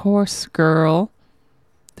called Horse Girl.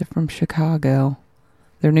 They're from Chicago.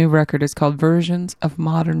 Their new record is called Versions of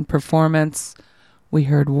Modern Performance. We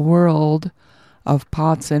heard World of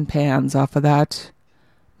Pots and Pans off of that.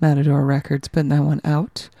 Matador Records putting that one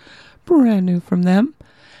out. Brand new from them.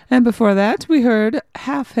 And before that, we heard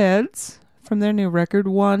Half Heads from their new record,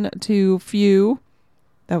 One Too Few.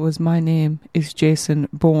 That was My Name is Jason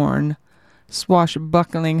Bourne.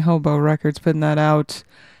 Swashbuckling Hobo Records putting that out.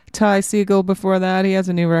 Ty Segall before that, he has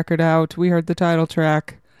a new record out. We heard the title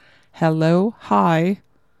track, Hello Hi.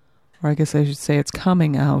 Or I guess I should say it's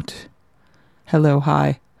coming out. Hello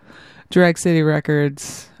Hi. Drag City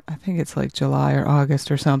Records. I think it's like July or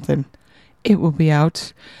August or something. It will be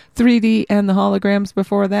out. 3D and the Holograms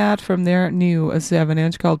before that from their new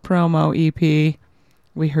 7-inch called Promo EP.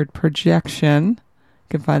 We heard Projection. You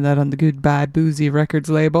can find that on the Goodbye Boozy Records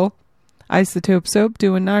label. Isotope Soap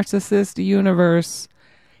doing Narcissist Universe.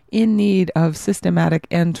 In Need of Systematic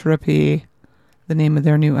Entropy. The name of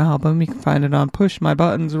their new album. You can find it on Push My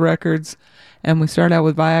Buttons Records. And we start out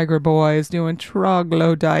with Viagra Boys doing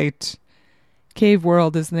Troglodyte. Cave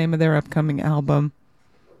World is the name of their upcoming album.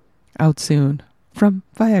 Out soon from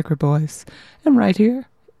Viagra Boys. And right here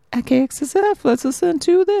at KXSF, let's listen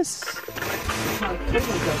to this.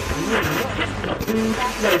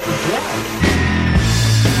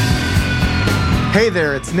 Hey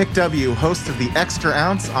there, it's Nick W., host of The Extra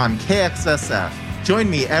Ounce on KXSF. Join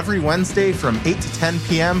me every Wednesday from 8 to 10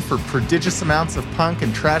 p.m. for prodigious amounts of punk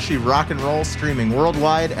and trashy rock and roll streaming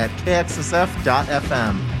worldwide at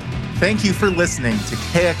KXSF.FM. Thank you for listening to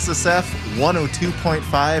KXSF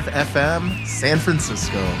 102.5 FM, San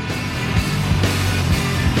Francisco.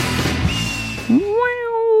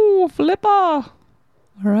 Wow, flipper. All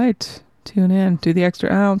right, tune in to The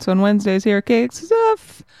Extra Ounce on Wednesdays here at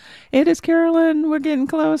KXSF. It is Carolyn. We're getting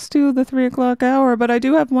close to the 3 o'clock hour, but I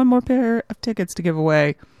do have one more pair of tickets to give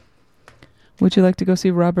away. Would you like to go see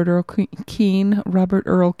Robert Earl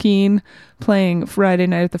Keen playing Friday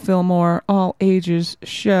night at the Fillmore All Ages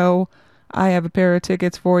show? I have a pair of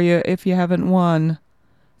tickets for you if you haven't won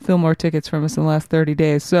Fillmore tickets from us in the last 30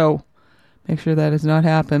 days. So make sure that has not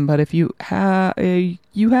happened. But if you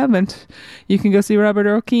haven't, you can go see Robert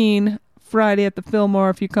Earl Keen Friday at the Fillmore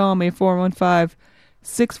if you call me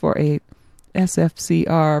 415-648-SFCR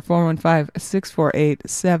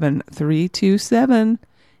 415-648-7327.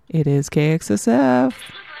 It is KXSF.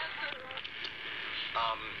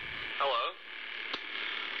 Hello?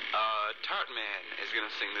 Tartman is going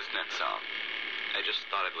to sing this next song. I just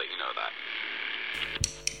thought I'd let you know that.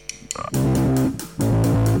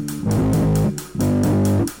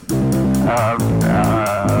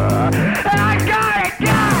 I got it,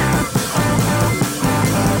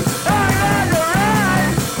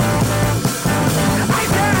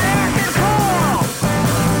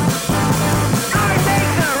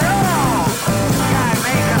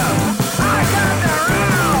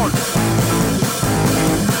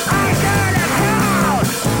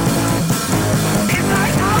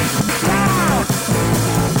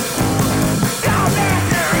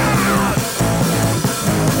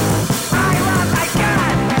 I love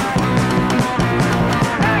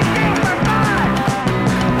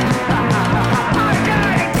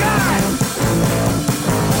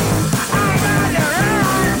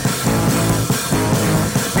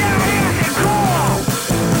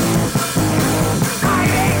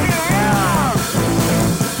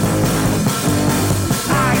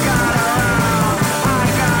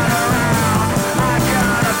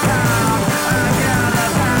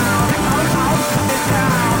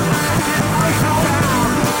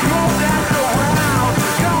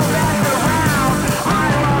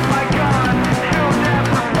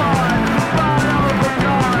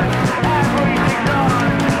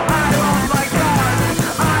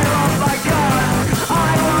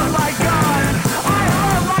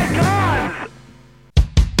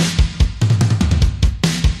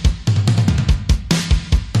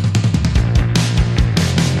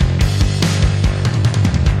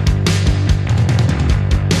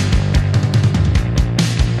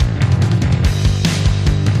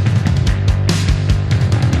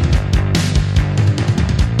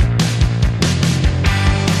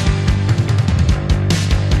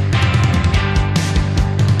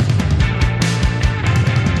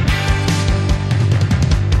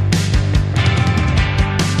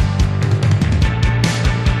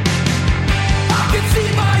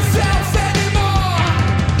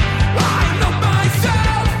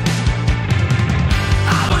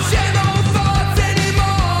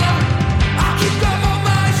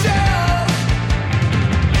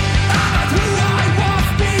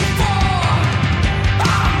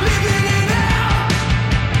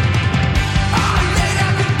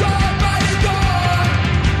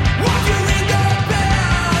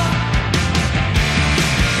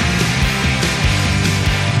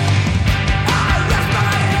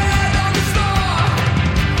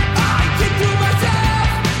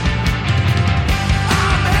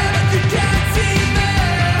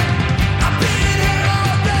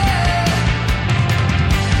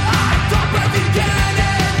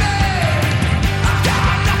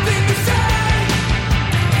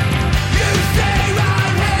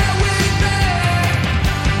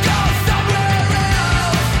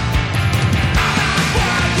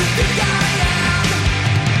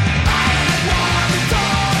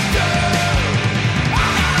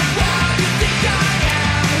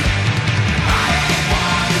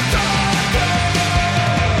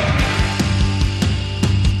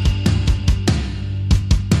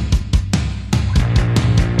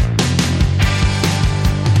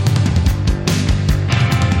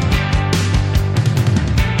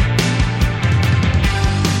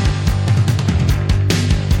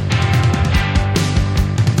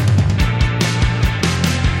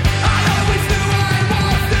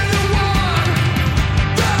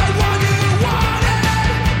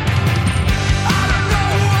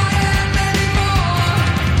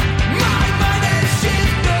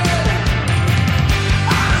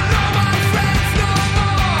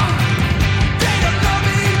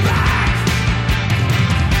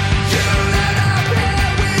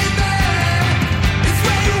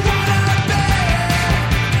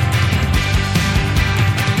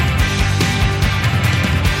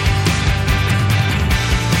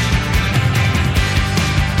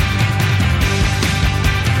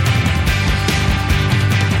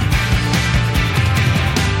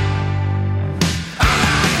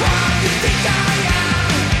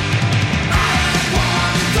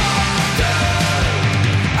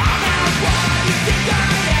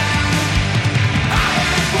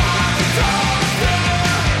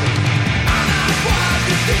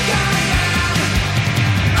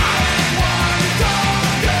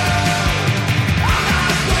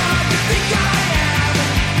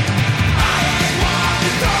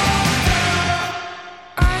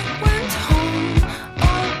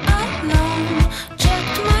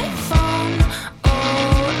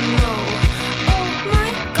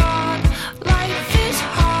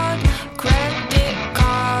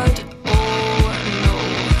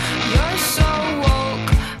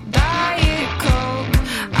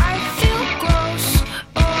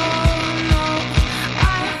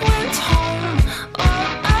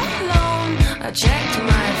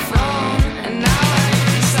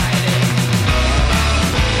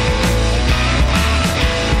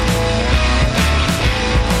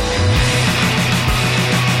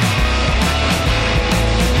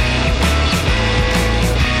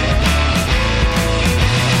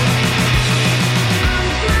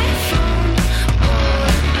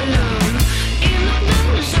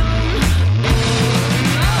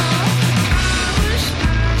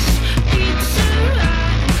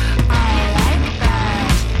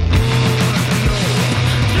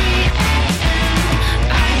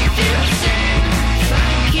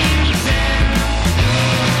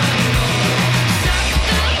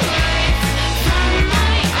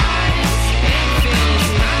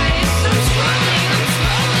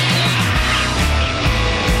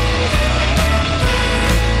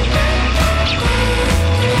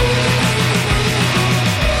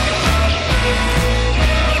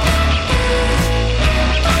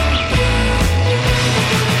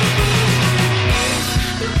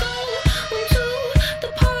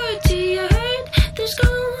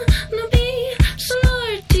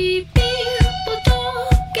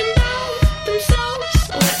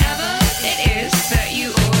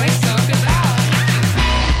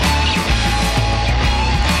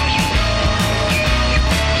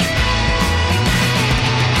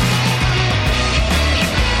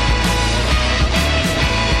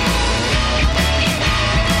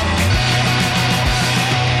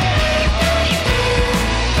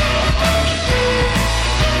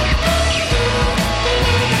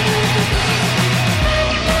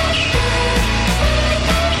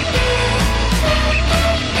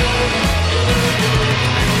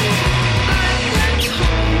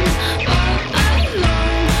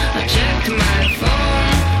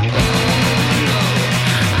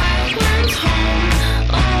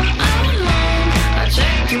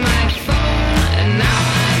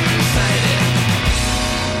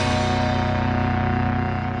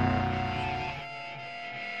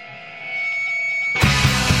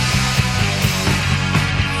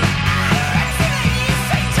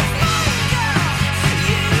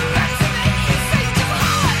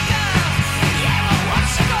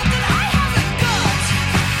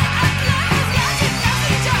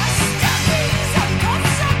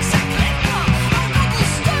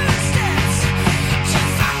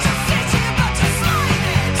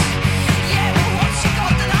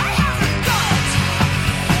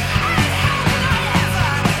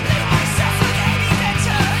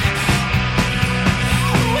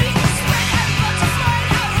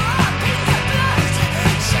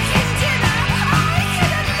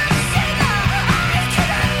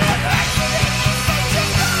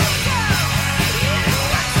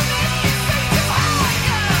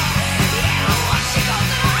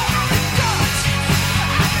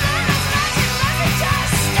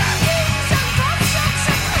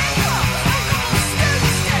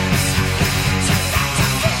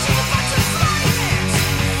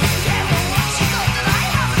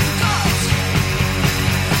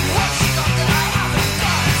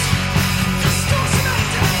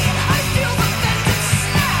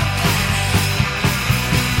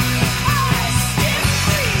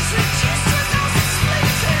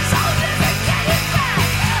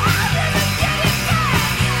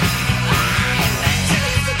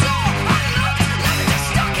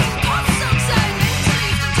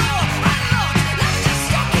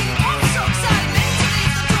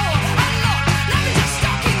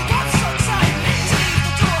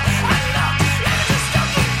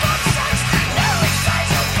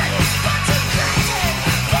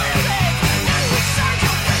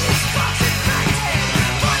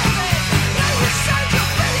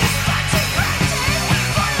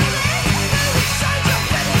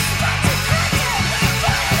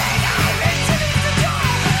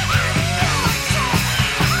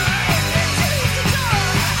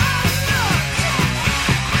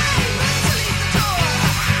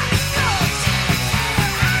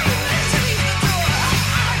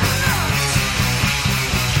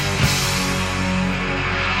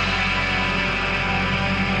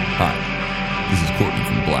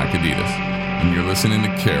Adidas, and you're listening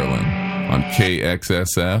to Carolyn on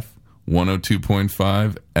KXSF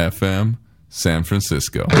 102.5 FM, San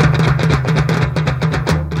Francisco.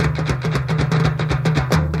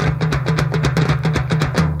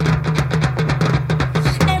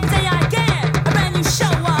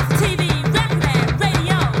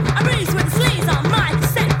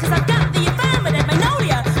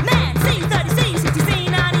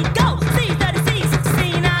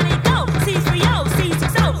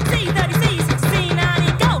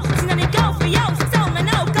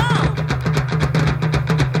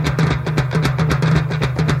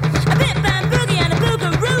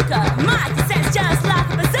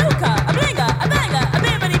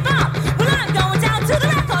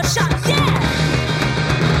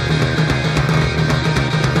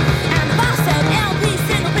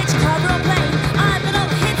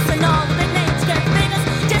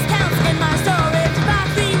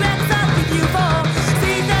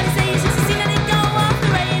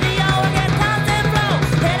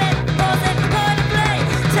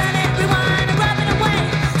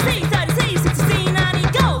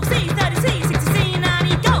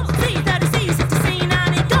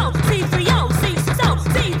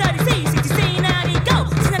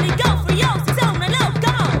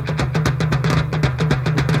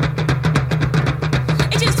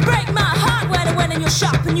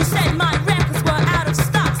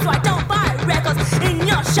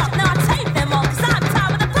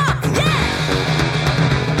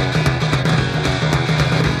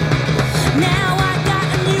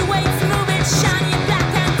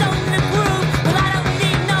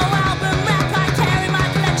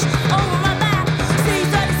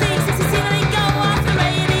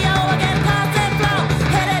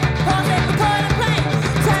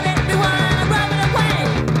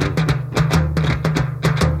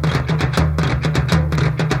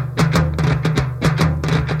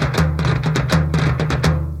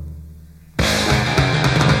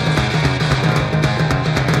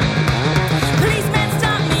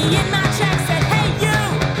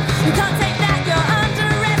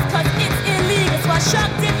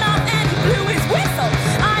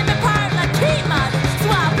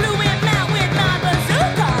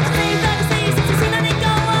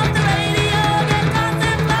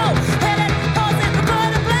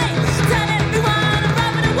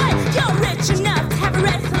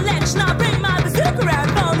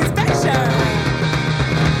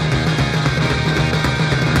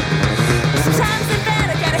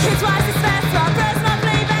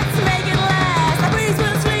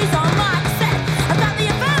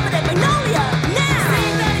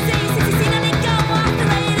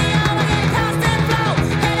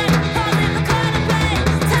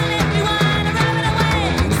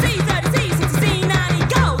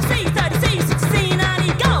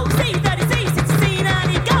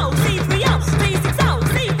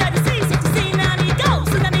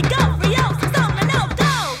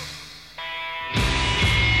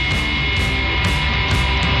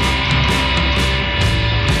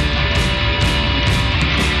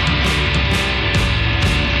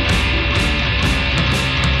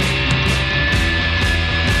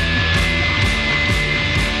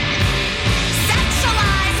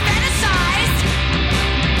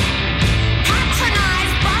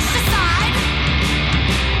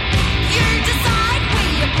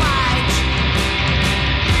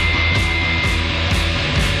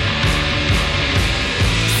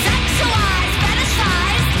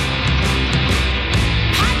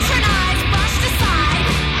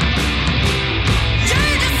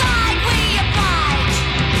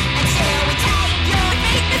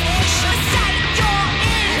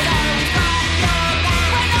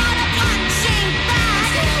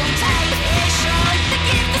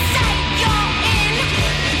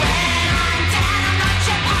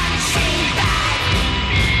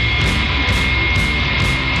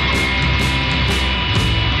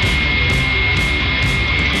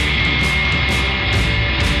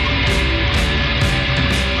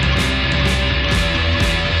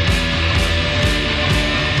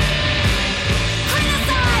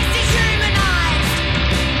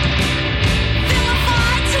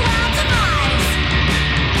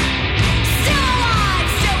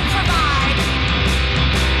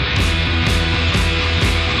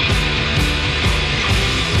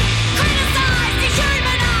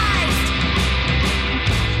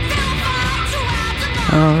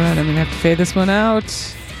 All right, I'm going to have to fade this one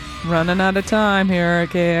out. Running out of time here at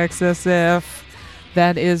KXSF.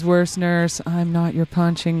 That is Würst Nürse, I'm Not Your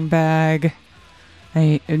Punching Bag.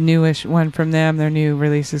 A newish one from them. Their new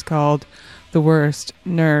release is called The Würst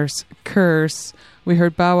Nürse Curse. We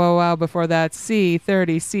heard Bow Wow Wow before that.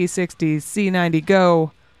 C30, C60, C90,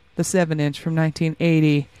 Go. The the 7-inch from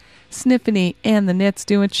 1980. Sniffany and the Nits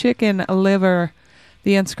doing Chicken Liver.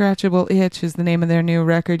 The Unscratchable Itch is the name of their new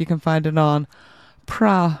record. You can find it on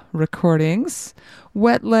Pra Recordings.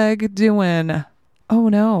 Wet Leg doing Oh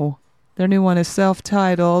No. Their new one is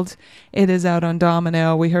self-titled. It is out on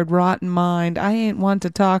Domino. We heard Rotten Mind. I Ain't One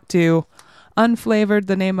to Talk To. Unflavored,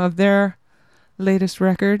 the name of their latest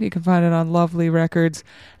record. You can find it on Lovely Records.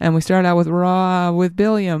 And we start out with Raw with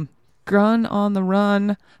Billiam. Gun on the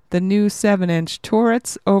Run, the new 7-inch.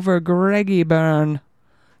 Turrets over Greggy Burn.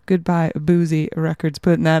 Goodbye Boozy Records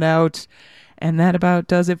putting that out. And that about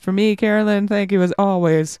does it for me, Carolyn. Thank you as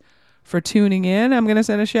always for tuning in. I'm going to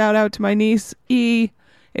send a shout out to my niece E.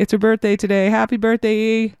 It's her birthday today. Happy birthday,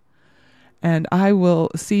 E. And I will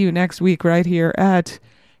see you next week right here at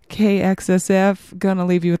KXSF. Gonna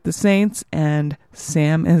leave you with the Saints, and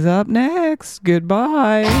Sam is up next.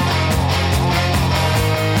 Goodbye.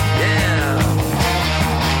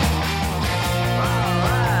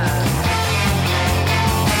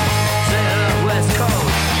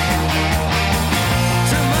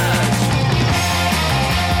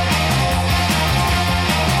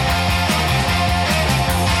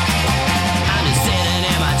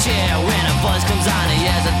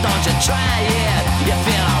 Don't you try it, you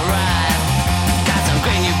feel alright. Got some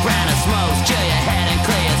green new brand of smokes, chill your head and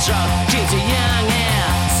clear your throat. Keeps you young and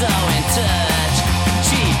so in touch.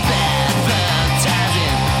 Cheap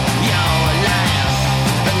advertising, you're lying,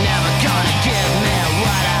 but never gonna give me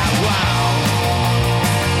what I want.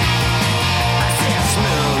 I said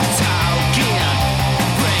smooth talking,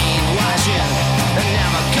 brainwashing, but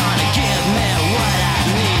never gonna give me what I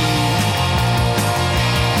need.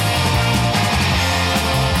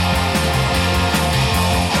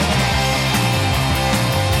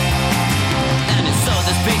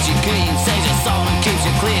 Speaks you clean, saves your soul and keeps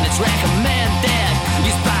you clean. It's recommended,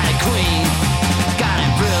 used by the Queen. Gotta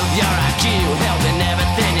improve your IQ, helping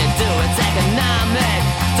everything you do. It's economic,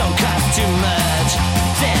 don't cost too much.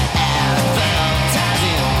 Said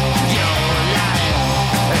advertising, you're lying,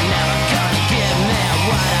 but never gonna give me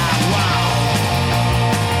what I want.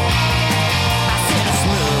 I said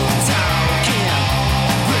smooth talking,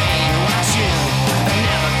 brainwashing, but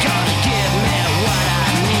never gonna give me what I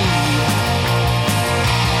need.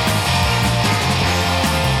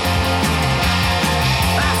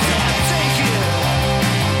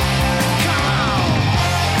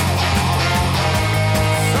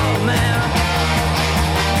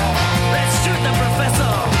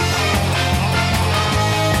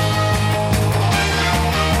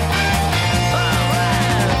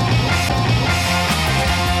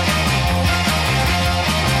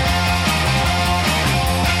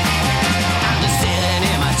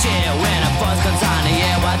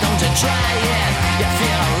 Try it, you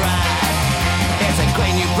feel alright. It's a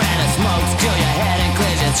great new brand of smokes, kill your head and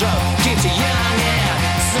clears your throat. Keeps you young and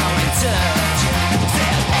so in touch.